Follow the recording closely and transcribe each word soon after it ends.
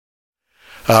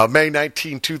May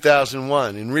 19,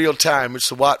 2001. In real time, it's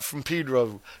the Watt from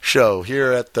Pedro Show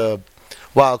here at the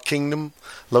Wild Kingdom,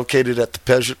 located at the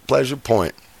Pleasure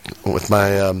Point. With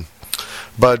my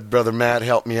bud, Brother Matt,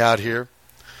 helped me out here.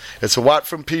 It's a Watt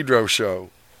from Pedro Show.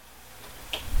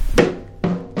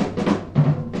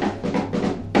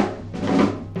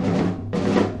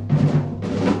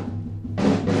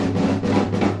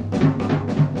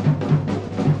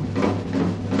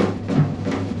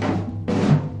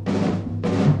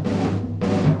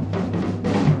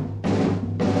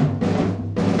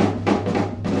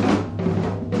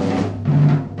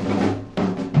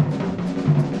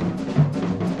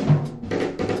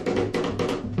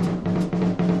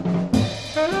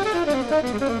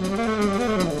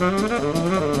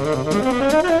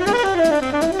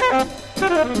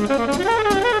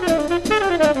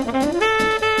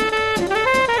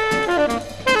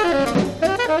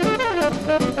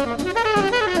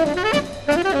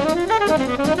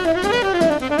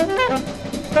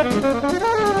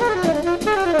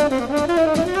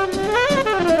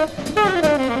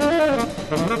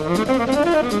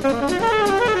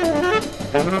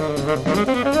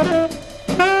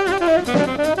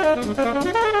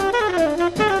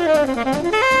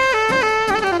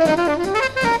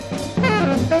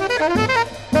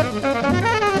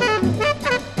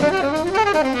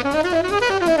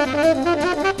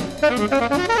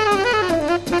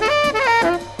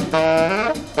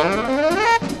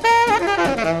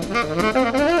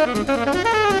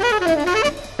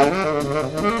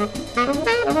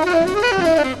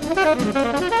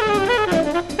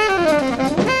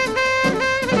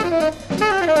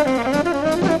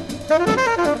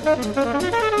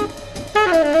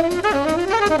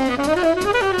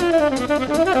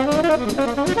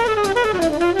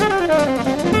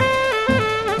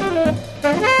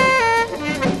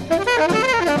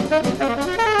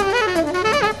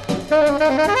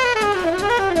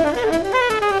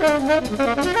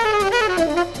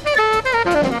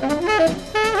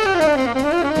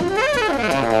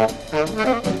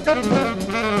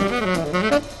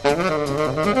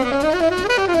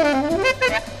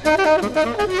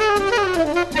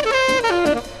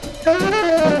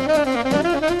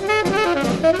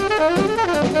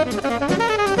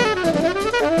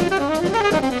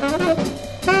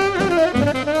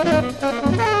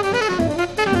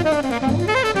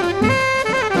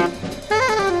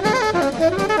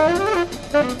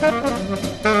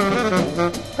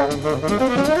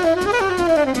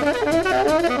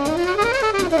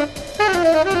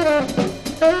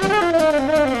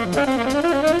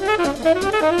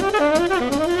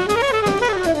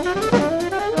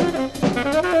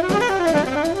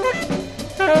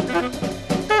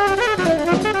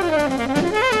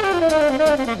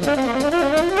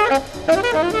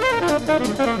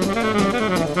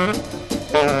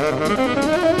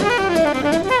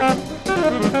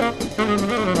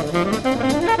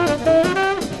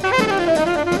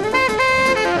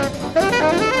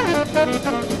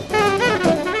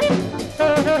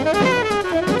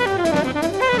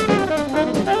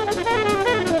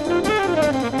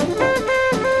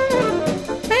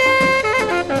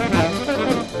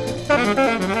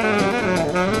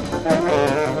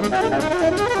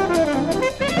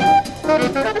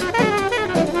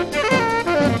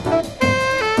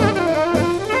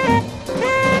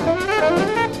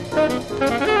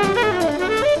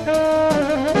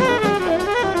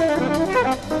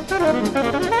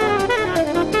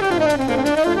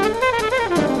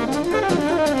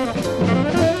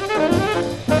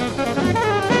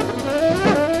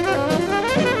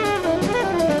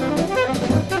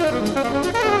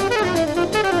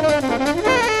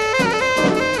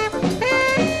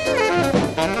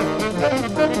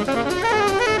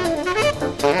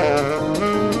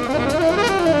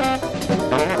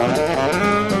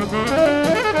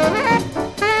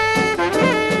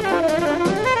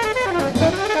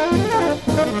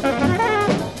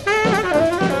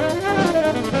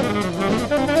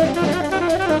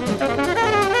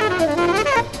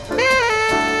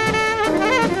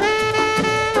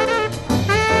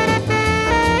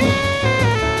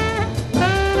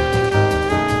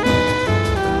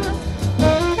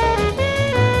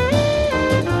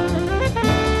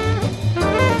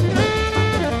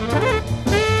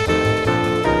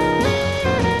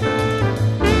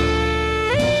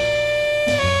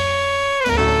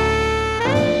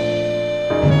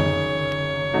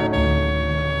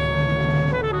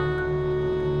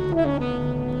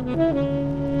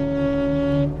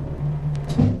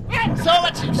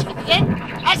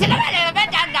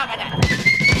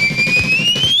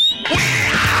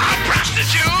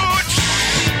 Prostitutes!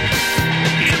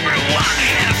 Everyone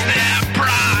has their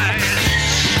price.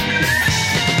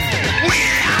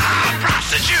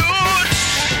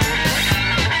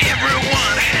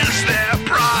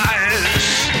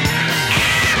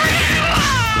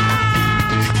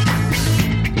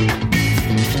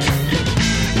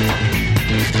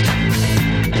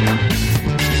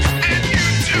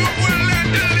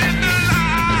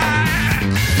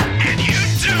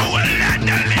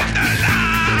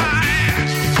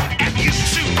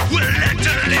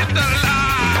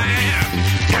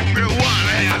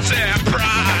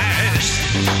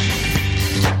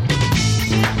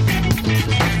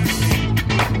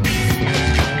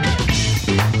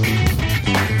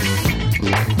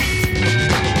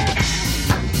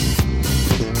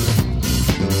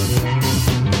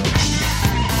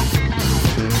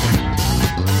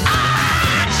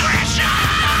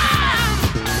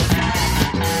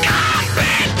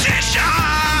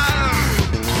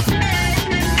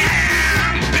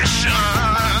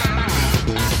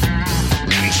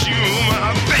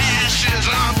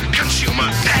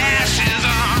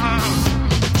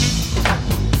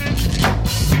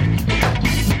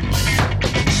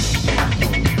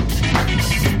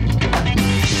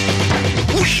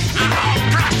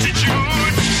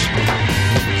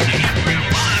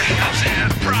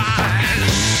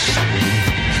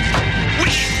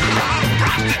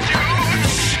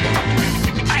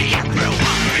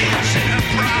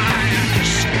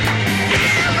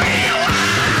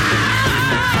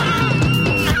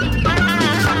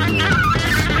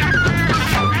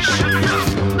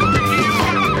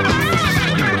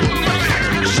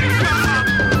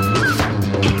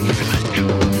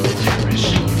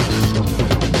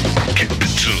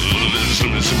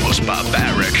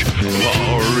 barbaric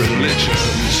or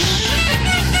religions.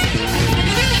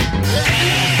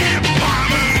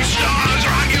 Bombing stars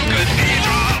on you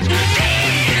cathedrals.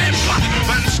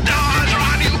 Bombing stars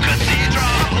on you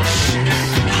cathedrals.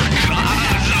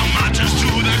 Cause are martyrs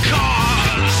to the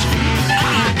cause.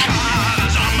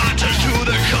 Cause are martyrs to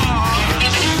the cause.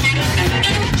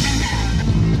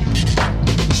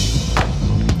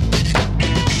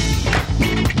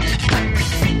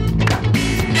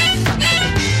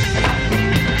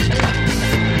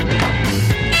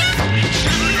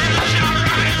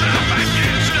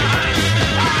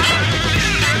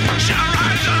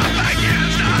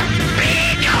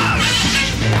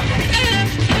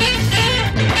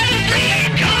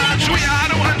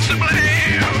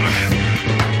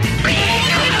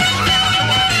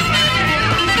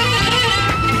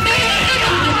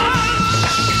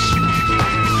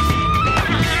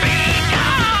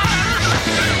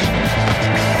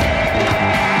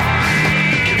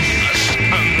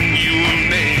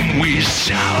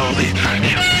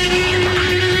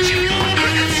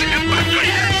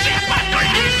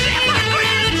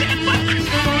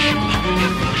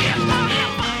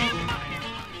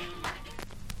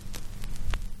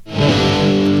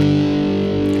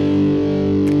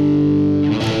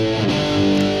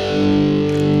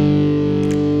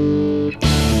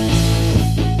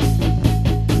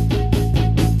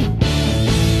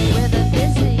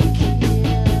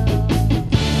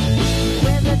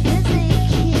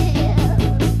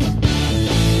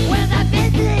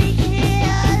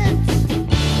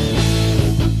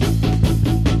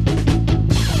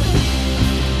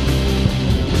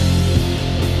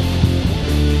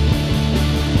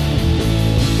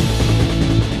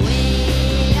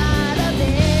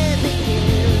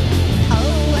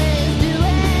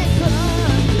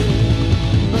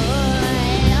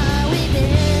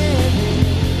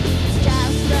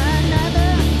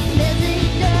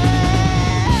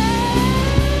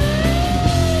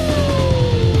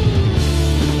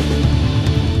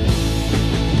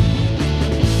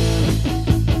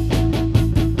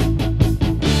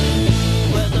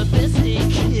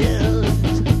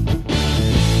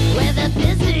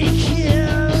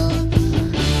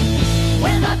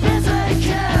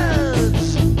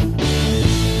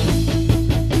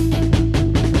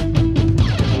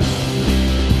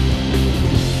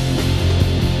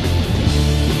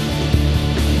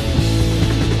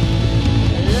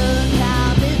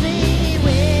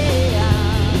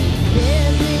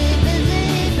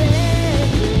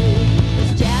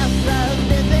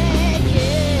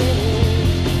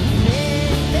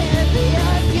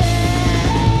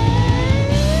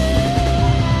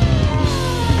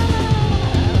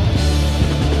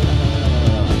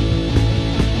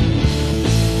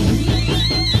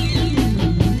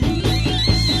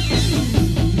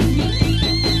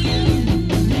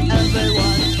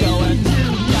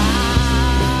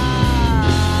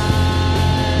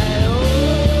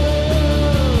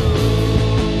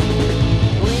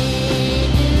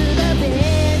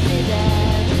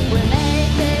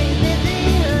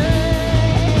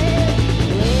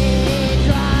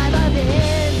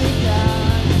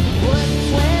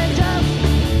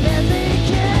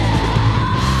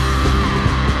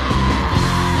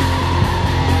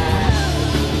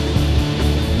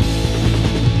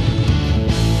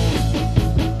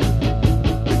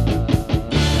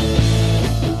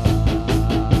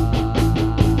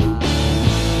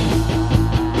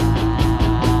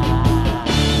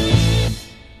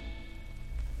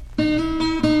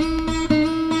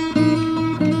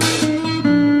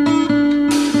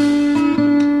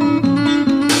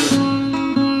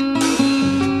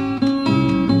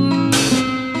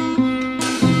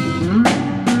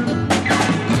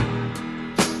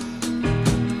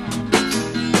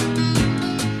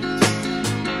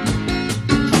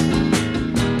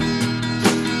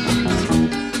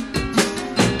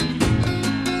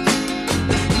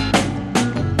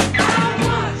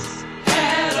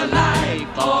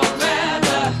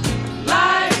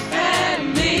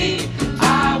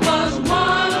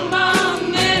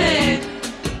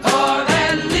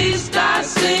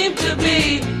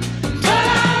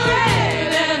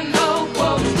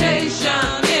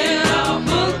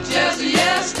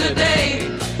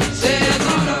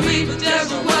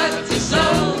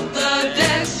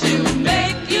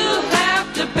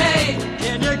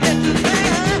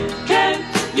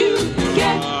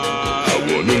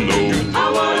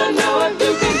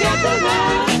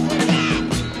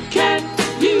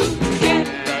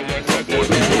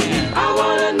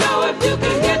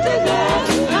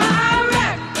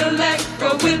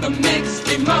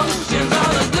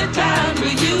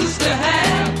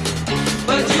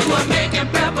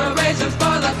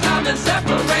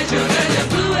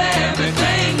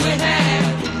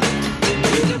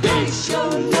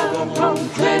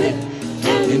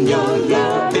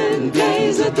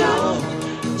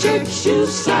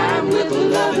 sign with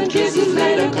love and kisses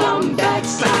later come back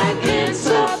sign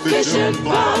insufficient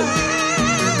funds.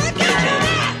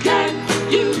 Can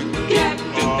you get?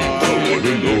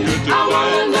 I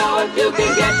wanna know if you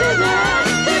can get to that.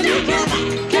 Can you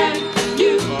get?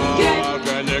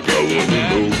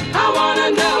 I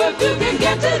wanna know if you can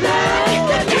get to that.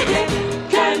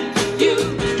 Can you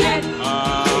get?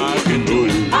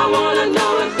 I wanna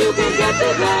know if you can get to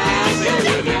that.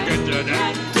 Can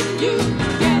you get?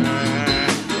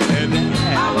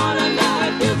 I wanna know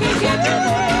if you can get to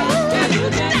that.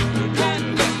 Can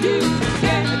you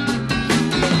get?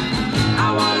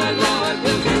 I wanna know if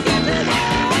you can get to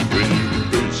that. When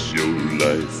you base your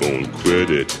life on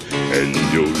credit and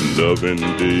your loving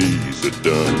days are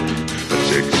done, a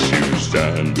text you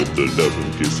sign with the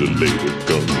loving kiss later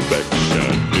come back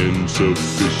shine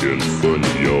insufficient fun.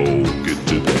 Y'all get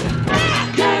to that.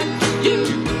 Can you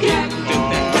get? I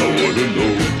wanna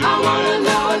know. I wanna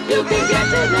know if you can get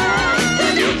to that.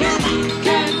 Can you get?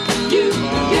 Can you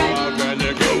get?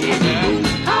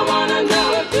 I wanna know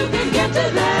if you can get to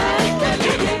that. Can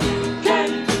you get? Can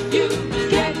you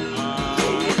get?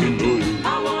 I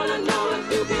wanna know if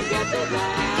you can get to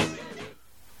that.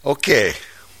 Okay.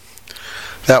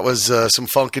 That was some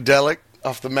funkadelic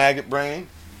off the Maggot Brain.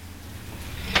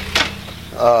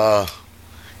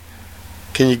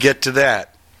 Can you get to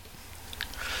that?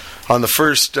 On the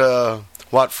first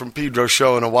Watt from Pedro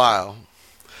show in a while,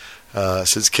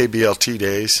 since KBLT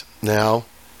days, now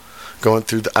going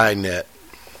through the iNet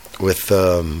with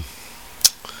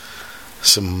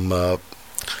some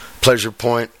Pleasure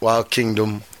Point, Wild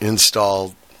Kingdom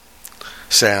installed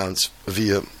sounds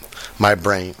via my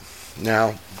brain.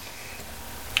 Now,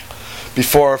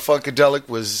 before Funkadelic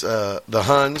was the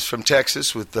Huns from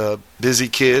Texas with the Busy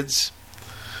Kids.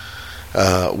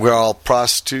 We're All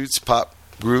Prostitutes pop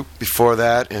group before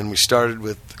that, and we started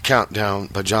with Countdown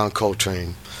by John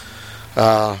Coltrane.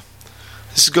 This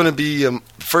is going to be the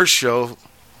first show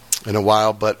in a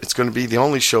while, but it's going to be the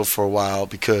only show for a while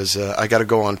because I got to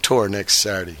go on tour next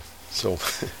Saturday. So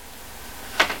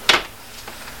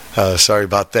sorry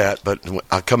about that, but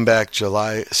I'll come back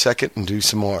July 2nd and do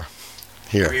some more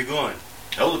here. Where are you going?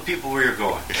 Tell the people where you're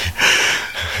going.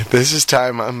 This is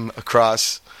time I'm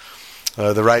across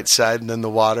the right side and then the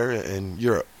water in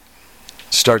Europe.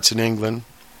 Starts in England,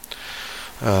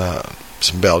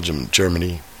 some Belgium,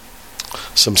 Germany,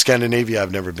 some Scandinavia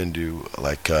I've never been to,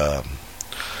 like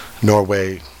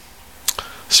Norway,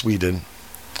 Sweden,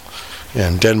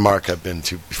 and Denmark I've been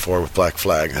to before with Black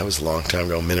Flag. That was a long time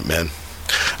ago, Minutemen.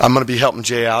 I'm going to be helping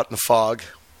Jay out in the fog,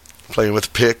 playing with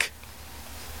a pick.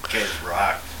 Okay,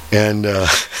 rock. And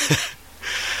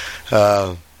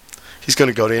he's going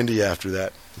to go to India after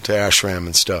that, to Ashram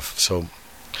and stuff. So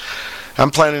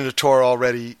I'm planning a tour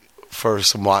already for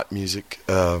some Watt music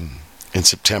in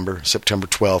September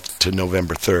 12th to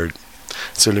November 3rd.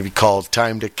 It's going to be called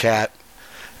Time to Cat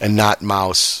and Not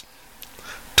Mouse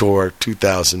Tour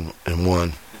 2001.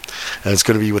 And it's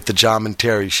going to be with the John and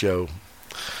Terry Show.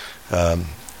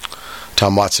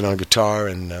 Tom Watson on guitar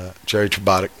and Jerry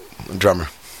Trebotic, drummer.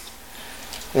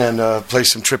 And play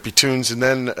some trippy tunes, and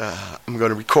then I'm going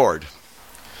to record.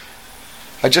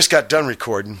 I just got done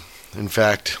recording, in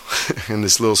fact, in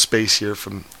this little space here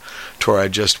from tour I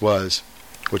just was,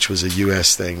 which was a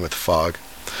U.S. thing with fog.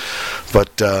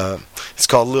 But it's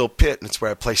called Lil Pit, and it's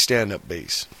where I play stand-up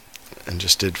bass. And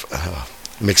just did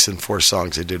mixing 4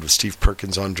 songs I did with Steve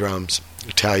Perkins on drums,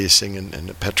 Italia singing,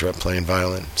 and Petra playing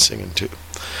violin, singing too.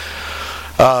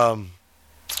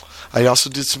 I also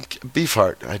did some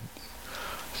Beefheart. I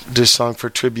did a song for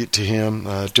a tribute to him,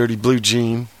 Dirty Blue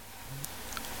Jean,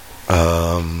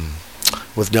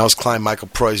 with Nels Klein, Michael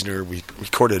Preusner. We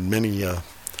recorded many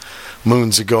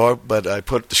moons ago, but I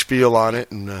put the spiel on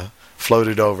it and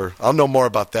floated over. I'll know more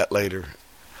about that later,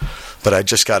 but I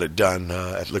just got it done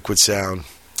at Liquid Sound.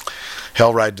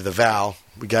 Hell Ride to the Val.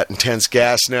 We got Intense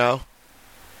Gas now,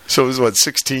 so it was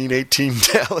 16, 18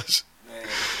 Dallas,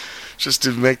 just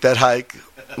to make that hike.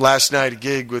 Last night a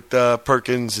gig with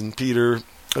Perkins and Peter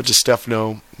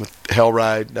Stefano with Hell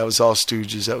Ride. That was all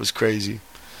Stooges. That was crazy.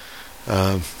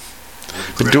 Thompson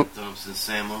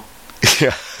Samo.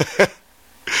 Yeah.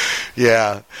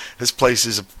 Yeah. This place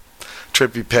is a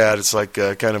trippy pad. It's like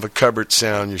kind of a cupboard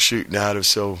sound you're shooting out of,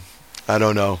 so I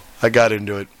don't know. I got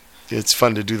into it. It's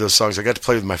fun to do those songs. I got to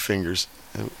play with my fingers.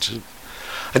 I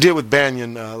did it with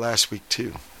Banyan last week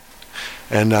too.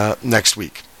 And next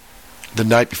week. The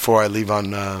night before I leave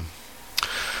on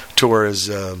tour is...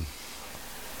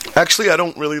 Actually, I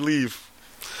don't really leave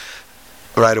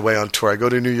right away on tour. I go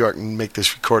to New York and make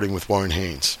this recording with Warren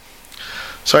Haynes.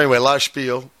 So anyway, a lot of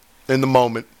spiel in the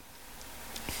moment,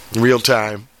 in real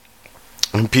time,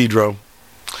 and Pedro.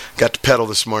 got to pedal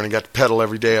this morning. Got to pedal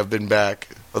every day I've been back.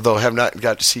 Although I have not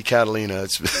got to see Catalina.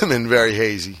 It's been very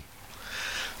hazy.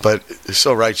 But it's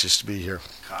so righteous to be here,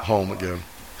 home again.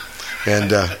 And,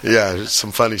 yeah, there's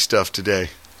some funny stuff today.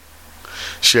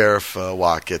 Sheriff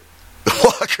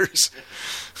Walkers,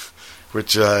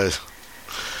 which, I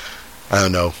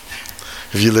don't know.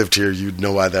 If you lived here, you'd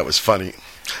know why that was funny.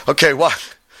 Okay, Watt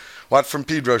from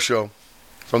Pedro Show,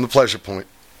 from the Pleasure Point.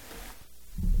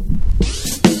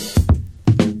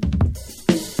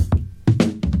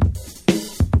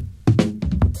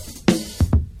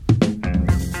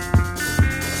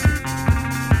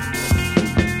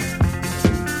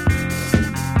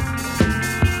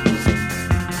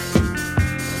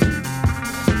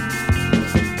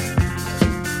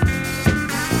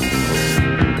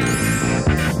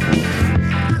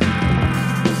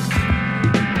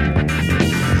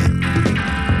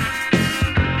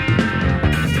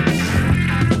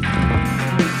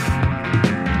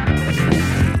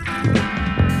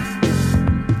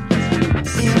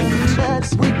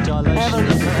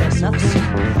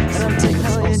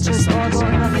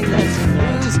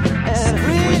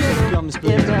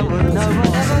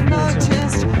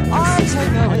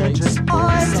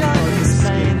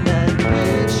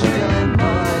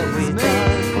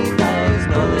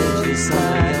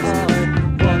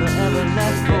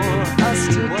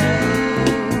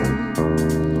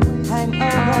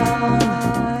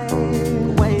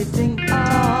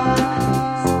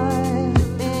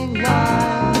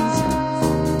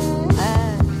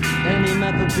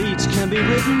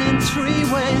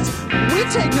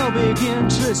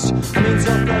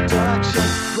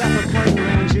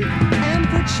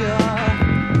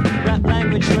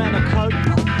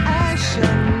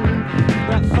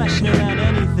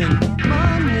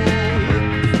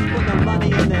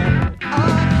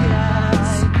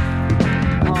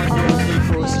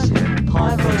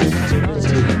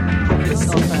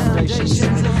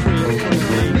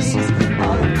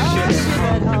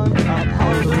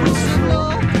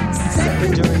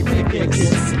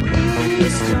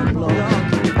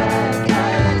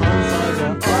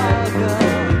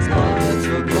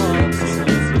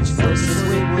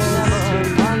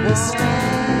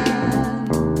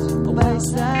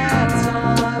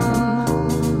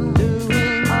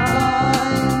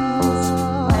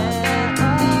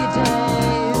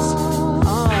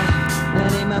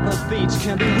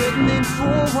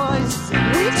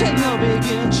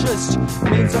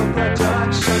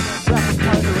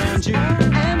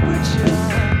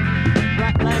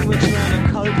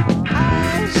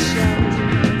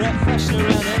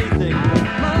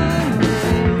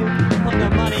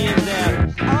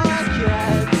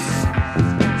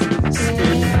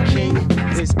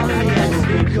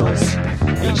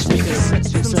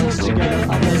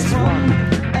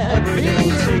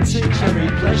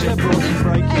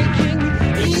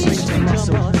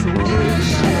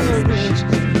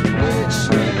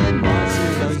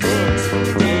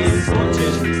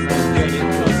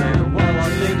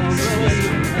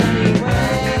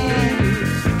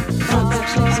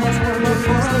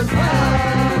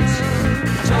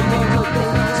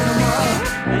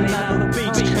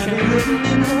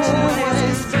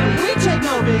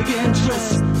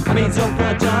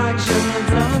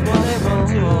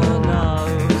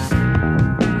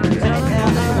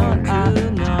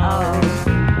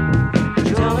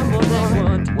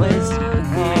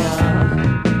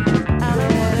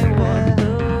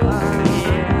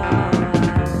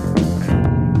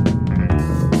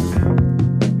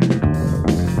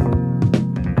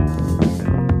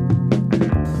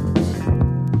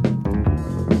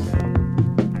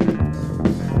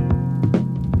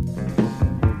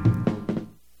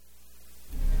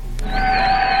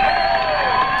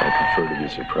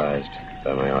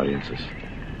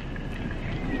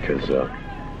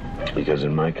 Because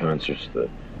in my concerts, the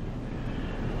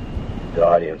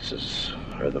audiences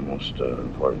are the most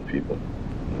important people,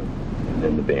 and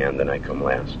then the band, then I come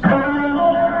last.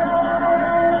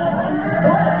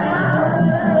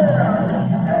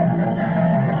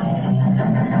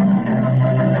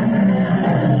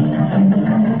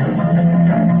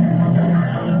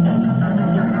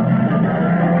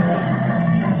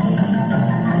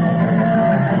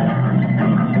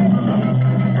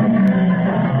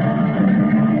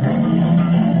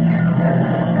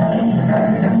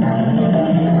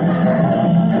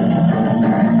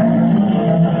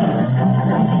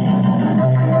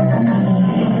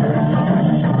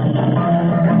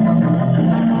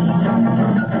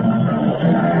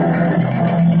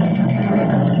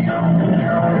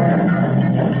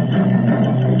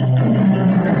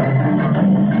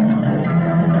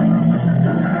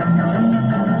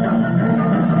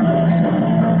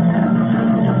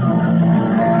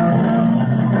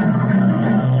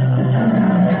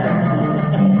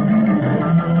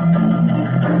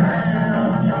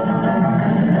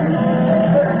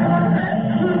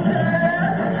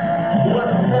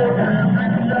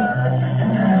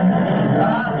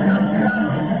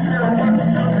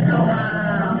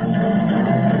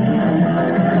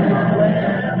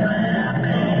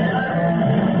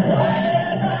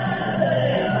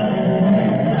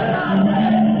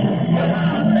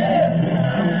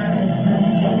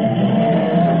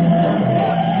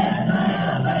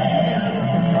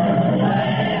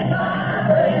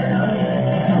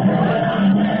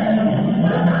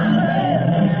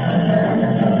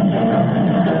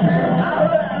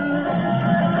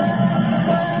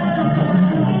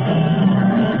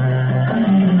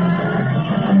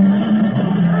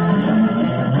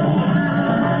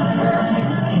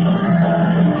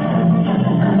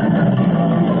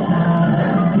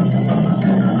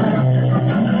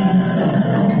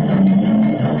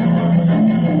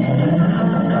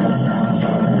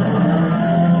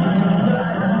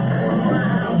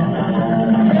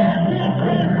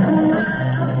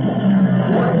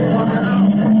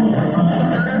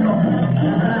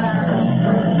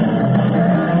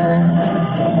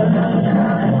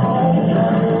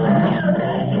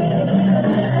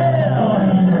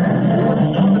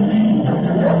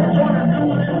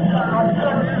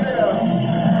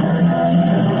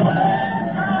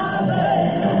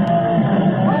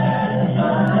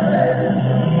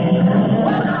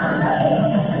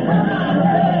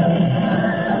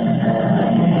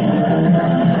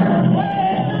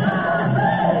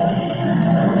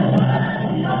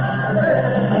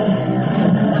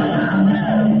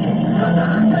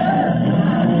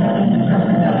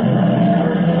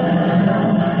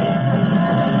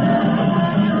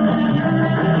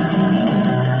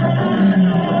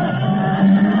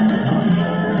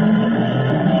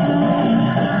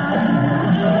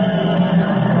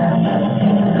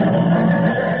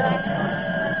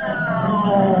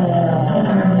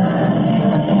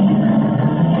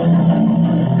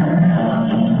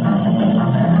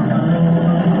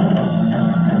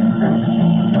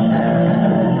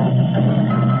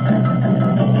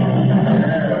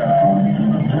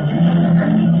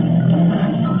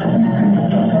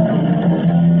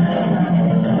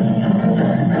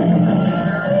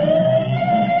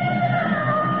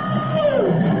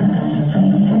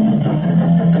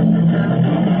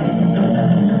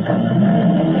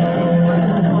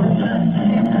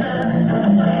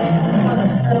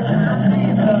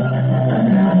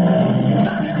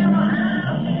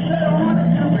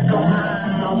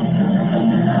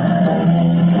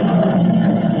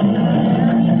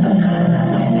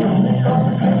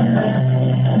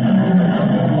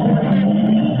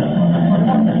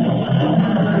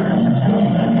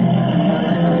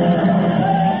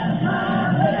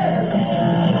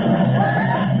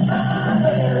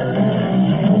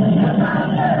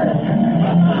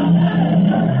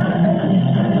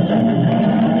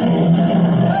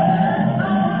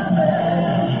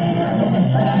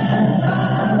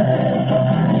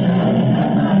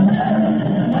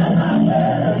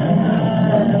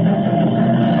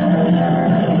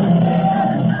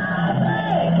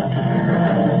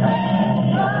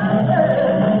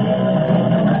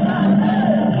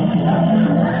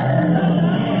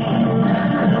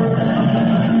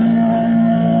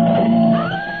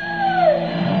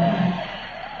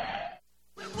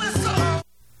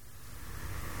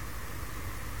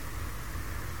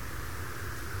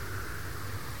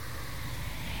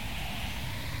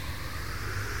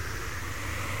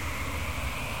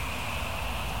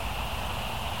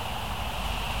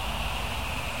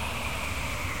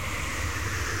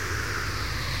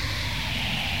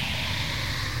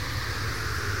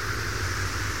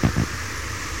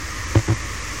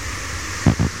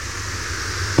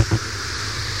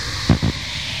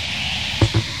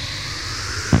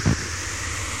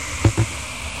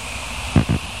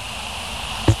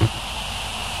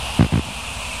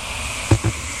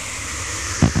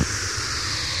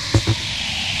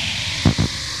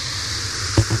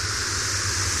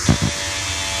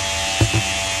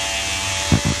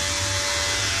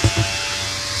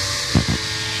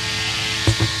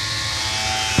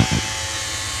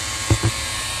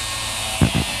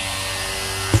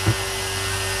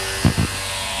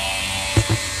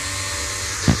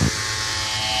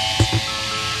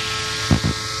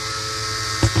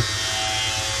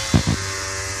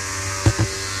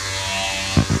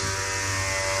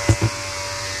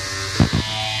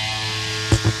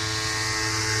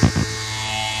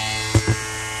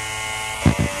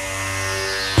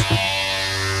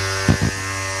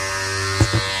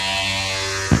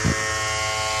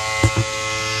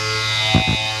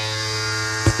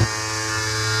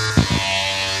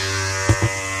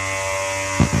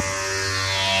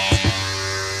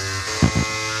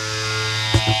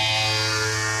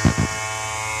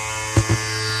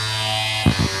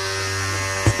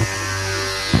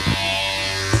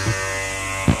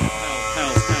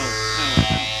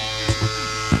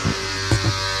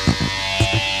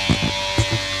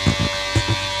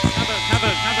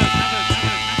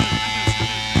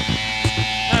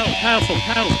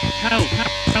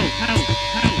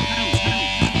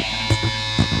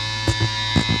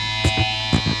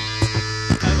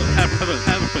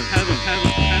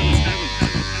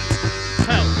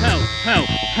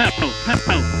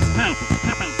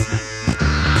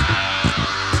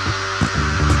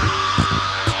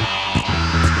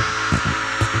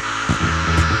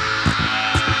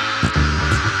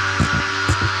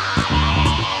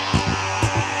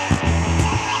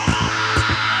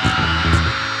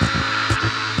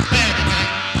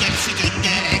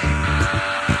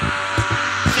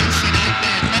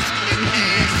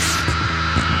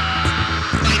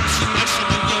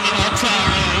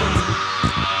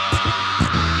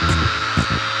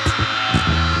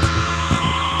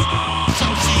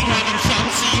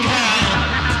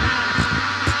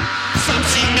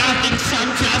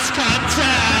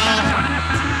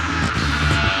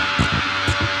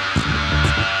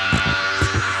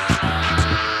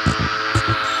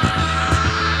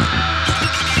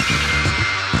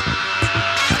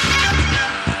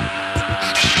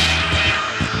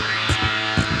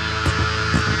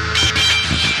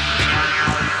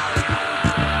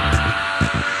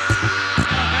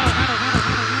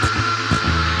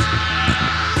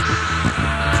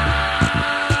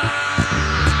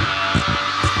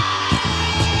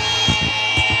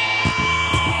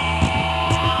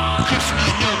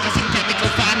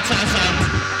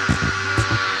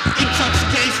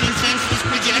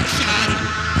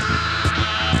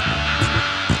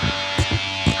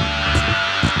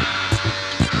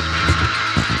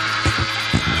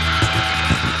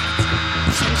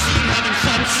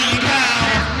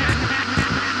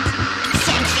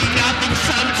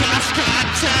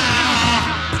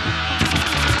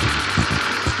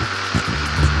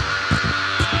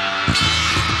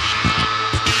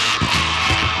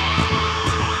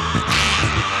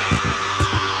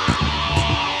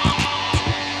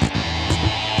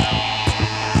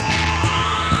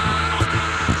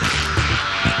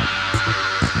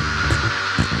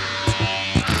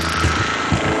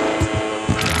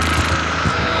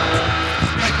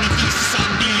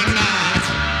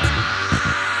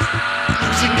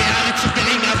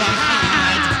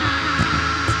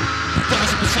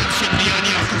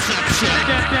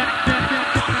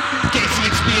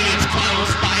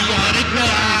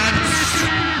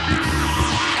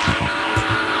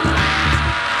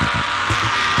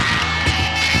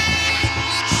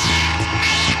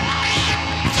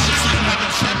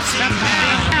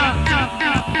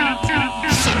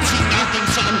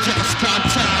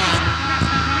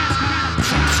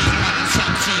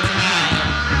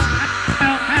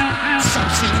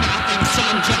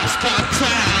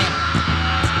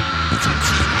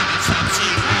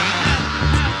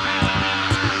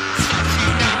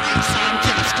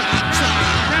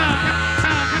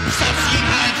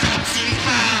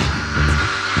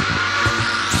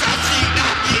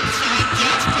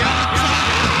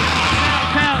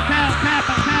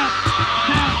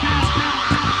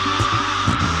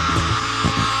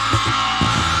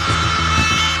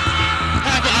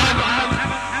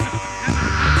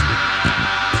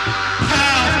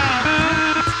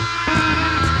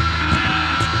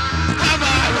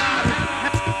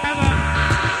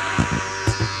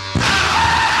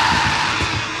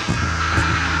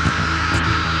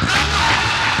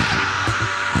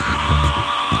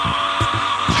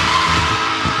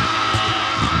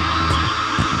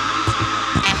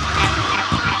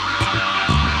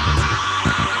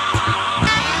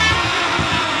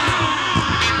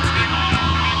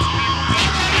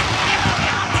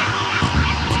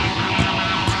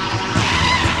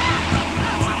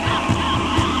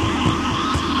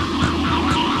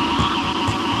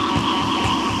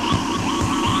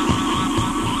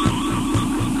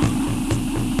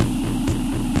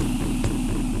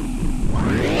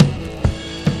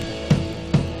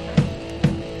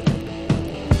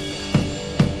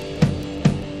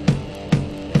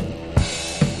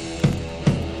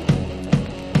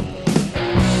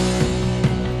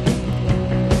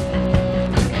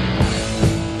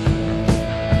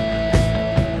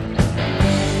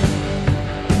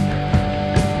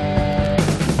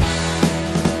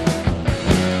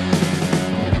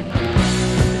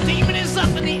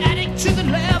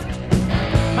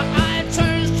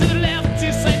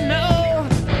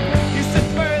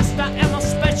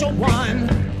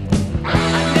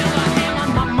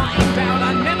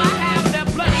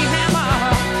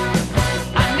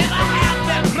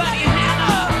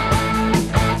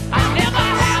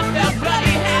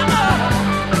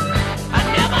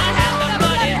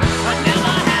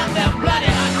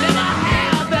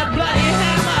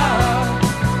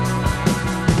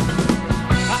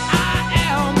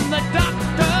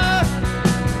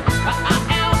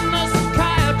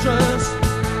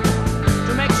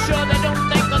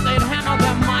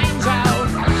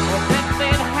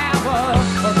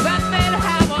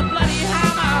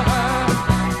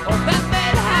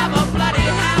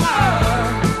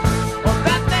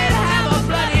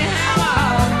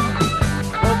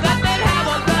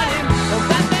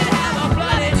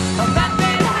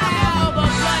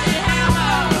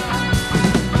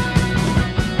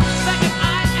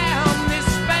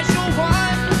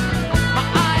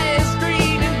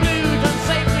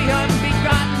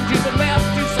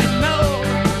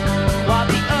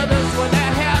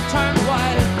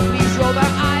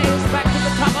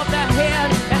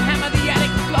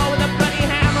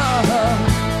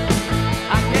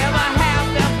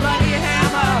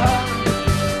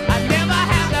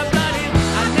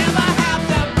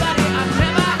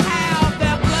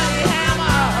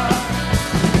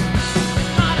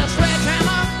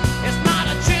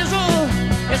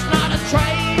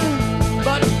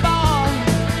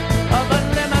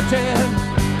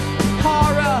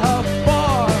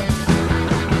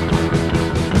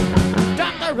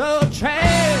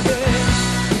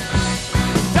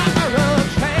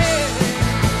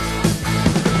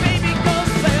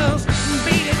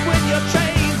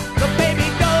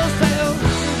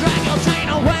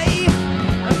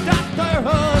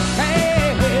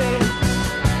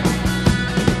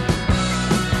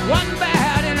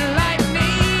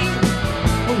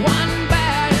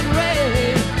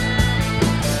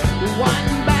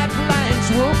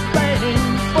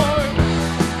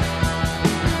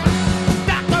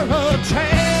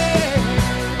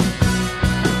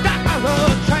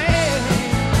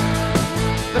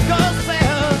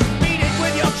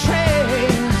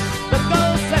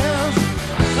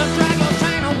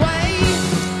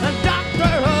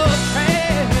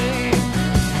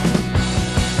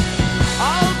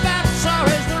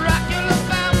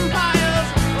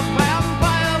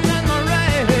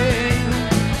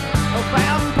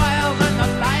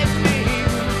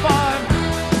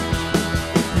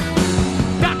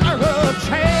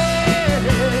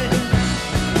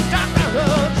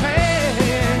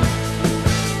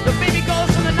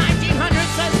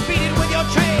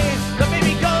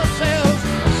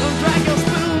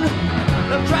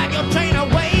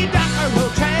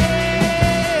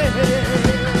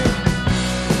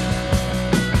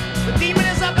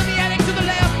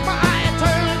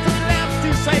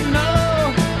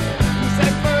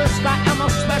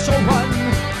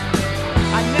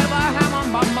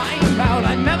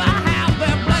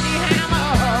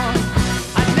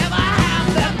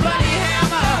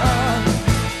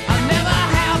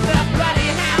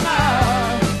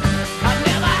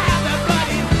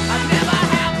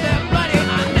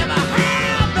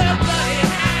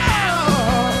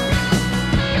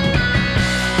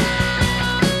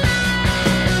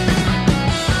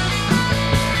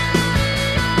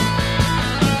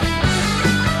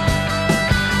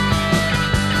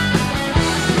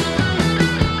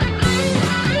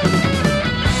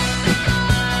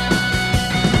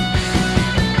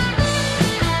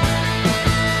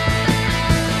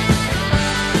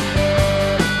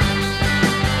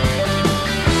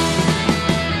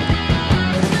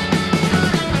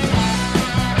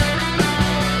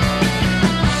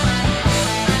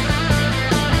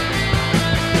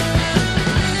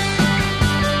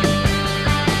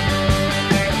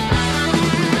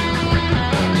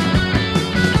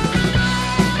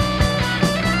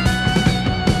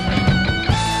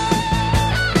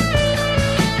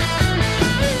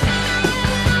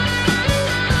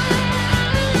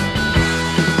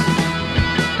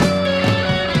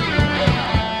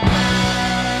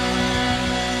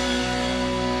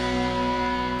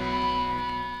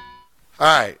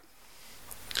 right.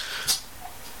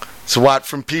 It's the Watt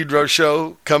from Pedro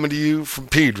Show, coming to you from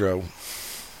Pedro.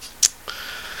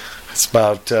 It's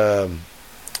about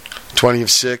 20 of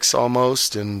 6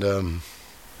 almost, and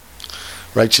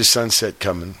righteous sunset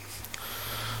coming.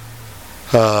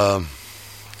 My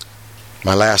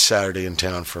last Saturday in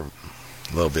town for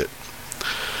a little bit.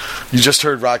 You just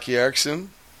heard Roky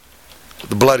Erickson,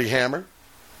 The Bloody Hammer.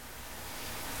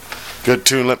 Good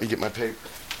tune. Let me get my paper.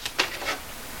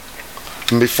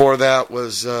 And before that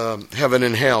was Heaven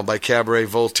and Hell by Cabaret,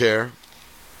 Voltaire.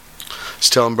 I was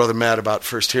telling Brother Matt about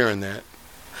first hearing that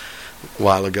a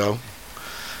while ago.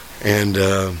 And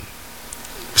it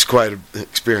was quite an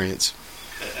experience.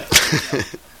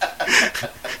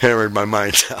 Hammered my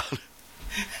mind out.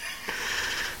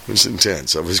 It was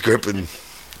intense. I was gripping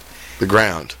the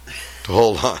ground to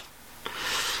hold on.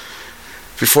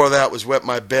 Before that was Wet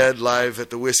My Bed, live at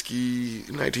the Whiskey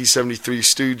 1973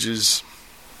 Stooges.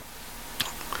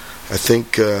 I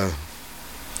think it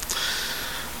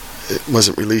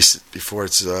wasn't released before.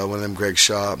 It's one of them Greg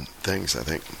Shaw things, I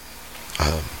think.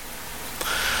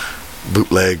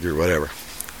 Bootleg or whatever.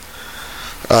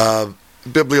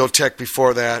 Bibliotech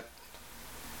before that.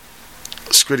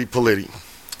 Scritti, politti.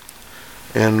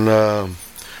 And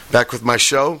back with my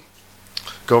show.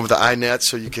 Go over the iNet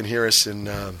so you can hear us in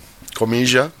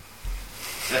Comisia.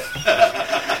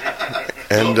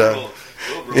 And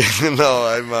even though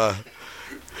I'm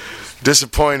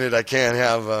disappointed I can't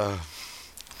have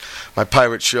my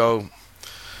pirate show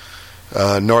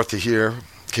north of here,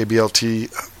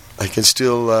 KBLT, I can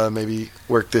still maybe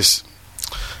work this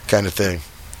kind of thing.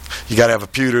 You got to have a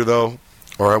pewter though,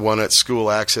 or one at school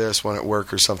access, one at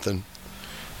work or something.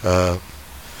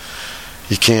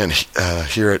 You can't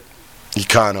hear it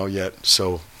econo yet,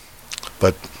 so,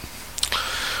 but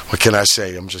what can I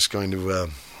say? I'm just going to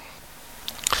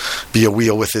be a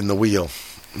wheel within the wheel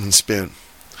and spin.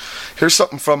 Here's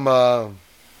something from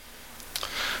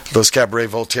those Cabaret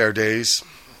Voltaire days.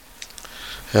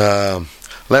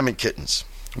 Lemon Kittens.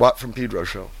 Watt from Pedro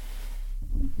Show.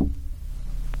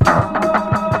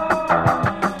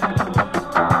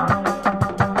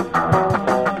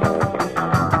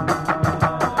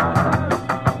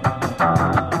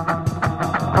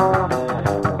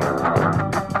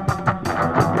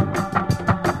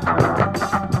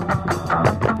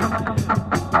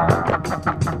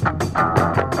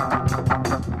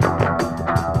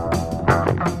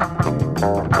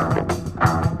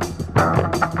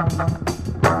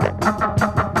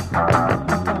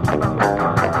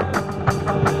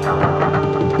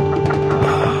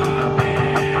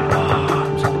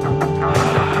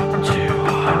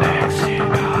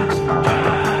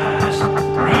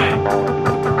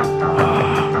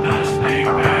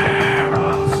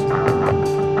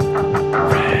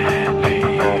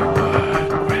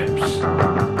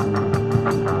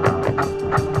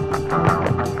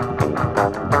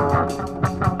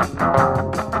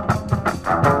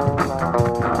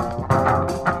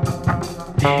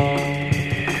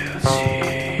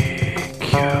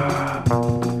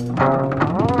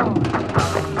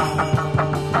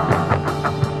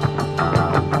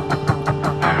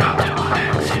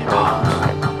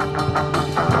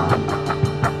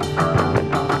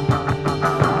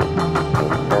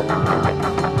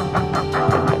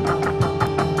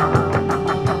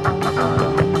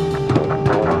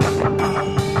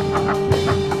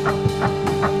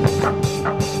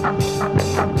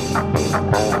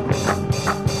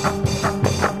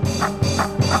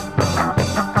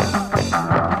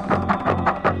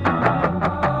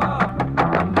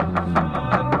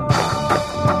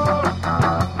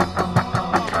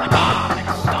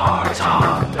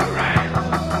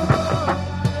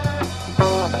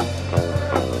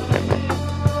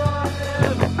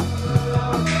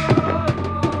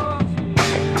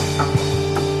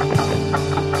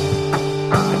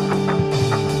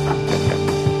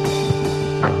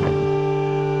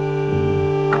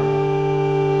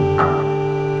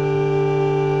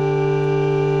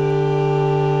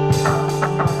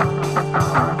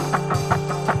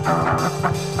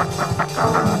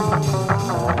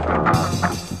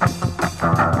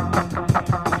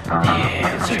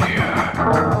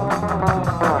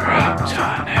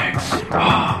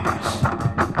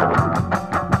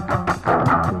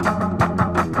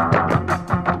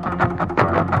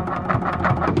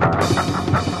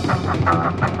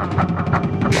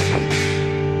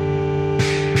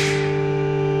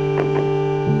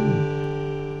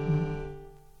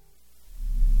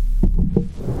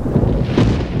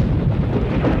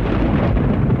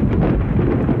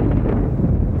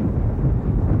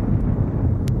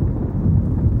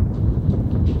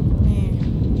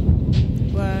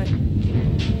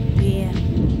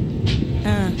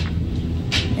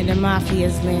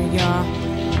 mafia's land, y'all,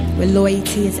 where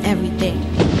loyalty is everything.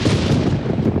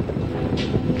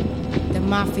 The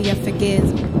mafia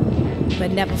forgives,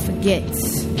 but never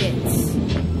forgets.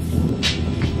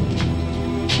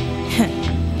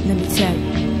 Let me tell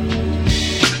you.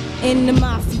 In the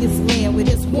mafia's land, where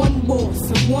there's one boss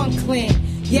and one clan.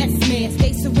 Yes, man,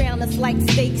 they surround us like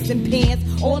steaks and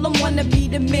pans. All them wanna be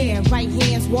the man. Right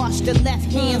hands wash the left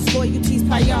hands. Loyalty's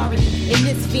priority. In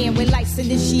this fan where life's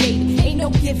initiated, ain't no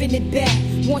giving it back.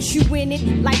 Once you win it,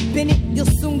 like Bennett, you'll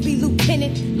soon be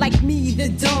lieutenant. Like me, the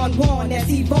Don Juan, as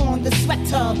Yvonne, the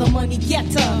sweater, the money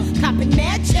getter, copping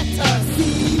mad cheddar.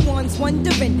 See, one's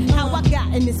wondering how I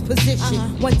got in this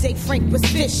position. One day Frank was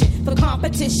fishing for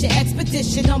competition,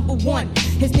 expedition number one.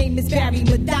 His name is Barry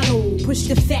Madonna. Push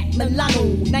the fat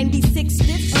Milano. 96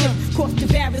 this ship, crossed the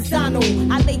Verrazano.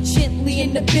 I lay gently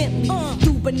in the Bentley,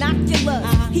 through binoculars.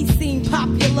 He seemed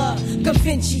popular.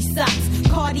 Givenchy socks,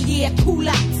 Cartier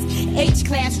culottes,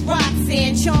 H-class rocks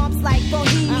and charms like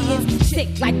bohemians.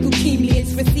 Sick like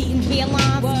leukemians, receding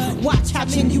hairlines. Watch how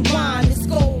genuine this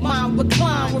gold mine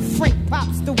recline with Frank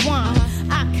pops the wine.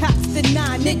 I cops the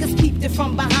 9, niggas peeped it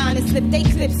from behind and slipped they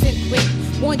clips in quick.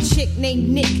 One chick named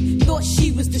Nick thought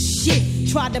she was the shit.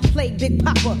 Tried to play Big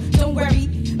Papa, don't worry,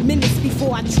 minutes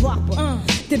before I drop her.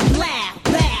 Then blah,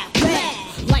 blah, blah,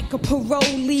 like a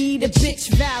parolee, the bitch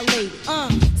valet.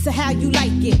 So how you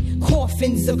like it?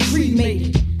 Coffins are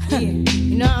cremated.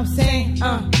 You know what I'm saying?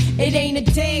 It ain't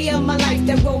a day of my life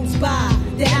that rolls by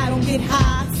that I don't get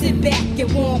high, sit back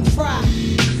and won't cry.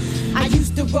 I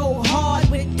used to roll hard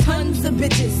with tons of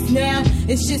bitches. Now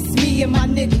it's just me and my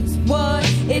niggas. What?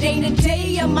 It ain't a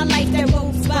day of my life that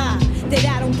rolls by that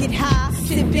I don't get high,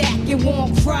 sit back and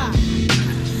won't cry.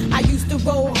 I used to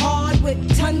roll hard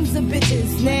with tons of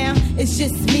bitches. Now it's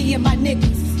just me and my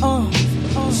niggas.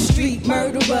 Street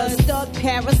murderers, thug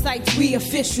parasites, we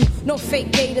official. No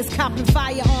fake gators, copping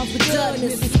firearms with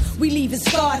dullnesses. We leaving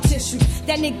scar tissue.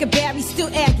 That nigga Barry still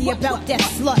aggy about that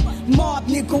slut. Mob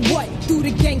nigga what? Threw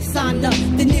the gang sign up.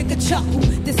 The nigga chuckle.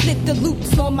 Then slit the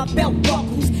loops on my belt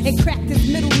buckles and cracked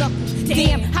his middle knuckles.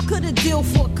 Damn, how could a deal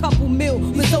for a couple mil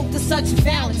result to such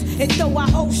violence and throw our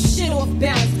whole shit off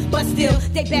balance? But still,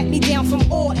 they back me down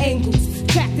from all angles.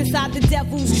 Trapped inside the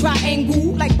devil's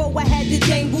triangle, like Boa had the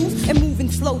jangles, and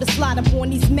moving slow to slide up on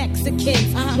these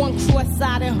Mexicans. One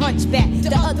cross-eyed and hunchback,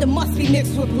 the other must be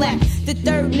mixed with black. The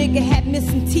third nigga had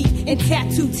missing teeth and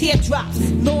tattooed teardrops.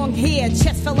 Long hair,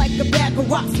 chest felt like a bag of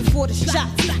rocks before the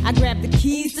shots. I grabbed the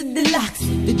keys to the locks,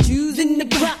 the Jews in the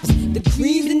crops, the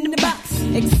cream in the box,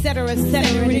 etc.,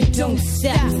 etc., and it don't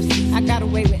stop. I got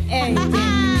away with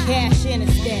everything. Cash in a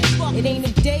stash. It ain't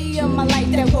a day of my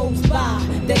life that rolls by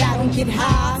that I don't get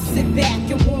high, sit back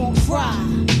and won't cry.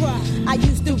 I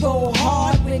used to roll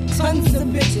hard with tons of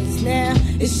bitches. Now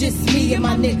it's just me and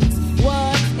my niggas.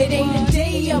 What? It ain't a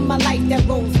day of my life that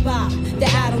rolls by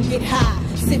that I don't get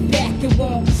high, sit back and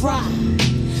won't cry.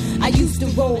 I used to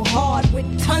roll hard with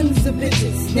tons of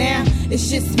bitches. Now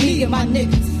it's just me and my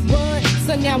niggas. What?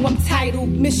 So now I'm titled,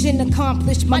 mission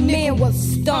accomplished. My man was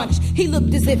staunch. He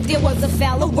looked as if there was a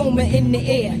foul aroma in the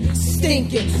air.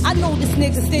 Stinking. I know this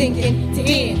nigga's thinking,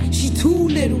 damn, she too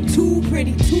little, too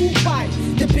pretty, too quiet.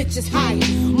 The bitch is hired.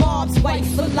 Mob's wife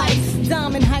for life.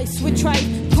 Diamond heights with tripe.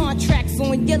 Contracts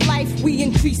on your life, we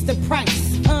increase the price.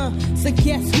 So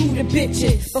guess who the bitch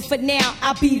is? But for now,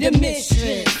 I'll be the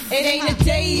mistress. It ain't a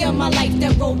day of my life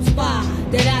that rolls by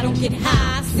that I don't get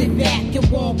high, sit back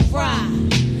and won't cry.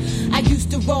 I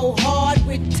used to roll hard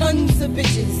with tons of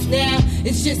bitches. Now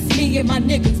it's just me and my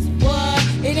niggas.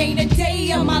 What? It ain't a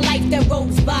day of my life that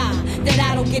rolls by that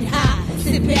I don't get high,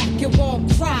 sit back and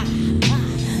won't cry.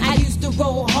 I used to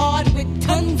roll hard with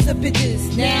tons of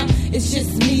bitches. Now it's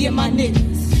just me and my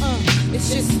niggas.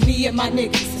 It's just me and my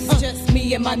niggas. It's just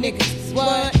me and my niggas.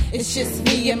 What? It's just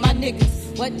me and my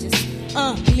niggas. What? Just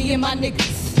me and my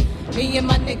niggas. Me and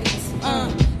my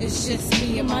niggas. It's just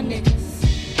me and my niggas.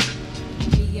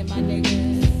 Me and my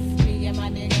niggas. Me and my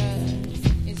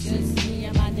niggas. It's just me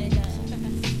and my niggas.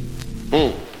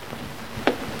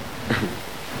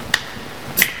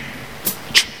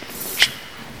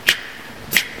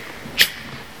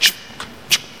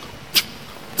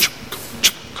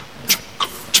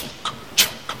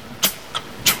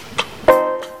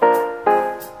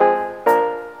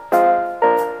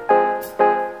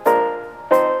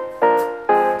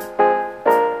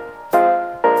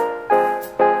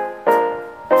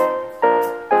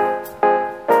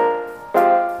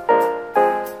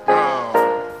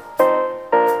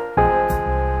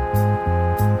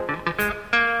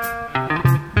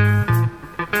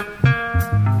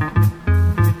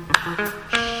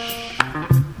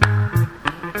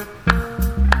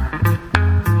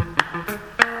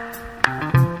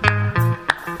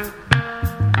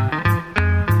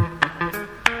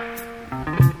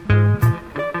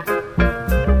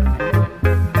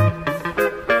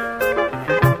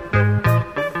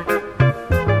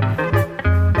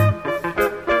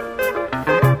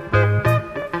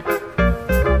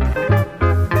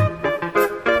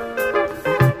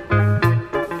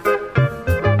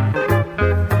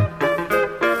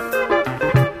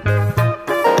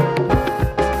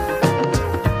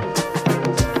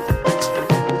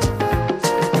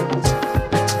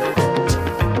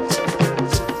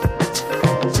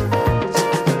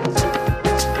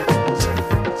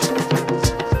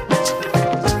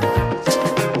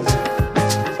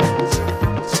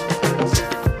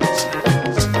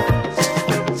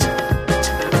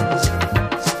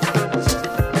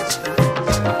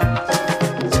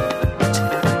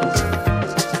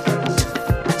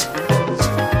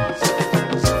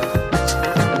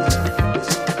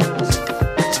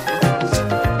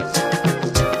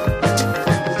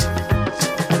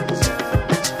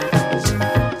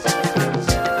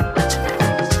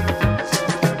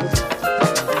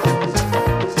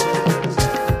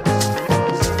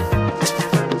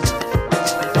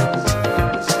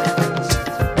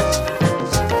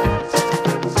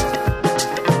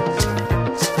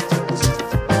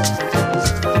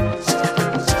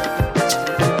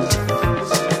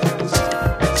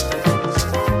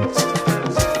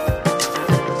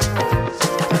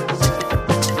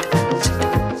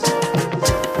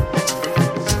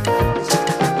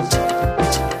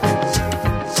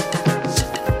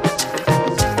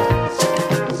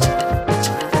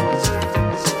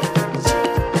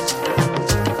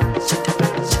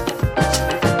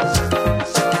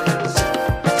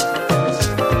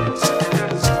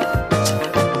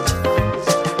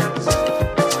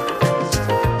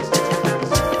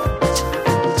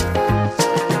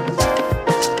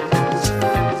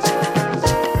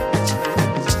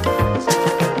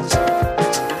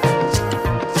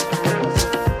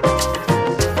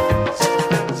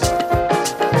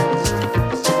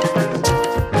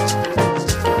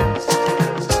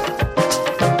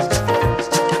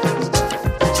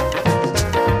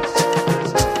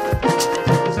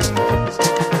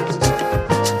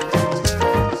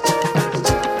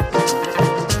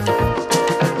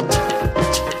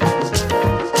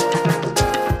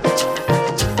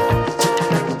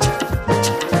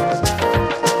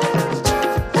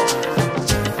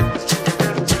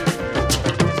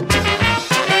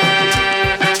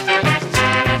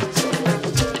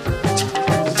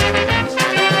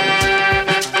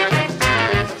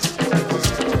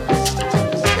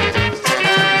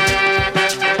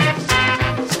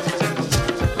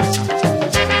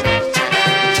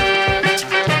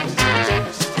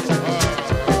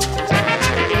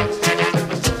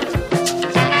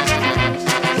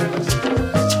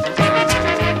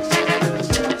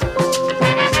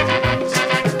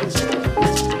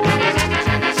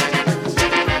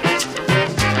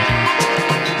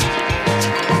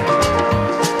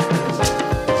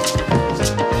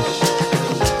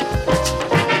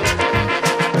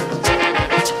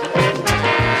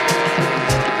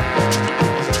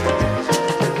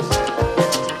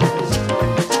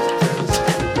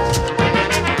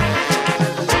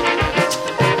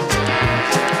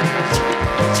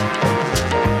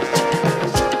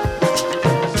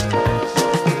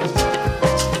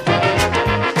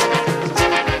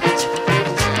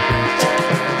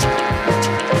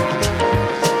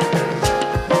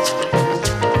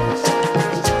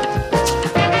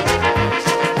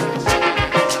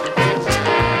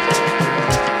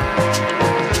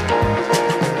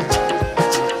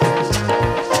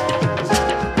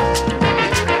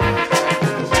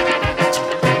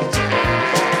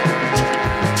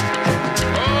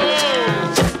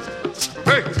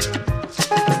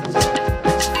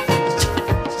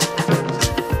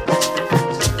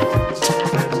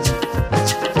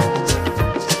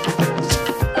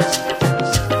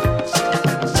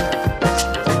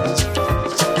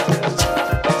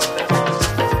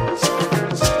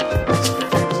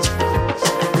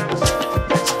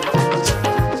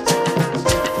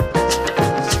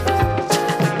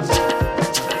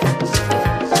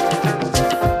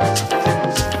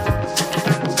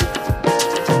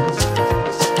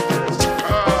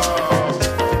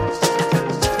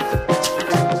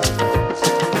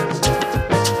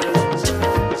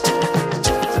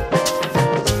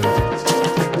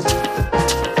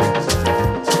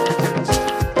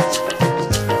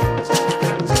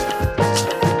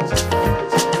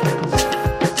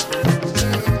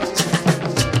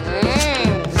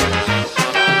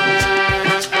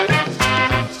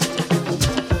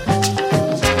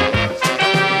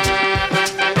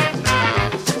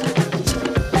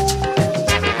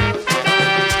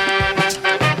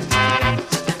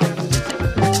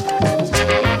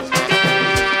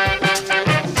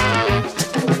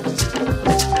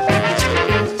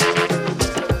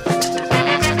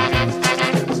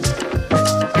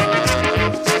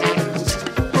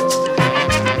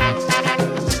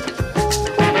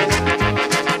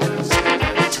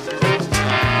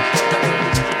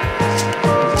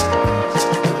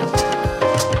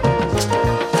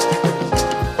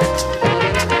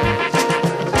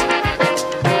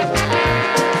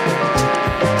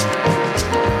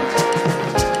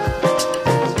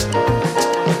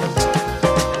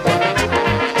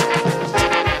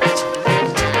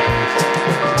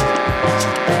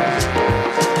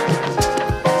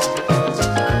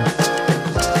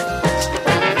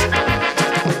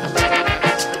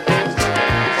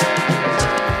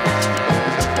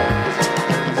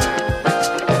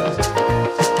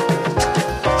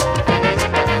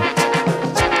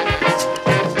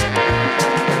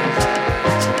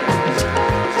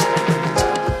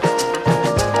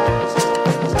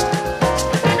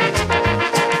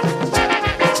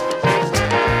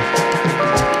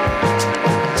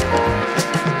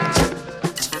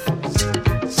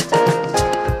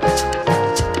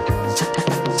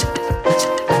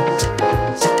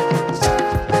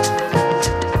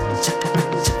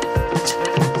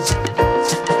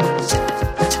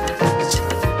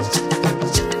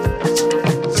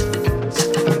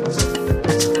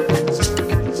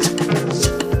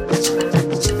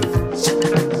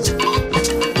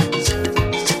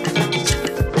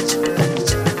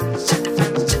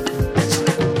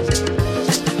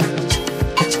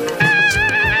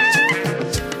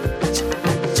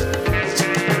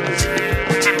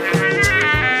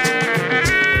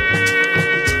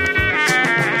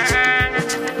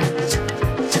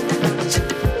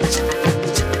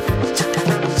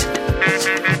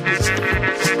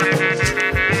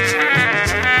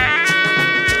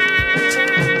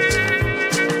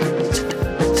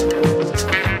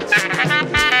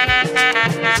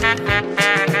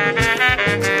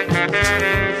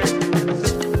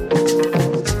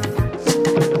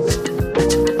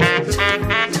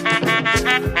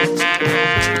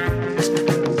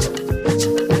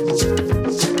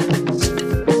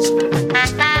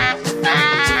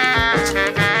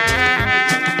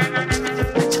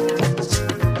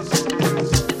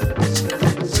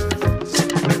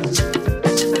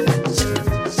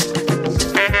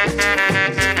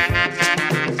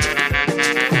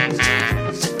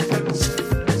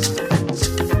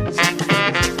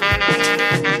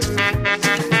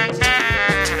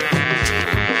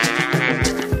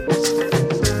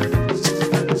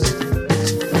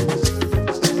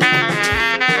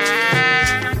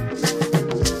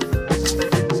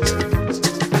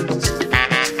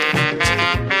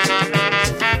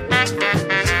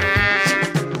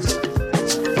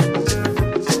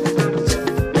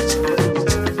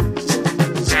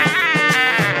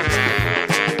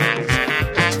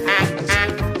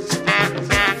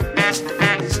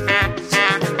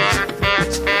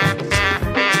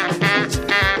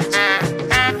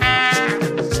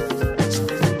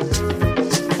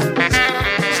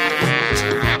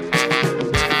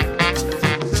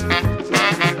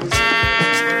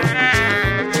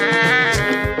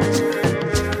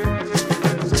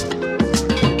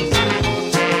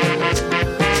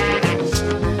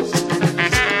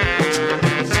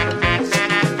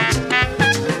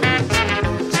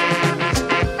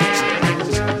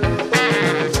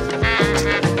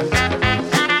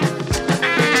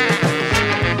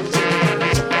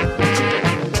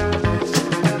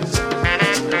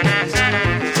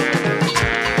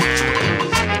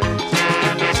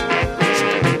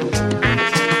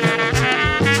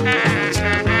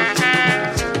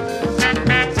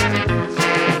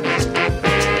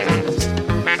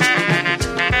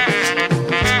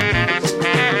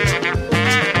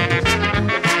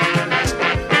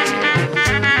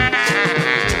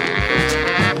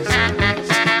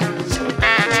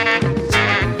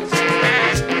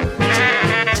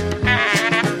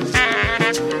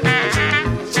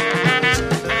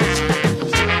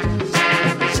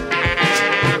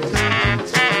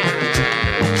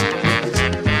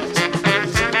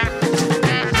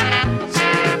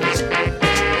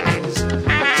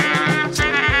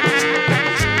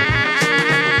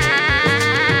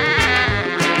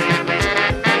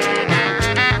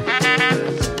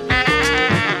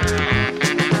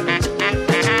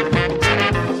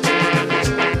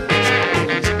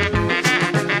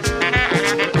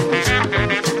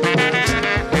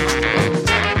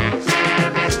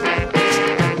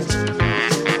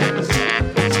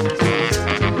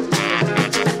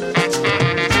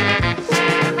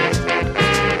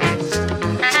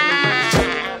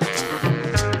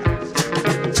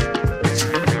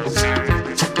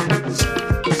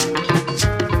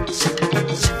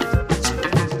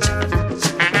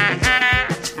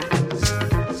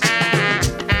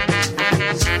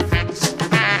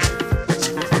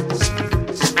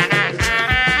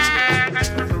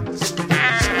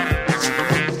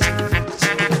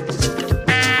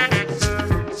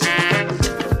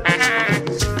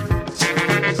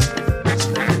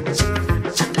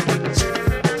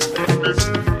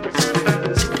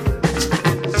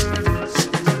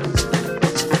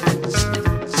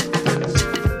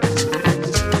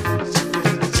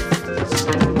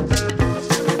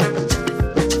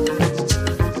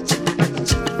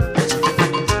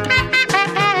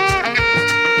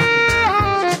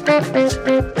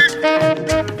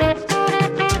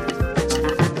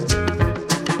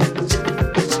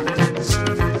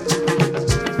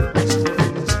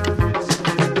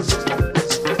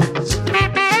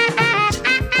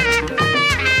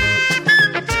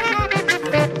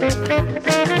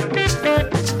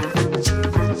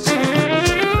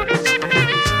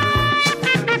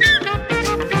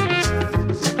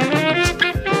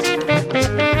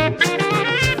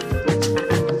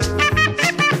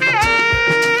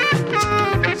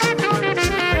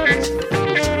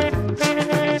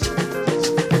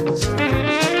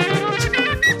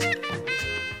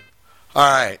 All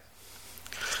right.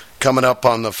 Coming up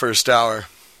on the first hour,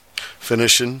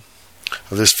 finishing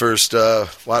of this first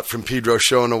Watt from Pedro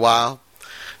show in a while.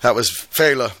 That was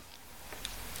Fela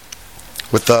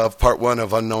with part one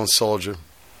of Unknown Soldier.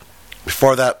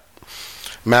 Before that,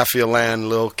 m.a.f.i.a. Land,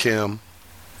 Lil Kim.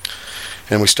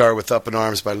 And we started with Up in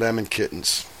Arms by Lemon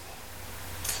Kittens.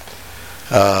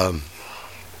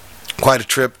 Quite a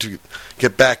trip to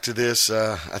get back to this.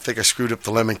 I think I screwed up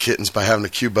the Lemon Kittens by having the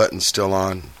cue button still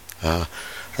on.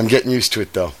 I'm getting used to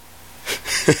it, though.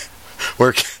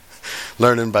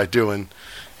 Learning by doing.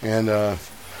 And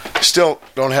still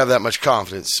don't have that much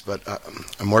confidence, but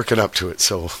I'm working up to it.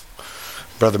 So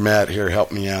Brother Matt here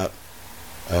helped me out.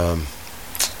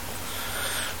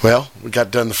 Well, we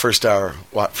got done the first hour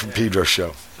Watt from Pedro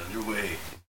show. It's underway.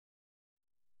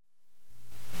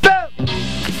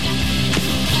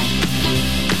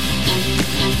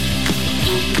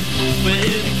 Well,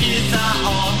 the kids are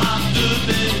all hopped up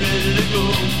and ready to go.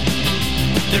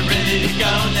 They're ready to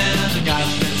go now. The guys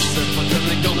been surfing,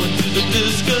 they're going to the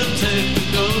discotheque to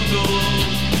go.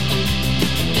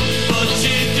 But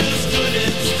she just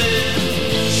couldn't stand.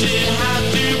 She had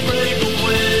to break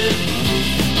away.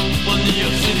 Well, New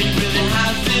York City really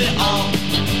has it all.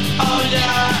 Oh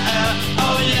yeah,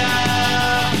 oh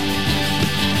yeah.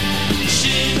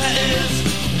 Sheena is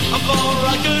a ball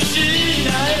rocker.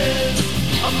 Sheena is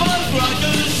a ball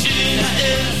rocker. Sheena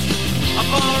is a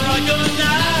ball rocker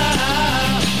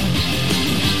now.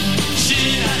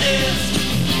 Sheena is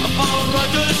a ball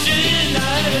rocker. Sheena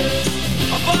is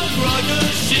a ball rocker.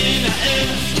 Sheena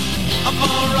is a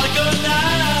ball rocker now.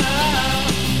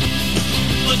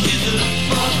 But she's a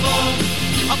ball rocker,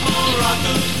 a ball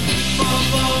rocker, a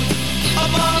ball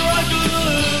rocker,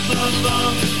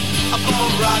 a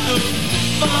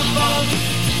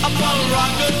ball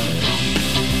rocker.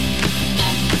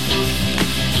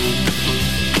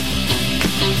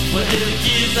 Well, the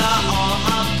kids are all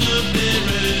hopped up and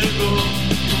ready to go.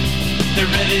 They're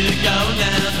ready to go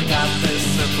now. They got their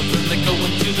circles and they're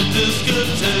going to the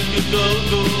discotheque to go.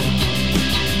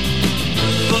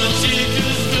 But she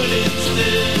just couldn't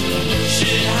stand.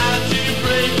 She had to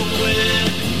break away.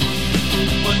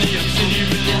 Well, New York City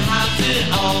really has it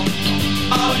all.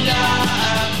 Oh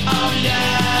yeah, oh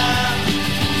yeah.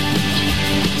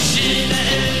 Sheena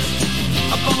is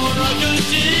a bone rocker.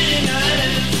 Sheena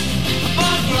is a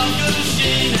bone rocker.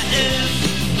 Sheena is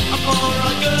a bone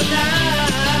rocker now.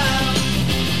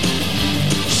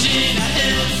 Sheena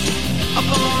is a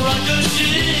bone rocker.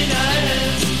 Sheena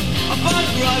is a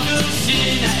bone rocker.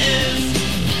 Sheena is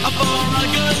a bone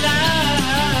rocker now.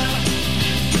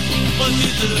 But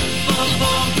she's a bone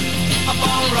rocker, a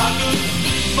bone rocker,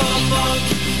 a bone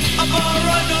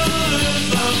rocker,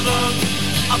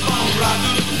 a bone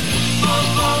rocker,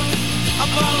 a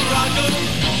bone rocker.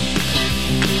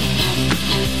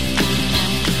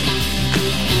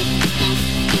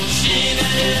 Sheena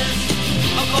is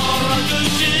a bone rocker.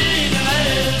 Sheena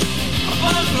is a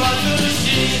bone rocker.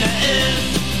 Sheena is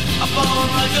a bone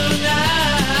rocker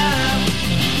now.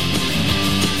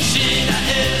 Sheena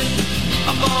is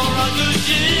a bone rocker.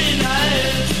 Sheena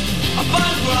is a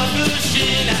bone rocker.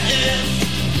 Sheena is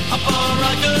a bone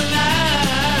rocker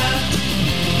now.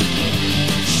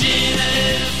 Sheena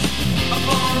is a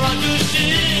bone rocker.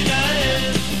 Sheena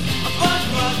is a bone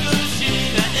rocker.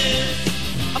 Sheena is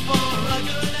a bone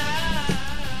rocker now.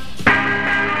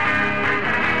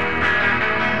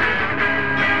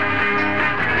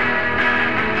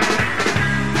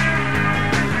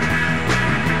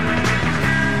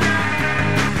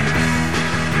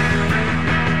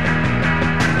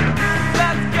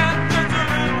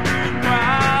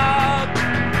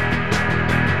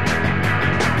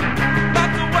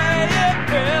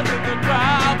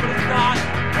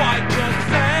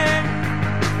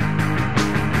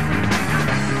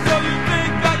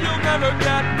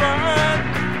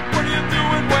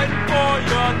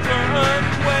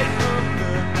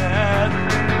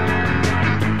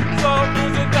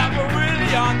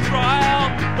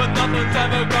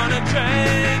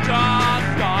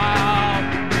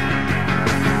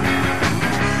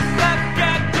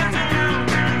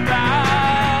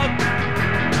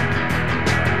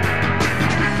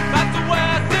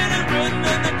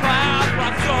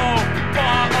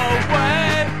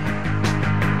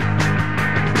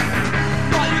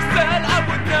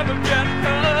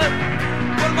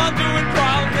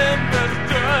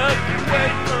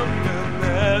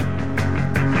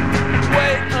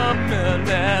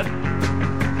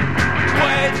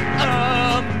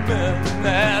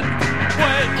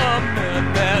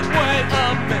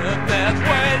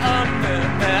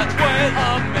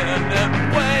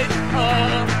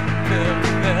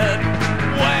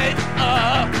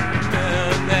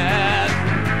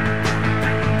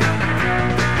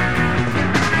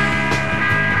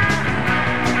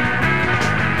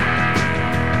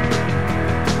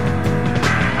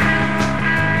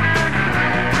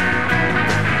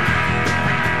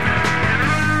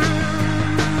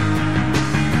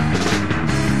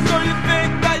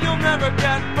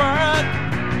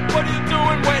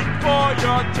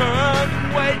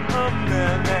 wait a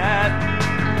minute.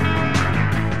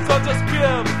 So just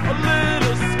give a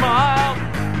little smile.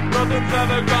 Nothing's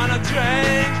ever gonna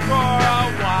change for a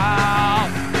while.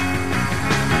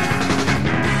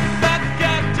 Let's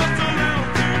get just a little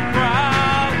too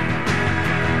proud.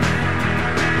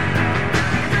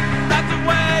 That's the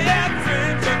way it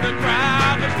seems in the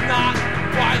crowd. It's not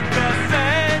quite the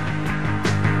same.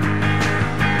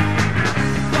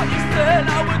 But you said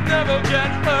I would never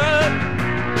get hurt.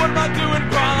 What am I doing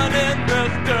crawling in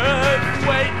this dirt?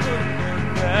 Wait a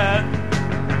minute.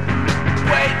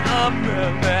 Wait a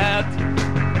minute.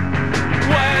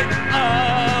 Wait a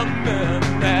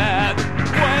minute.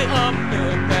 Wait a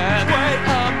minute. Wait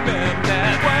a minute. Wait a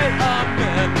minute. Wait a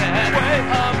minute. Wait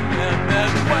a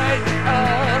minute. Wait a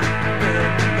minute.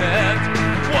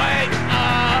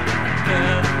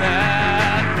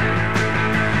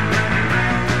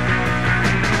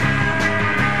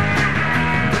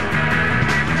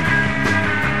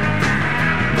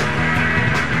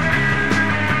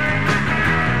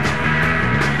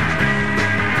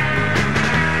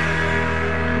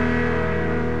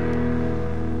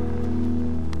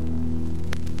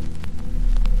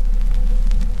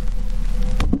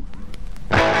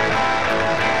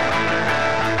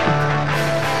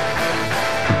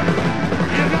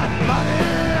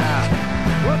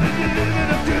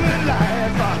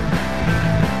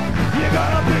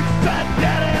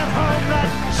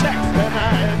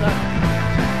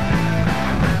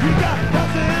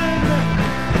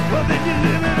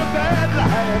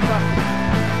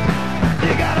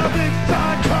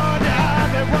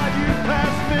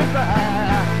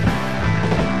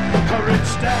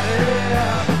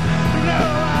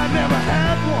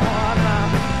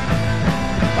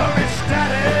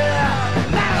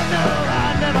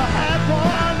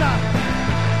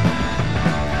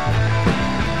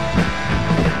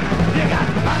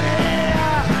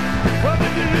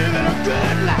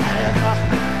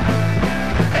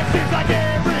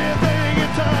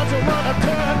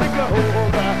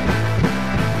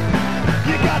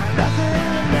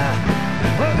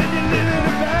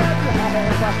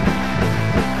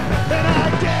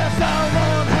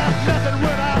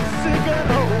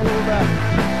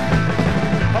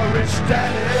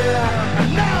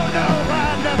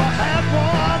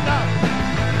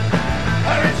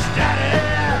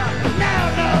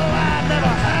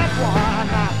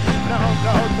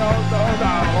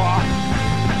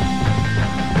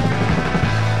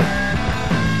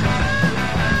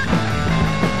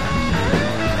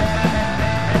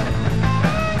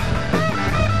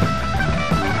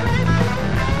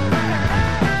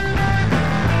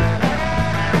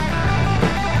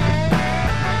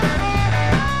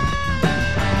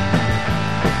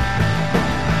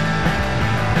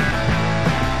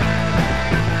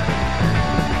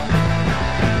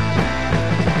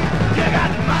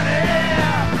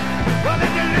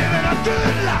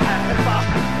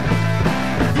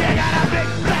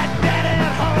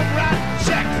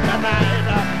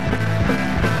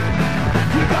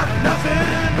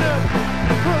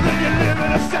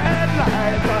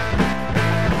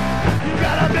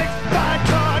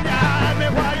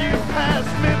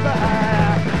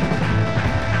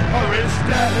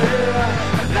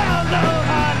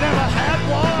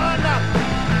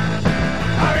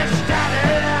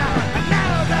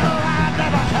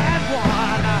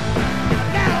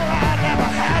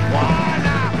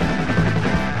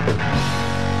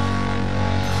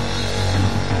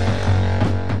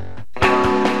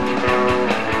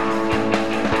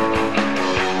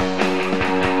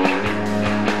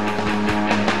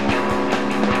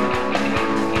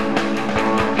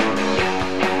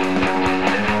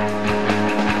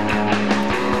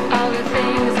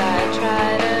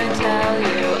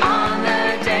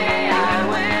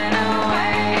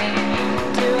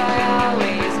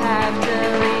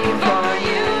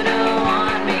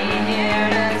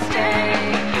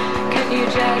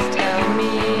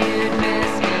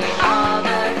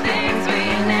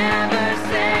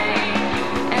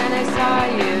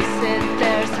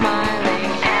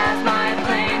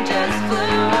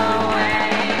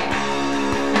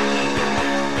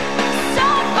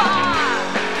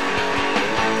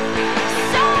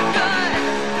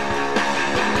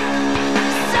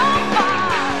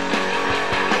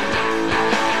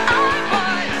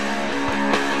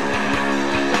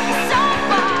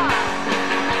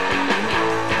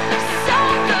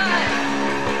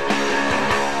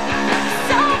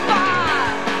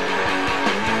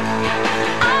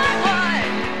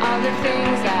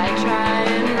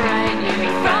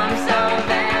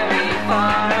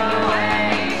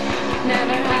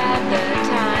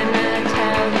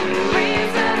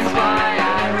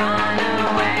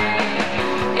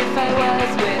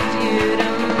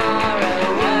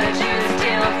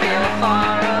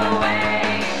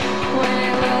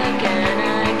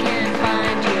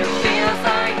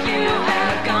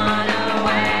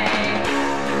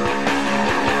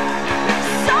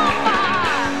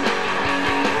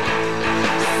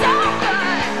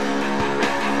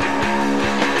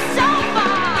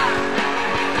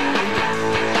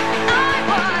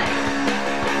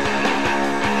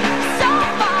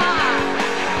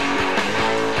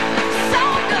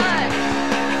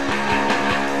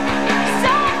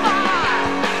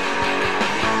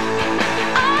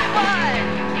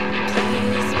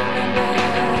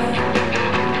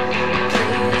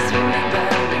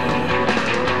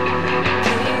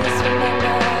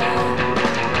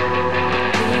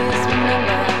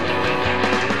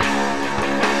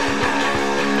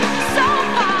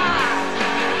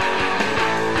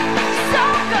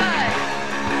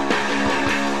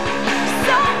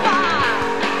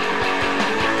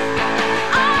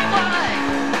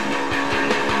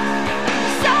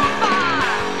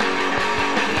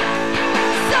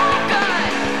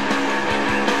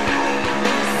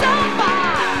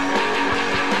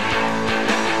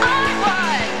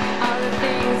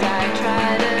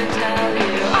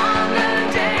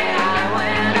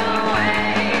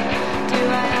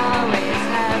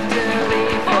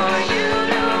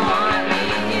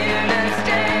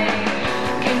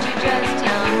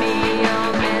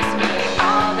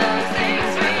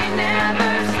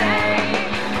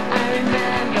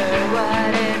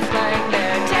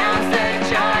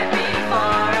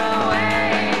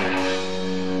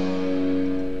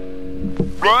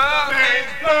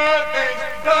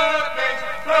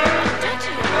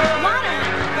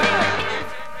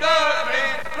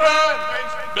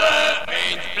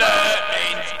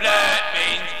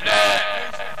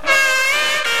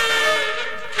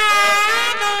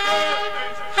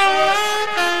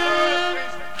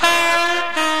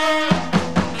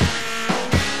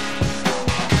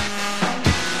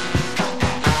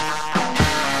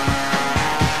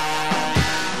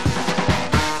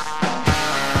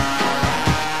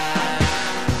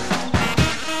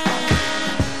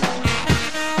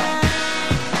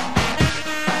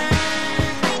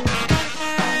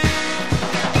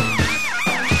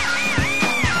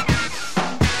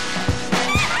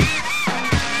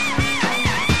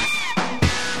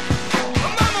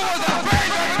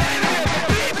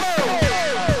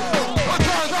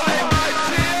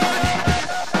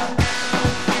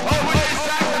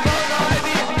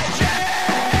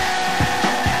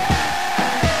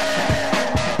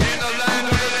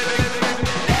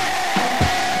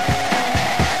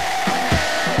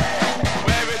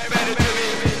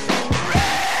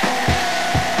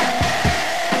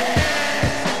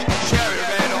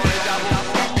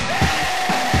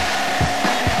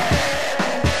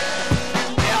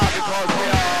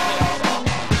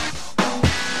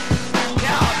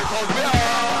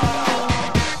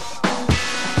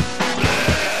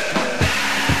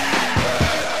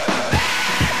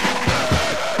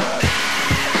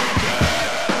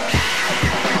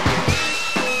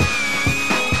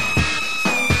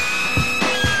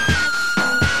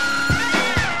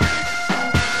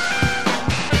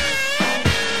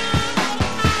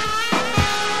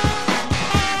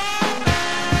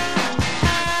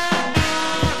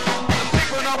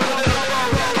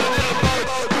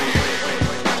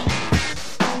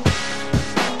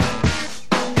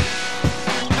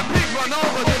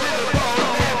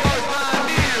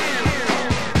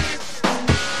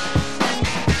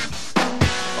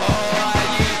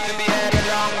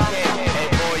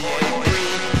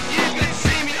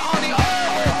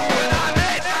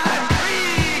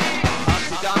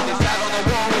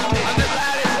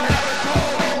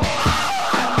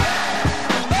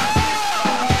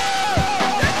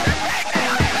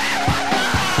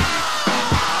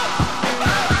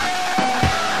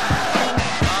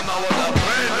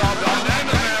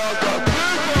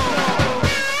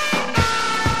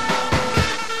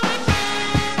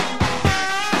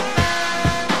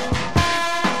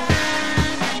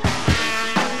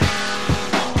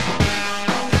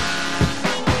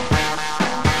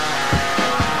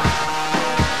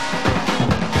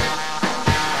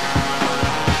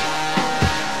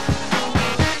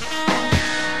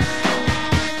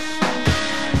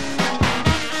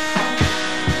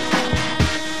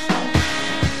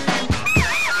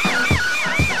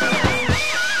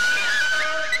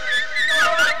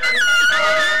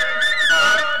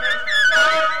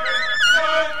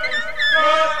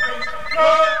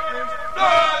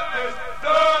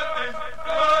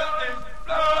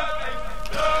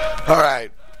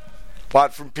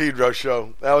 Watt from Pedro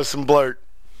Show. That was some blurt.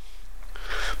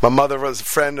 My mother was a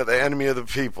friend of the enemy of the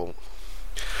people.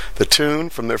 The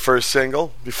tune from their first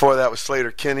single. Before that was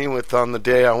sleater-kinney with On the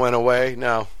Day I Went Away.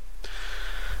 Now,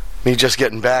 me just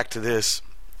getting back to this,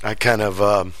 I kind of,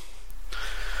 I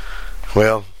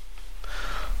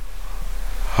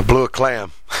blew a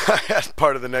clam. I had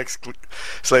part of the next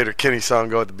sleater-kinney song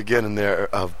go at the beginning there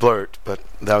of Blurt, but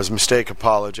that was a mistake.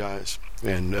 Apologize.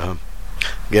 And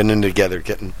getting in together,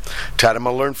 getting tight. I'm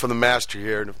going to learn from the master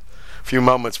here. In a few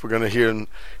moments, we're going to hear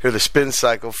the spin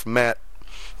cycle from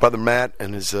Brother Matt,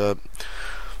 and his little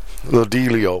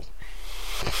dealio.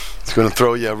 It's going to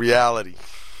throw you a reality,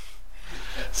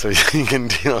 so you can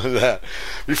deal with that.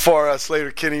 Before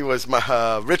sleater-kinney was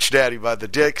my Rich Daddy by the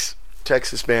Dicks,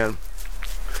 Texas band.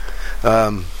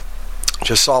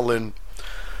 Just saw Lynn.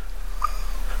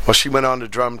 Well, she went on to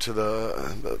drum to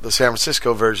the San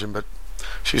Francisco version, but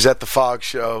she was at the Fog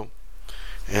show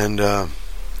and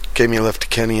gave me a lift to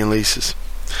Kenny and Lisa's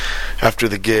after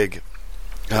the gig.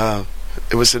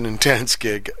 It was an intense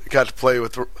gig. Got to play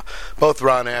with both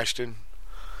Ron Ashton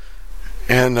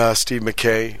and Steve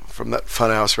McKay from that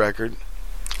Funhouse record.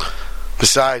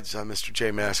 Besides Mr.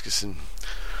 J. Mascis and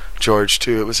George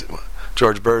too. It was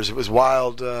George Burrs. It was a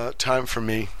wild time for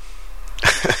me.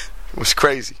 It was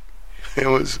crazy.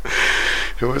 It's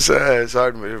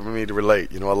hard for me to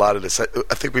relate. You know, a lot of this. I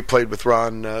think we played with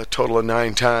Ron a total of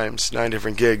 9 times, 9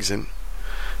 different gigs, and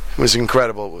it was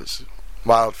incredible. It was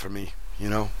wild for me, you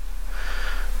know.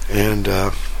 And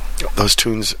those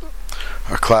tunes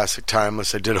are classic,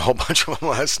 timeless. I did a whole bunch of them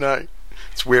last night.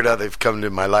 It's weird how they've come into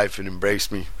my life and embraced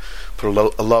me, put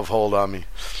a love hold on me.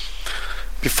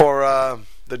 Before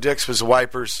the Dicks was the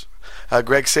Wipers.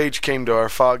 Greg Sage came to our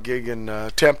Fog gig in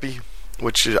Tempe,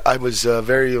 which I was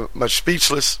very much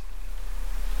speechless.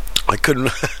 I couldn't.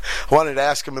 I wanted to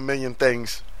ask him a million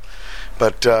things,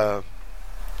 but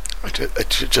it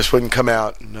just wouldn't come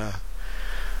out. And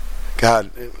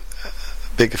God,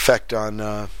 big effect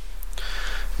on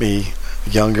me,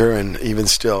 younger and even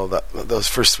still. Those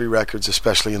first 3 records,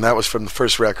 especially, and that was from the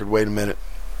first record. Wait a minute,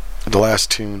 the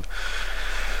last tune.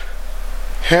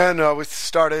 And we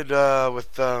started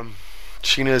with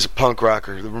Sheena as a punk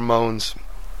rocker, the Ramones.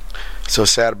 So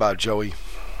sad about Joey.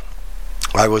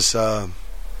 I was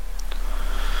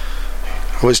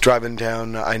driving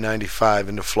down I-95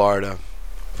 into Florida,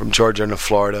 from Georgia into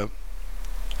Florida,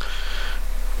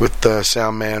 with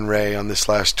sound man Ray on this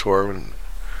last tour. And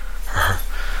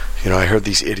I heard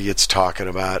these idiots talking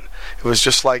about. It was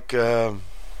just like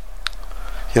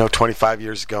 25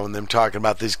 years ago, and them talking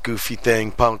about this goofy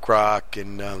thing, punk rock,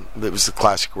 and it was the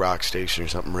classic rock station or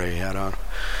something Ray had on,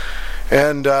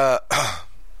 and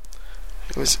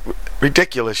it was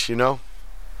ridiculous, you know.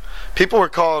 People were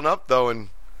calling up though and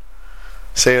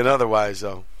saying otherwise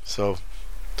though. So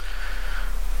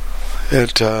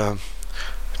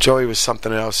Joey was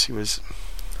something else. He was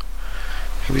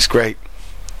great.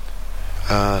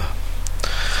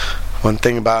 One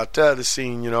thing about the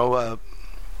scene,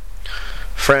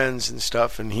 friends and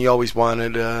stuff, and he always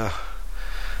wanted. I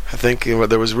think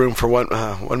there was room for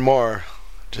one more.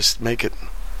 Just make it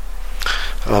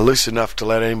loose enough to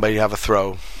let anybody have a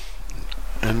throw.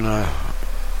 And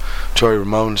Joey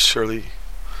Ramone's surely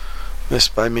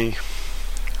missed by me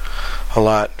a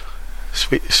lot.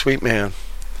 Sweet man.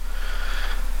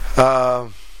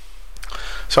 So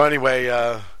anyway,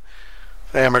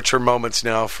 amateur moments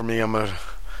now for me. I'm going to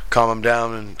calm him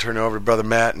down and turn it over to Brother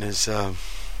Matt and his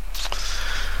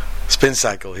spin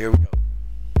cycle. Here we go.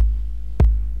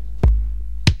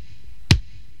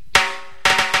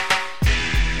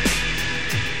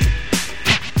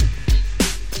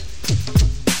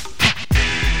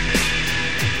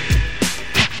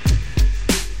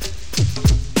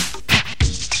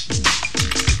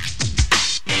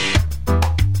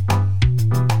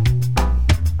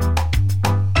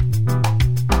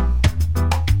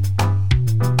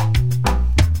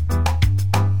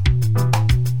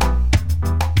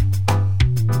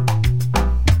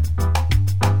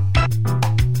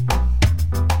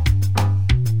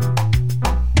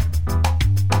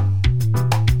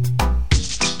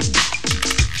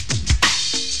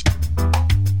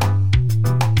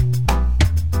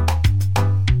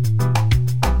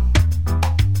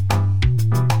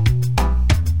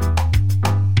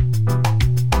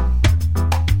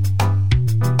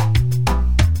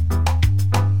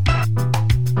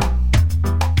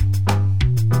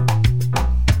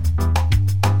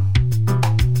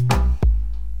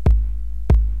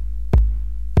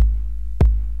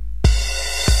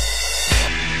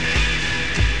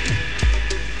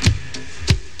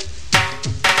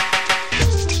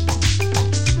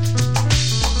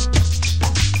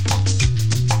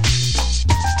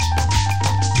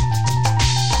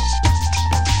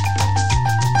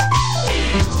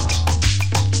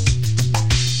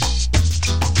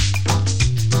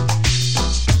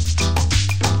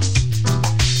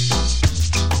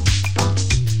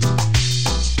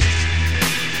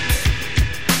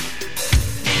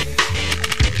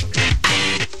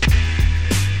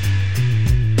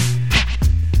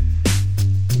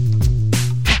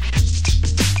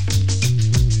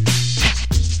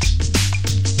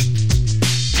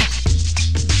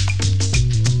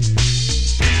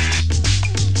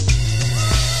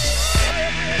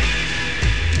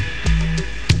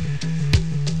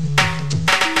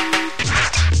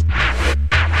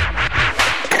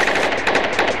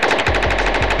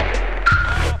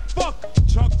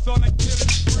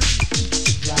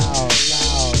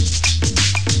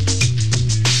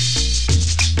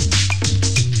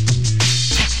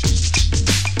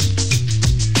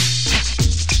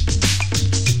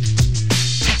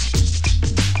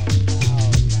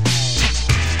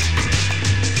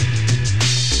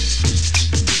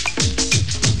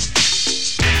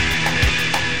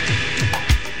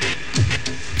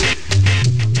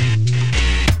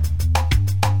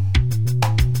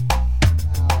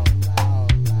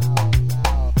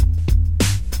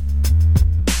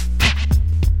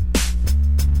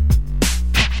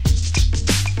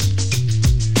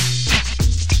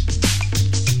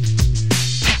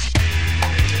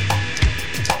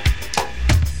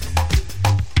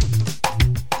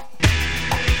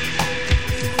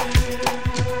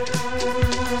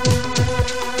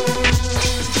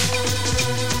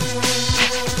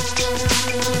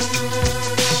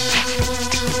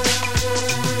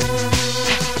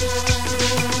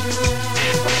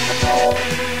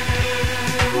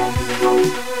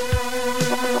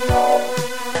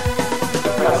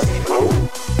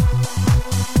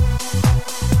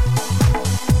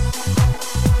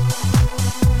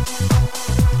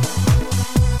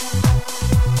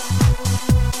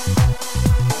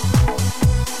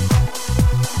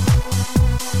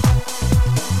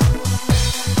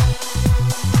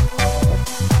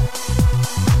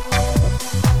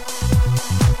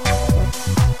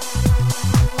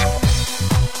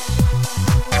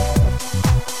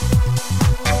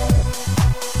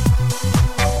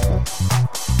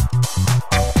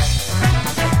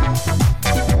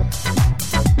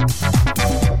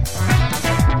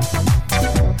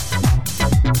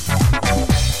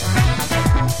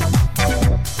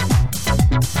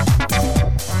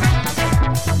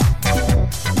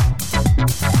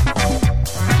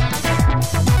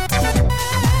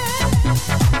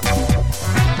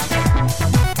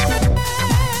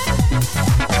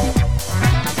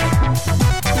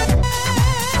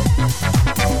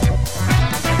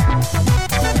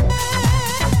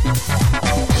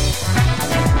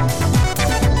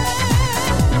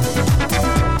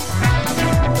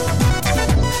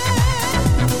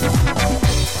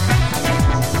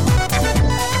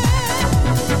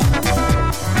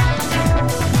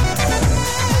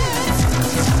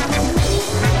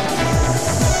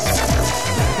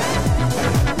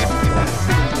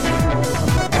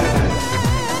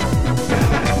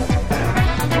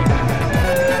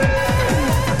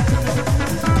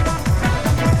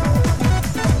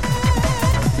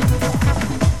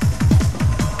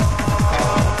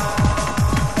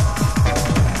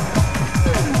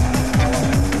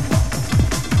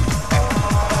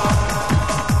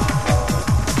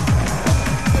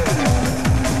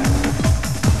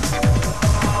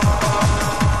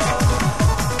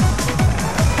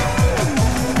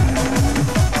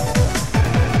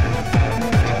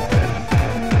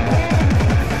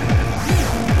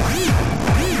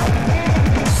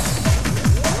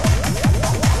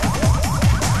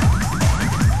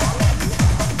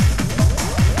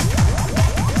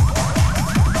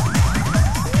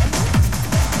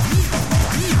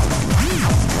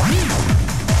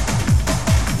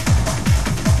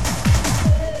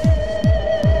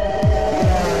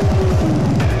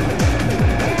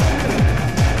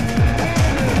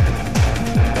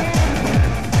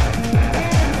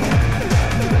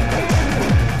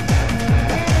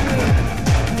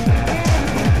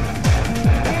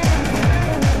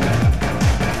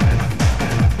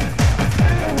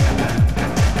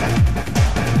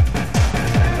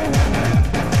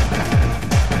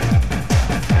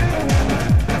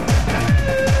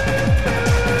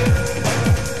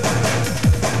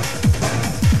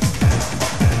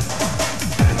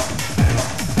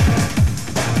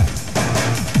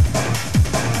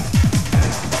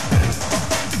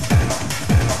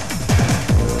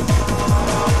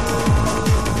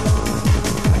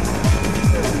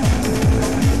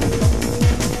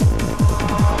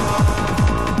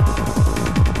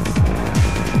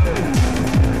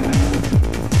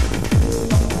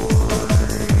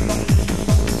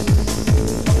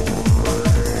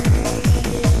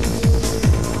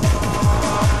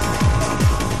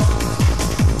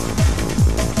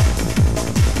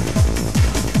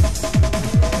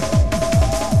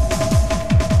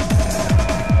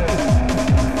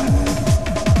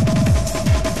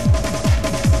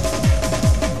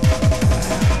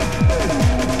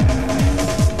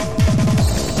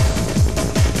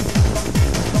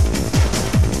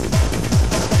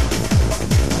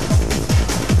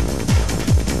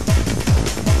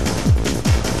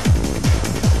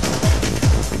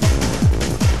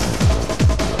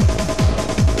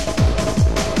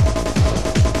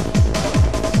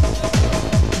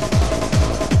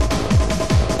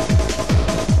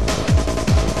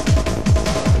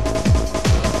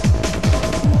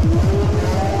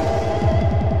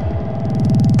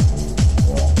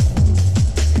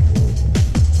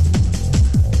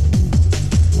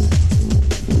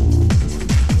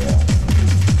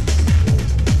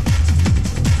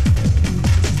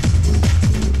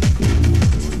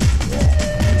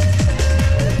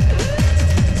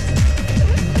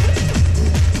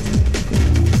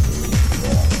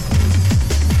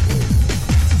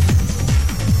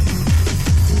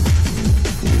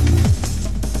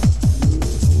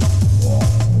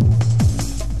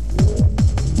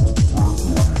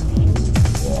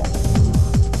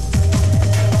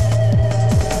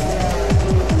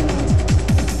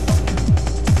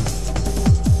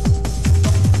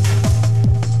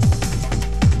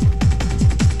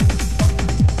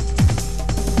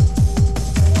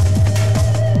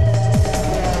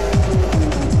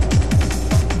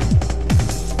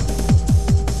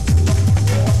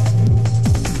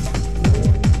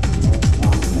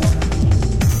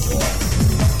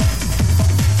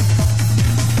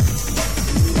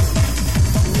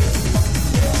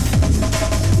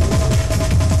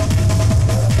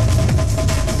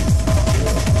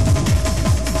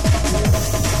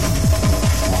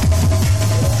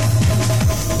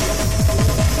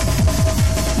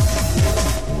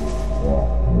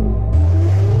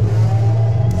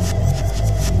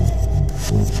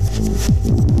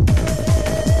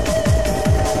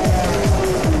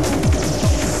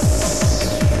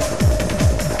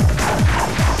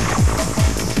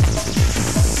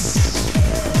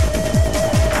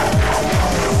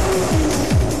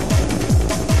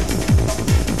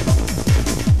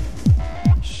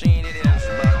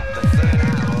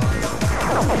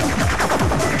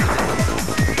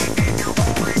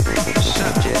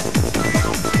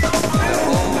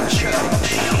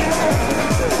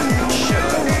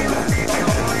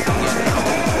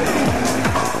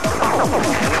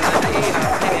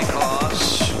 her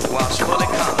Pentecost was fully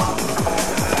come.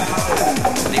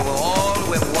 They were all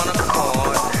with one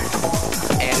accord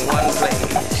in one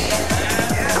place.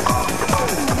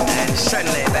 And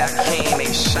suddenly there came a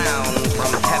sound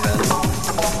from heaven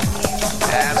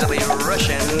as of a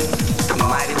rushing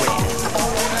mighty wind.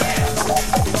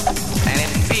 And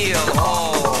it filled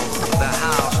all the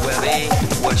house where they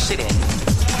were sitting.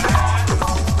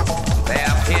 There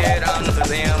appeared unto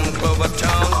them clover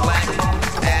tongues black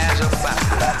as a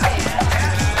fire,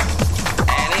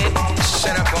 and it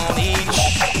set upon each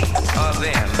of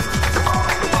them,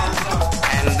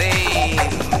 and they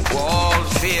were all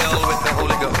filled with the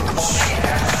Holy Ghost.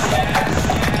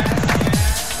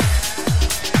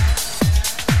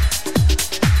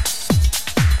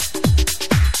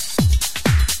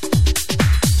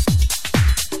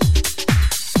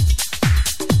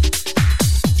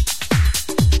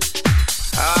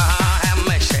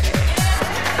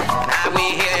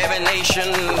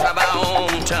 Of our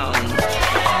own tongue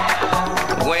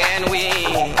when we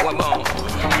were born.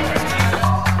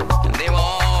 They were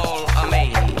all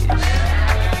amazed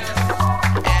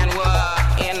and were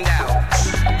in doubt,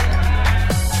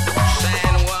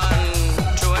 saying one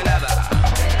to another,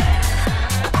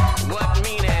 what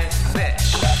meaneth this?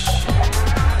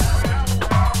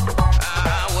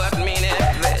 What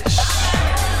meaneth this?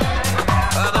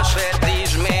 Others said,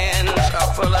 these men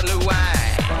are full of new wine.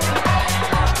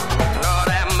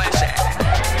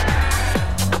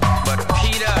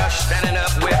 Standing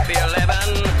up with the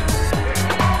 11,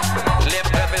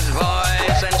 lift up his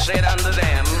voice and said unto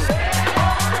them,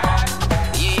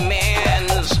 ye men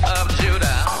of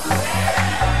Judah,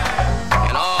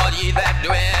 and all ye that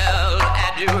dwell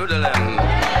at Jerusalem,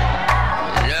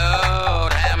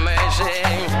 Lord have mercy,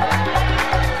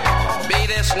 be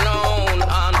this known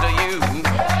unto you,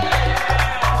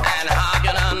 and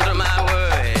hearken unto my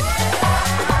word,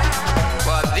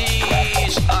 for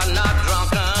these are not drunken,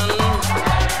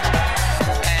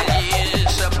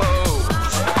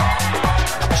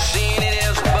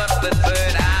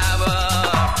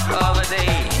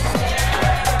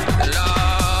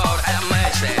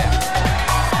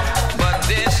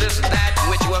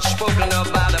 spoken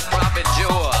of by the prophet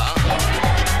Joel,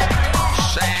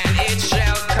 saying, it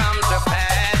shall come to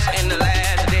pass in the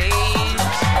last days,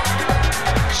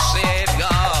 saith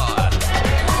God,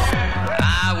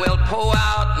 I will pour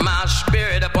out my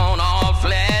spirit upon all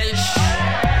flesh,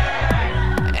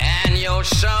 and your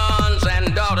sons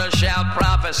and daughters shall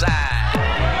prophesy,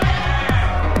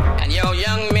 and your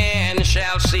young men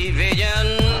shall see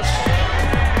visions,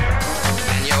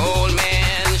 and your old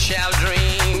men shall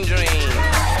dream dreams.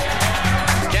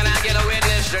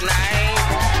 Tonight.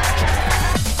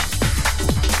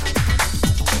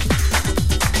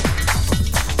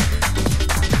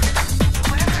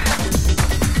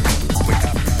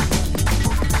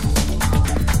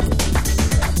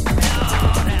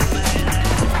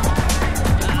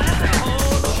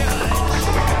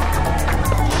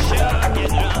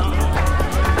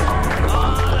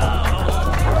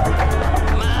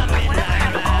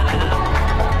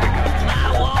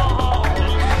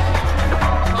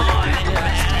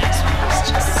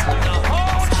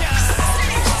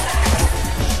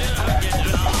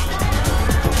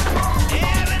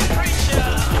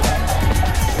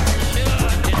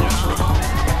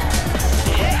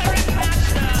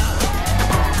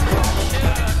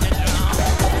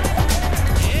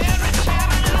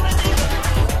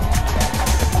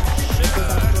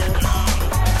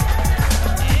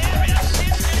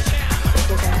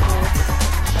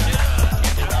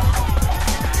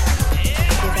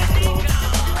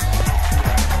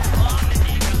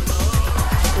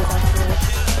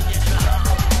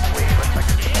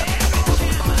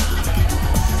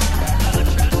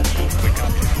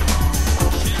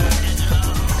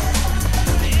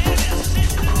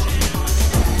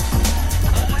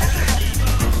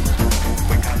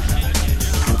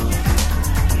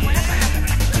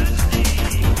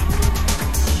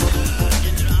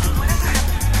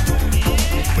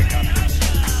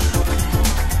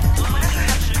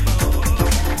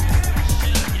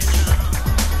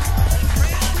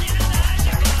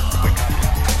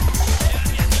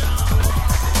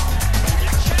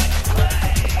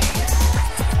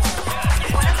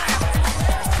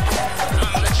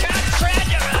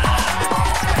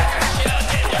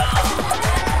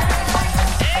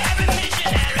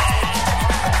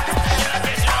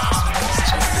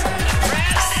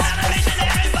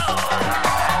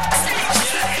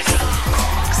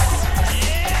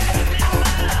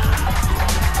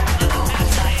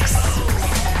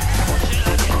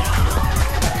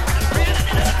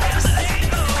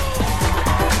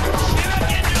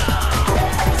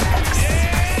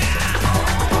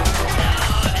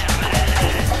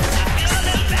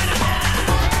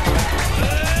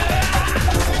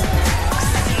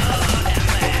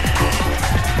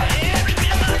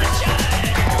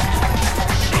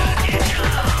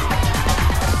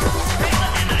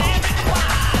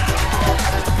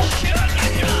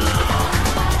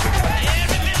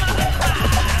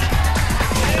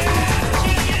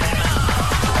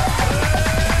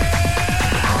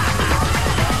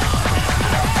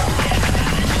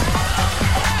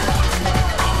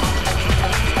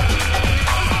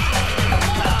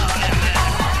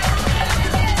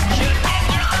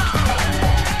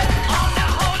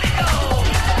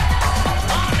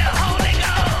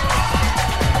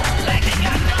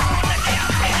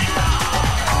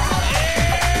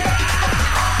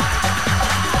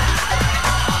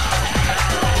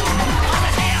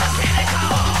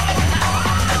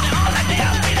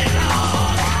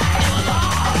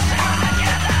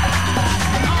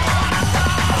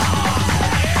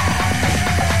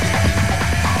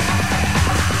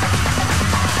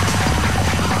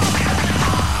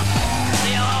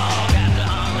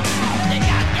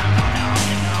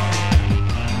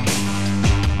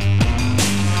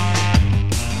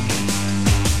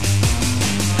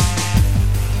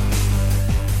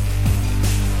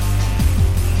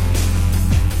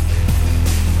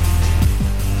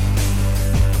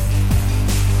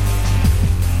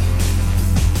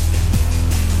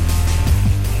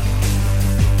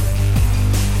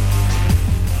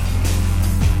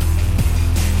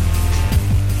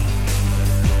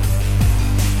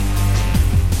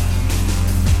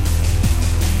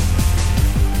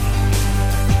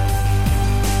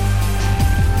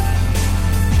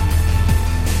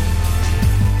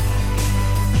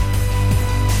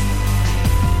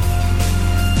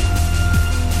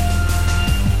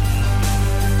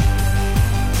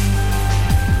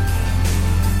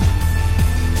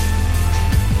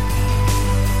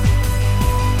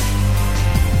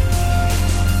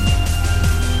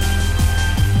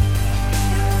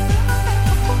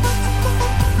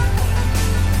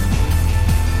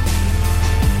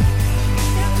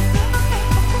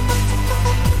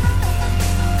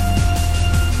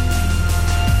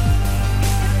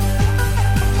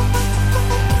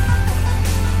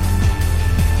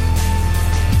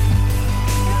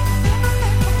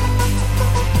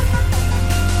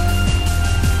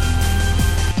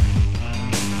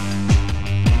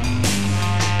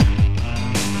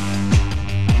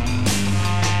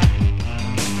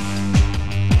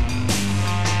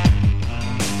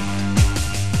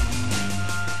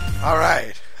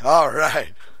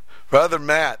 right. Brother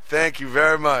Matt, thank you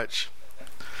very much.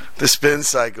 The spin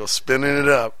cycle, spinning it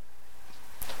up,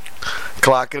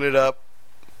 clocking it up,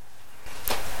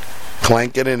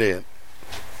 clanking it in.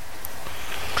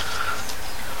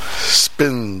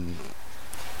 Spun.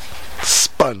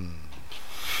 Fun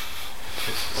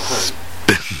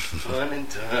and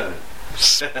done.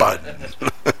 Spun.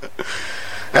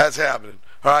 That's happening.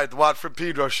 All right, the Watt from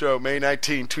Pedro Show, May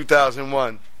 19,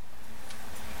 2001.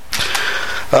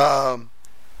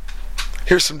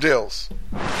 Here's some dils.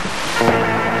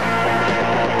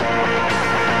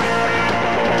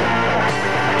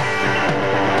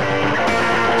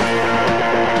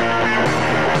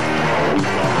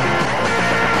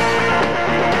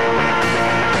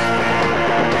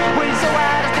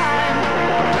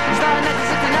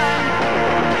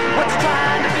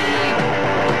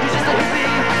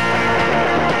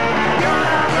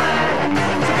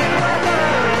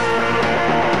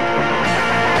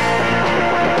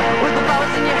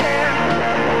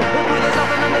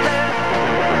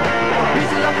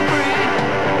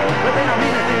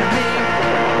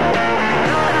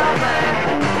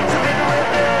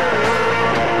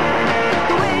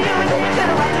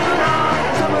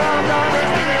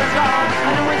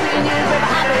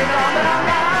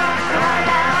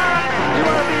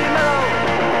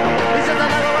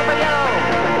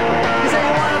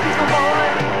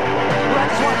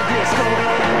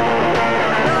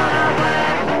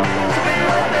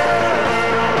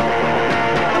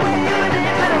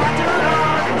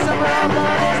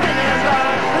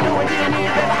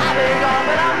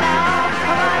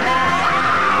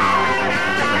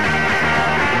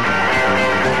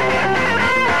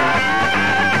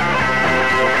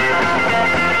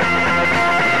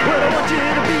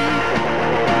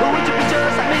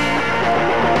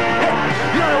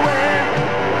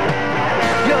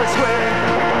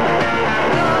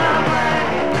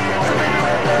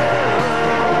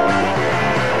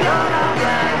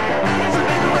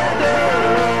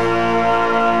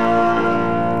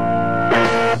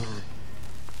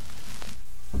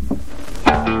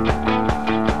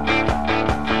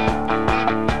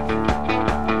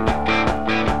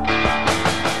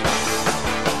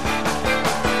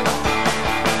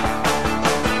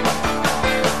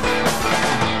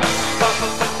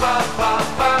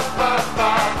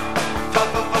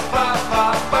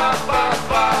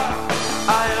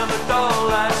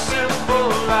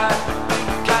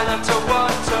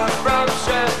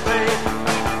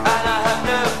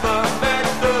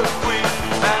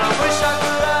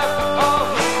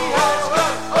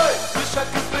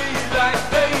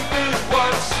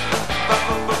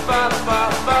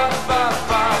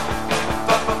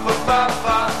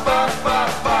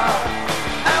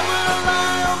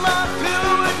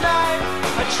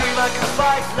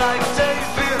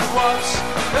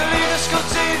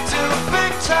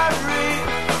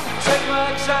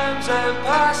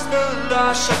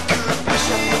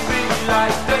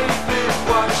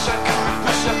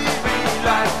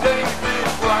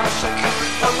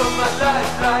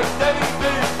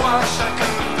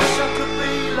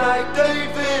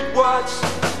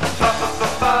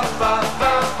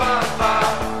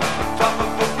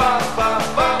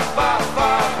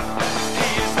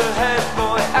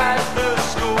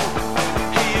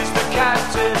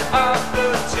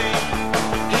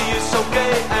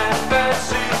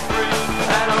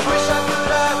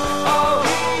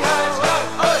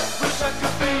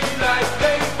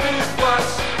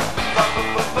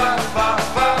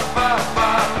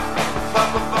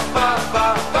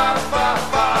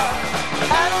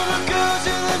 I don't look good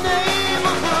to the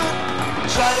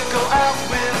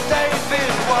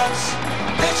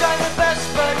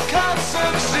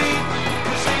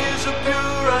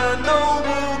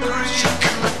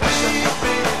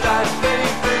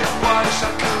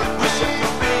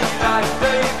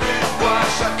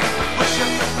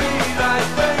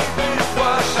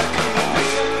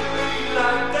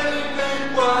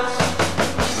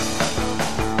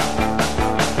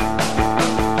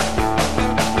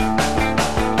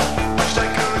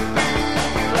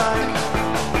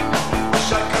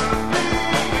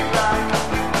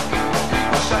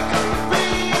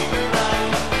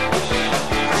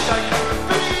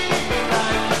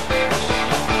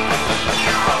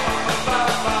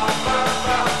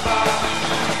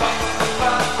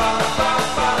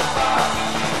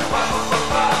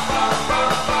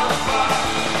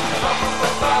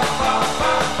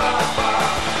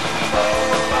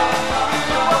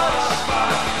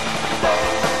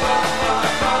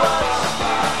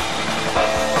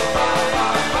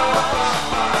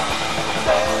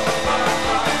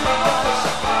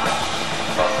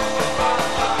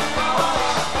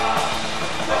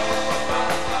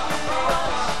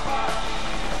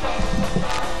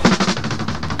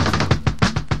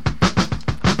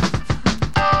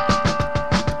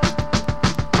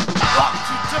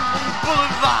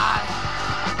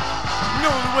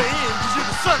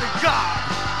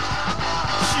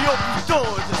She opens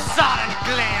doors, a sudden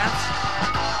glance.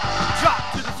 Drop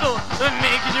to the floor, and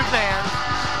making your plans.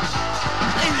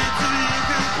 It's a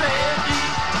little baby,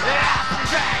 I'm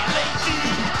trying lady.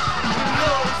 No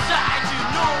side to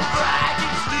no right,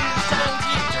 it's this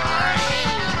funky terrain.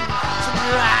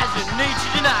 Sunrise in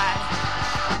nature tonight.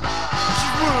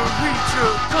 She's world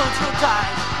reacher, cultural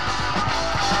ties.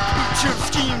 Preacher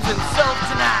schemes and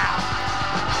self-denial.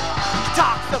 He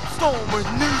talks up storm with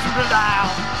news and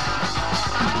belial.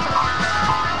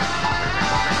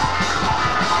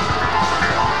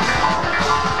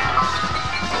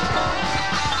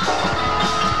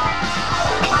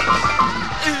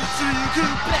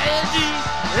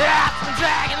 That's my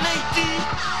dragon lady.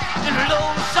 In the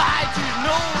low side to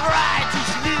no right. She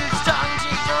lives tongue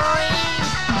cheek to rain.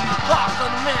 Walk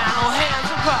on the man, no hands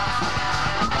across.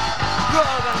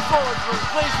 Rug on the board for a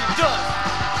place of dust.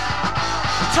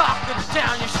 Talk to the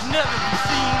town, you should never be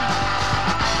seen.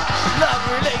 Love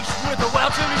relation with a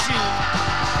welter machine.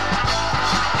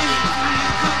 It's a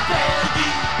little baby.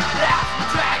 That's my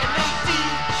dragon lady.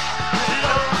 In the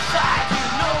low side to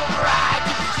no right.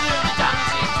 She lives tongue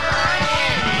cheek to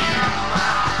rain.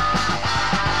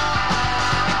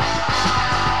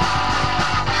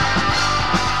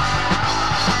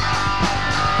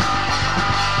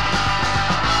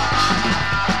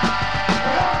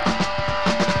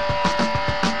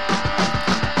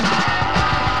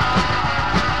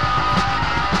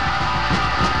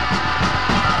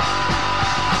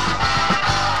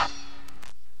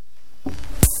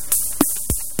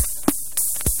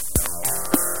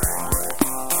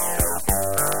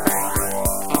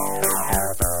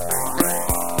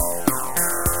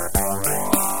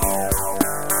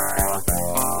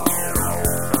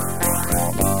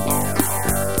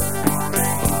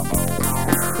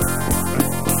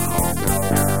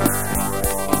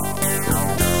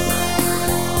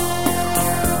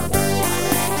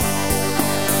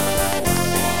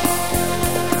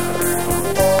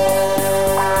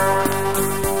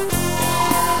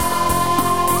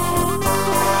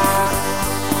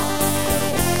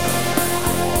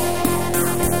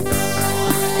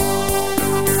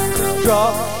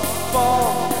 Drop,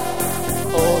 fall,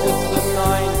 oh, it's the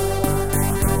night.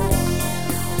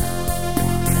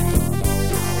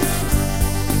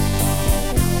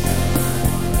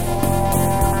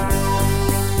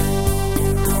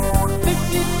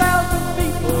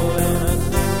 People in a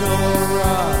single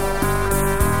ride.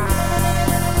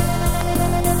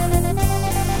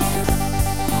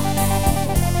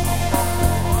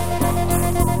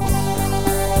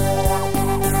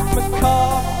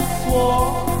 McCarthy swore,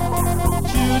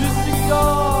 shoot a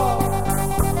cigar.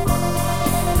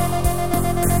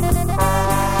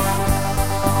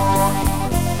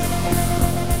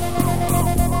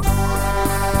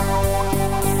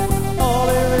 All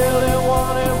he really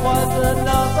wanted was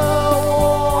another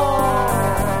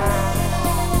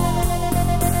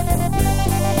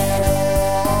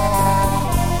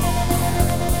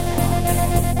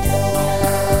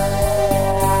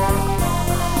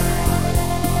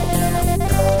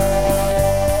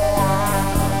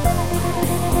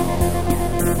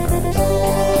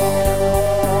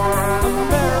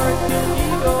American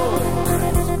eagle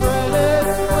spread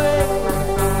its wings.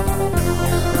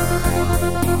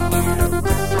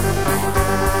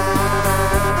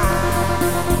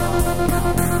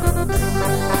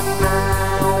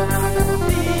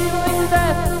 Dealing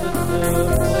death with the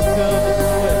flick of a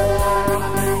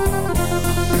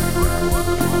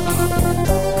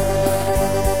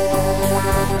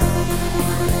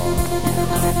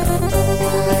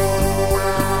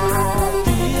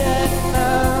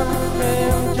Vietnam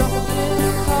came just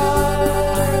in time.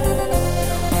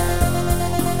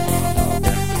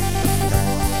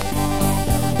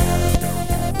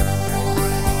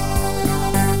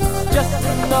 Just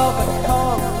another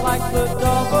con like the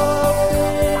double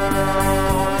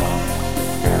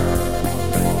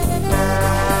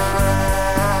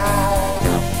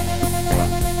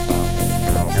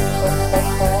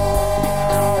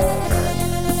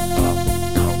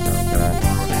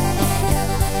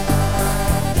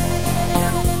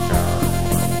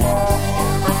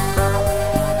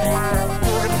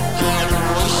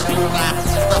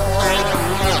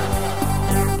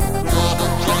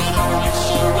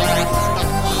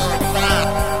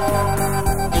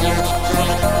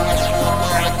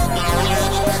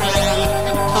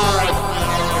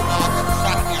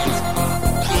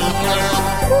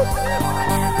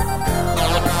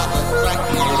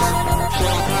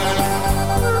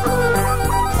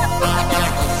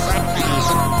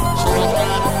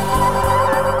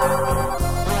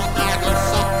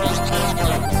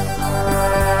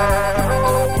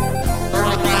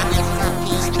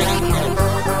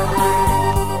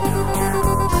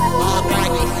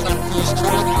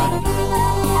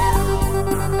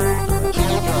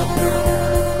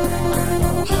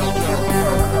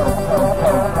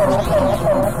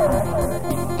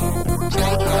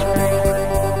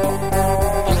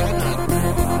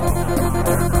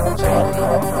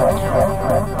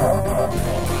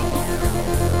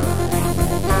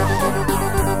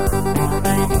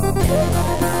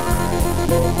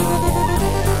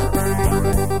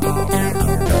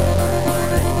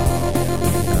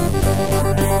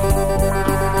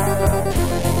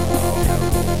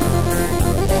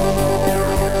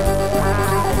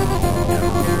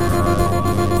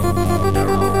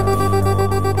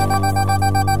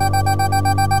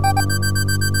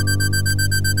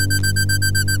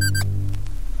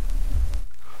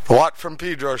Watt from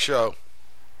Pedro Show.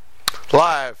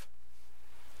 Live.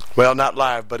 Well, not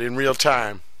live, but in real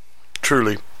time.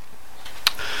 Truly.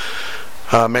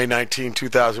 May 19,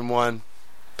 2001.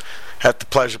 At the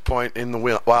Pleasure Point in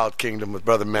the Wylde Kingdom with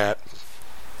Brother Matt.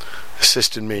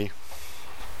 Assisting me.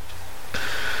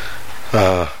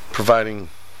 Providing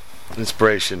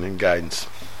inspiration and guidance.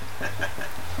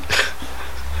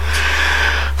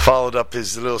 Followed up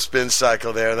his little spin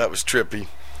cycle there. That was trippy.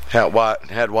 Had Watt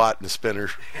in the spinner.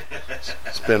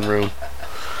 Spin room.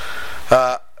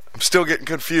 I'm still getting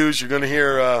confused. You're going to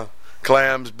hear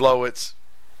clams, blow-its.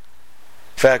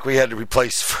 In fact, we had to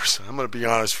replace first. I'm going to be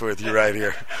honest with you right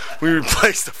here. We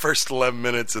replaced the first 11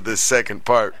 minutes of this second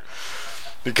part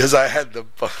because I had the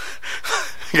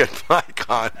mic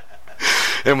on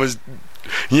and was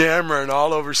yammering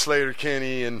all over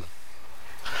Sleater-Kinney, and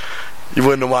you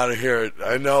wouldn't want to hear it.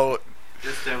 I know.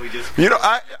 This time we just.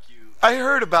 I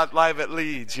heard about Live at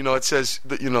Leeds. It says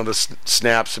that, the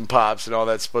snaps and pops and all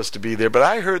that's supposed to be there. But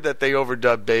I heard that they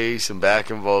overdub bass and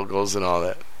backing vocals and all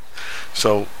that.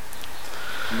 So,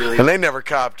 and they never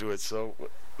copped to it. So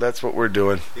that's what we're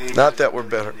doing. Not that we're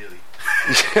better.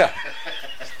 Yeah.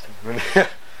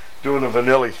 Doing a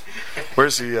vanilli.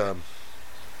 Where's the?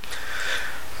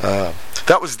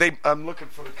 That was they. I'm looking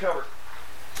for the cover.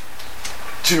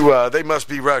 To They Must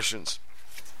Be Russians,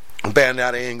 a band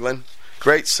out of England.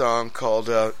 Great song called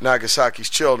Nagasaki's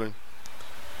Children.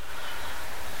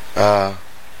 They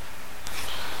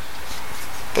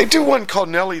do one called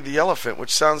Nelly the Elephant,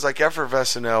 which sounds like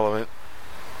effervescent element.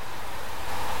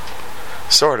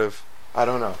 Sort of. I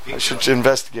don't know. I should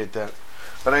investigate that.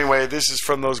 But anyway, this is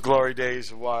from those glory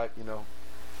days of what,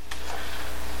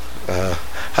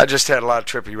 I just had a lot of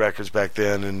trippy records back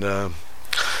then, and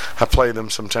I play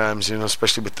them sometimes,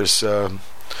 especially with this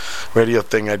radio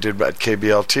thing I did at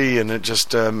KBLT, and it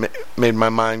just made my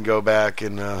mind go back,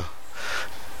 and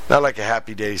not like a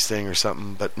Happy Days thing or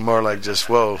something, but more like just,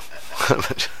 whoa,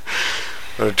 what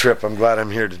a trip. I'm glad I'm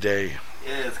here today.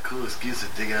 Yeah, it's a cool excuse to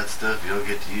dig out stuff you don't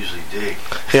get to usually dig.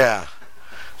 Yeah,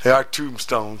 they are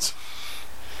tombstones.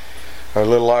 Or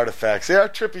little artifacts. They are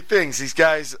trippy things. These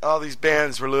guys, all these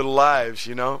bands were little lives,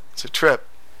 It's a trip.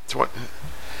 It's what,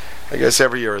 I guess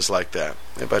every year is like that.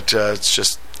 But it's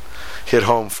just hit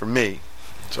home for me.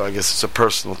 So I guess it's a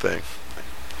personal thing.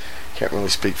 Can't really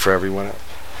speak for everyone else.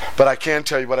 But I can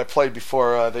tell you what I played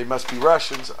before They Must Be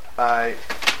Russians. I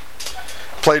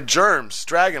played Germs,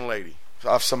 Dragon Lady,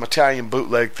 off some Italian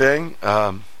bootleg thing.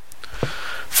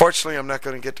 Fortunately, I'm not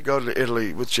going to get to go to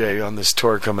Italy with Jay on this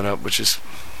tour coming up, which is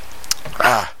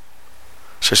it's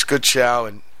just good chow,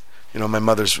 and my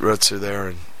mother's roots are there,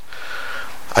 and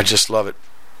I just love it.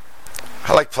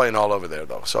 I like playing all over there,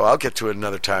 though, so I'll get to it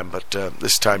another time, but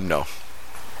this time, no.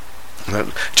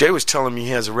 Jay was telling me he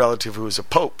has a relative who was a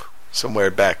pope somewhere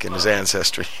back in his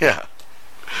ancestry. Yeah.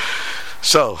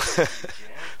 So,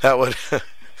 that would,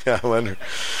 I wonder.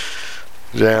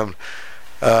 Jammed.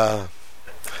 I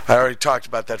already talked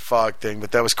about that fog thing,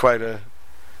 but that was quite an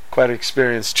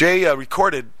experience. Jay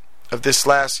recorded, of this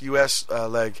last U.S.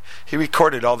 leg, he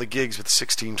recorded all the gigs with the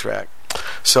 16-track.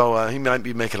 So he might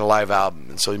be making a live album,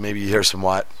 and so maybe you hear some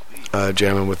Watt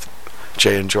jamming with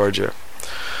Jay and Georgia.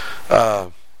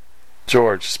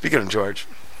 George, speaking of George,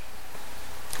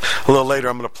 a little later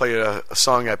I'm going to play a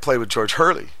song I played with George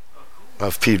Hurley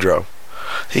of Pedro.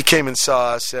 He came and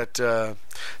saw us at the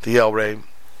El Rey a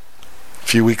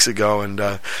few weeks ago, and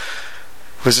it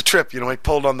was a trip. He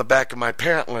pulled on the back of my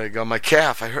pant leg on my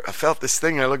calf. I felt this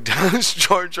thing. I looked down. It's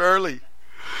George Hurley.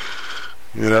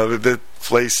 The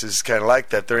place is kind of like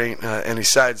that. There ain't any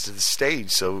sides to the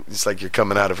stage, so it's like you're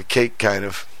coming out of a cake, kind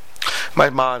of. My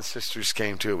mom and sisters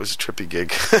came too. It was a trippy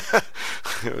gig.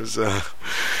 It was,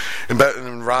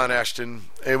 and Ron Ashton.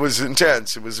 It was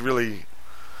intense. It was really.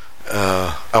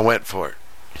 I went for it.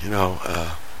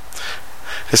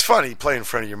 It's funny playing in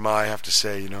front of your ma. I have to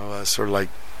say, sort of like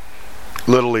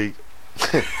Little League.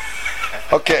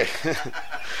 Okay.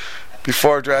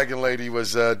 Before Dragon Lady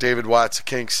was David Watts' A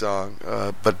Kinks song,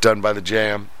 but done by the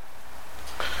Jam.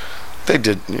 They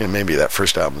did, maybe that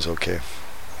first album's okay.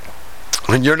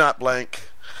 And You're Not Blank,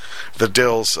 the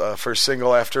Dils, first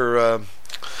single after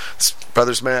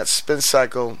Brothers Matt's spin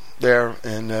cycle there,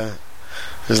 and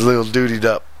his little dutied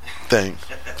up thing.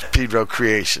 Pedro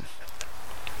creation.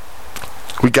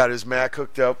 We got his Mac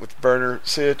hooked up with burner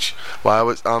sitch while I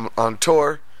was on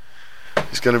tour.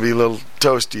 He's going to be a little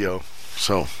toasty-o.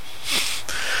 So,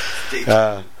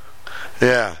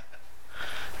 yeah.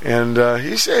 And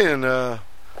he's saying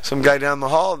some guy down the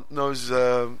hall knows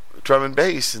drum and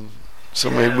bass, and so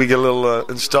maybe we get a little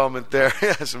installment there.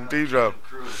 Yeah, some Pedro.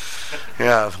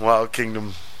 Yeah, Wylde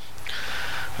Kingdom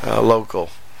local.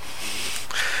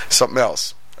 something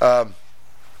else.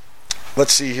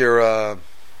 Let's see here. I'm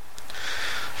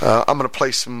going to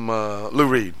play some Lou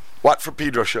Reed. Watt for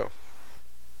Pedro Show.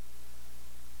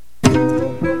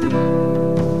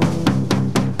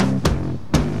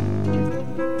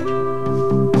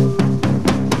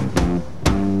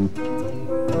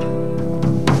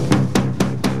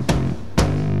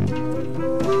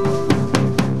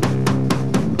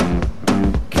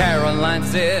 Caroline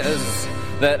says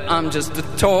that I'm just a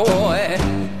toy.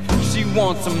 She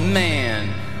wants a man,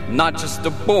 not just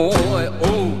a boy.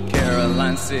 Oh,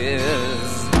 Caroline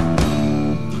says.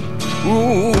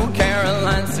 Ooh,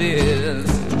 Caroline says.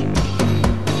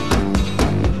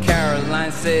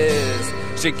 Caroline says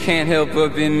she can't help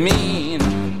but be mean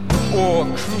or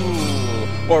cruel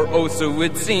or oh so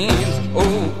it seems.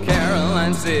 Oh,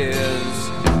 Caroline says.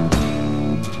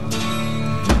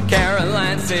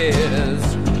 Caroline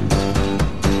says.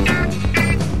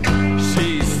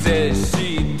 She says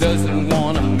she doesn't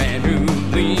want a man who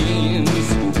leans.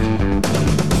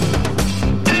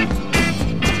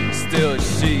 Still,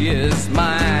 she is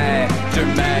my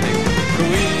dramatic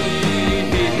queen.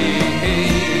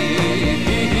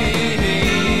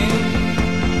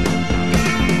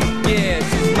 Yeah,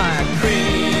 she's my queen.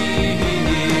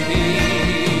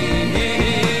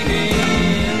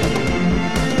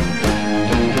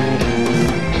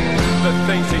 The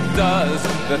things she does,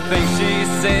 the things she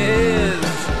says.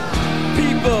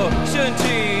 People shouldn't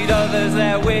treat others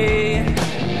that way.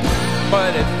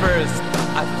 But at first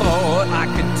I thought I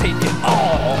could take it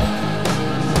all.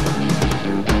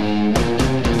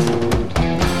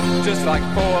 Just like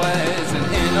poison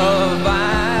in a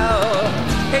vial.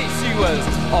 Hey, she was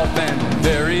often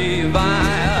very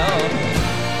vile.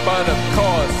 But of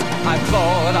course I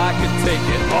thought I could take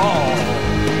it all.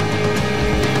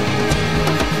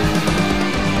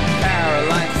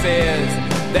 Caroline says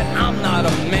that I'm not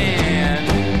a man,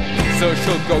 so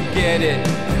she'll go get it,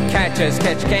 catch as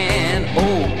catch can.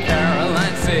 Oh,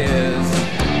 Caroline says.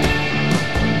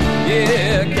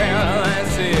 Yeah, Caroline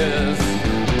says.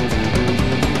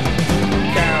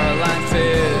 Caroline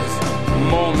says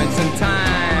moments in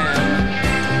time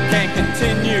can't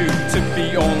continue to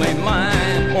be only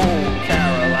mine. Oh,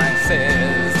 Caroline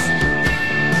says.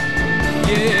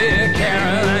 Yeah,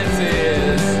 Caroline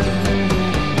says.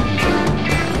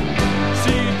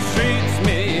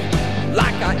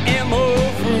 I am a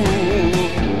fool,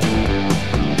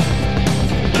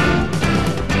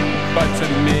 but to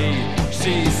me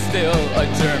she's still a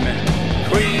German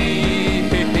queen.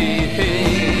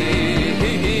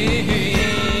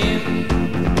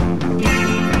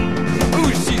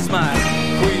 Ooh, she's my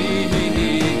queen.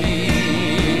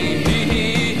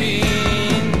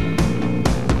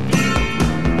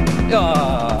 A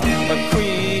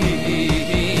queen.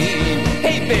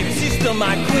 Hey baby, she's still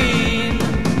my queen.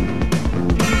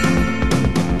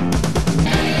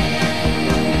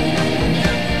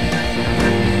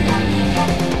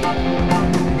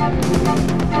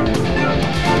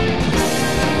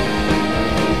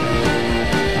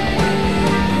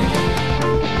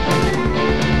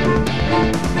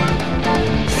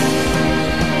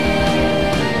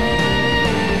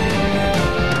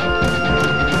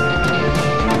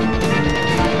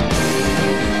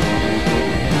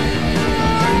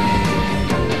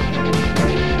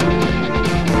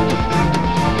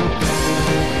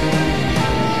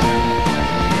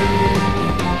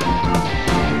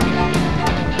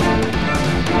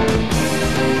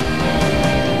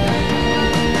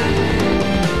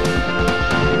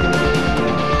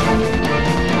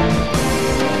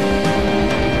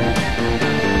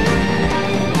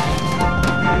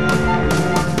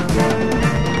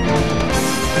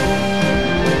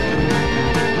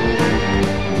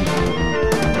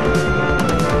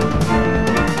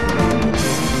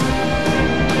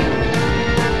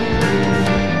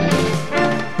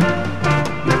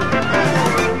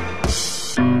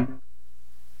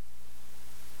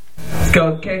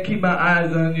 Go, can't keep my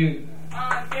eyes on you.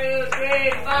 1, 2,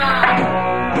 3, 4.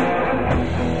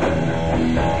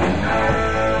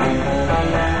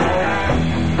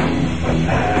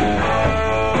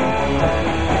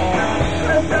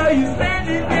 I saw you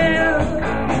standing there,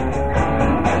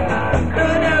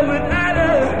 thought I would not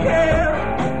have cared.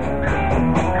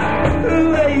 The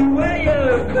way you wear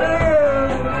your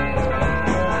clothes,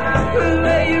 the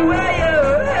way you wear your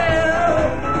hair.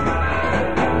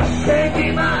 Can't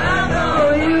keep my eyes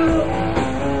on you.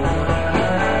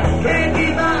 Can't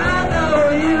keep my eyes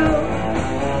on you.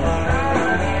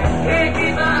 Can't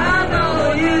keep my eyes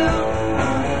on you.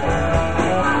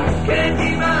 Can't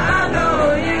keep my eyes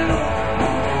on you.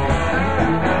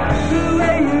 The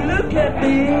way you look at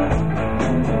me,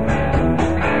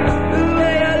 the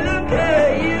way I look at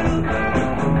you.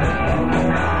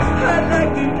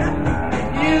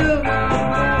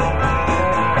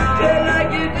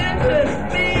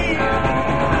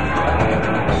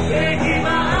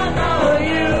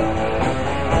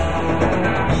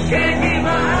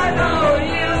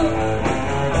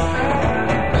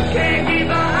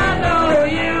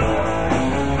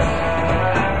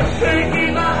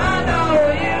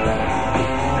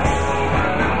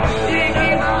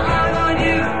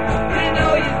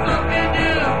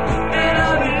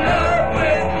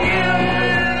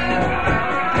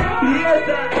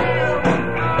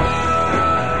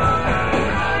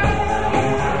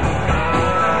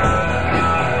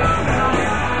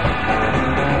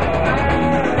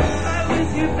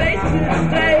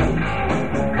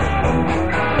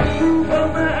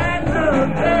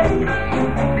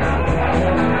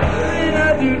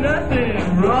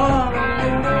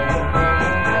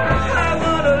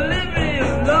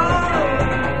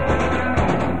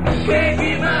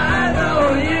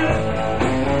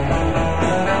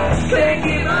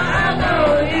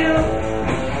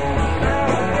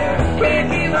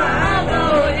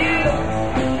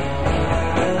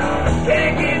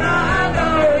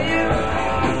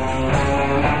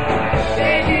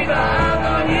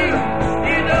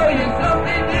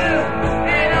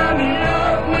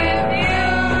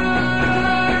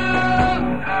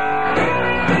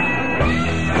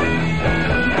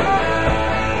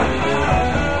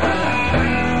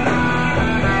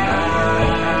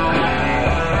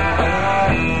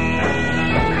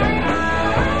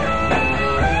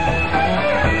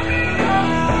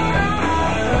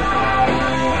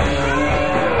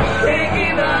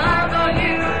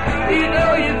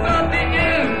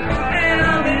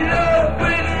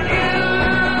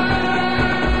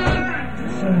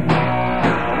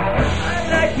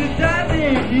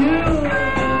 you,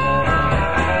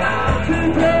 to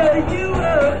tear you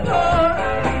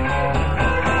apart.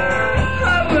 I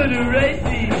would erase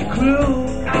these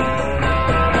clues.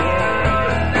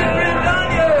 Zippers on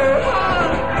your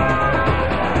heart.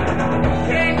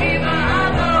 Can't keep my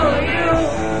eyes on you.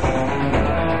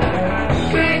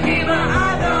 Can't keep my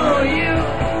eyes on you.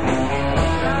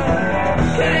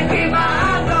 Can't keep my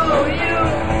eyes on you.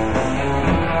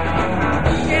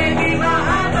 Can't keep my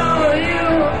eyes on you.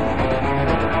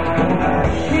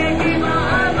 Can't keep my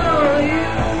eyes on you.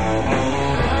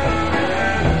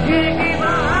 Can't keep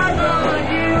my eyes on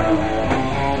you.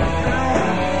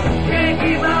 Can't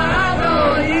keep my eyes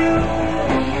on you.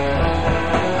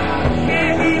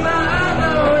 Can't keep my eyes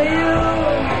on you.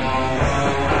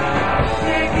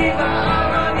 Can't keep my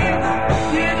eyes on you.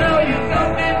 You know you're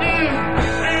something new,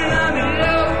 and I'm in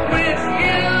love with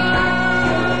you.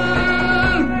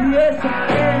 Yes, I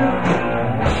am.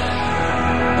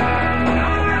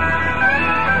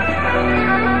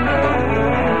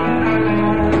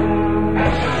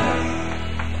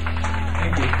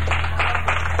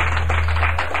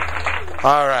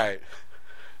 All right.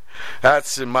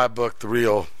 That's in my book, The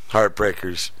Real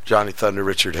Heartbreakers. Johnny Thunder,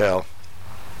 Richard Hell.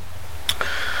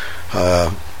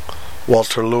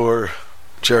 Walter Lure,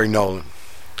 Jerry Nolan.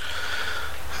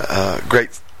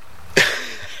 Great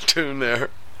tune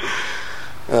there.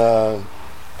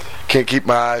 Can't Keep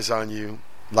My Eyes on You.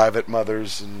 Live at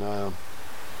Mother's in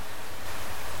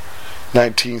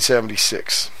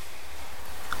 1976.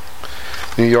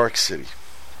 New York City.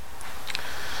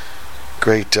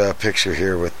 Great picture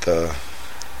here with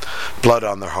blood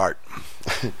on their heart.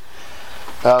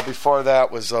 Before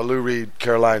that was Lou Reed,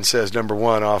 Caroline Says,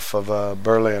 #1 off of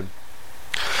Berlin.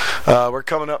 We're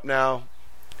coming up now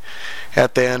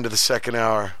at the end of the second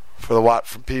hour for the Watt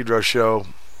from Pedro Show,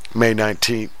 May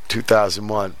 19th,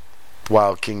 2001.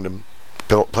 Wild Kingdom,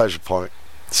 Pleasure Point,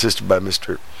 assisted by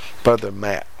Mr. Brother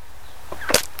Matt.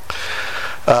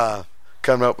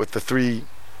 Coming up with the 3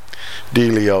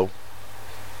 Dealio.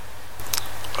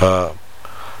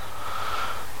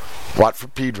 Watt for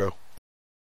Pedro.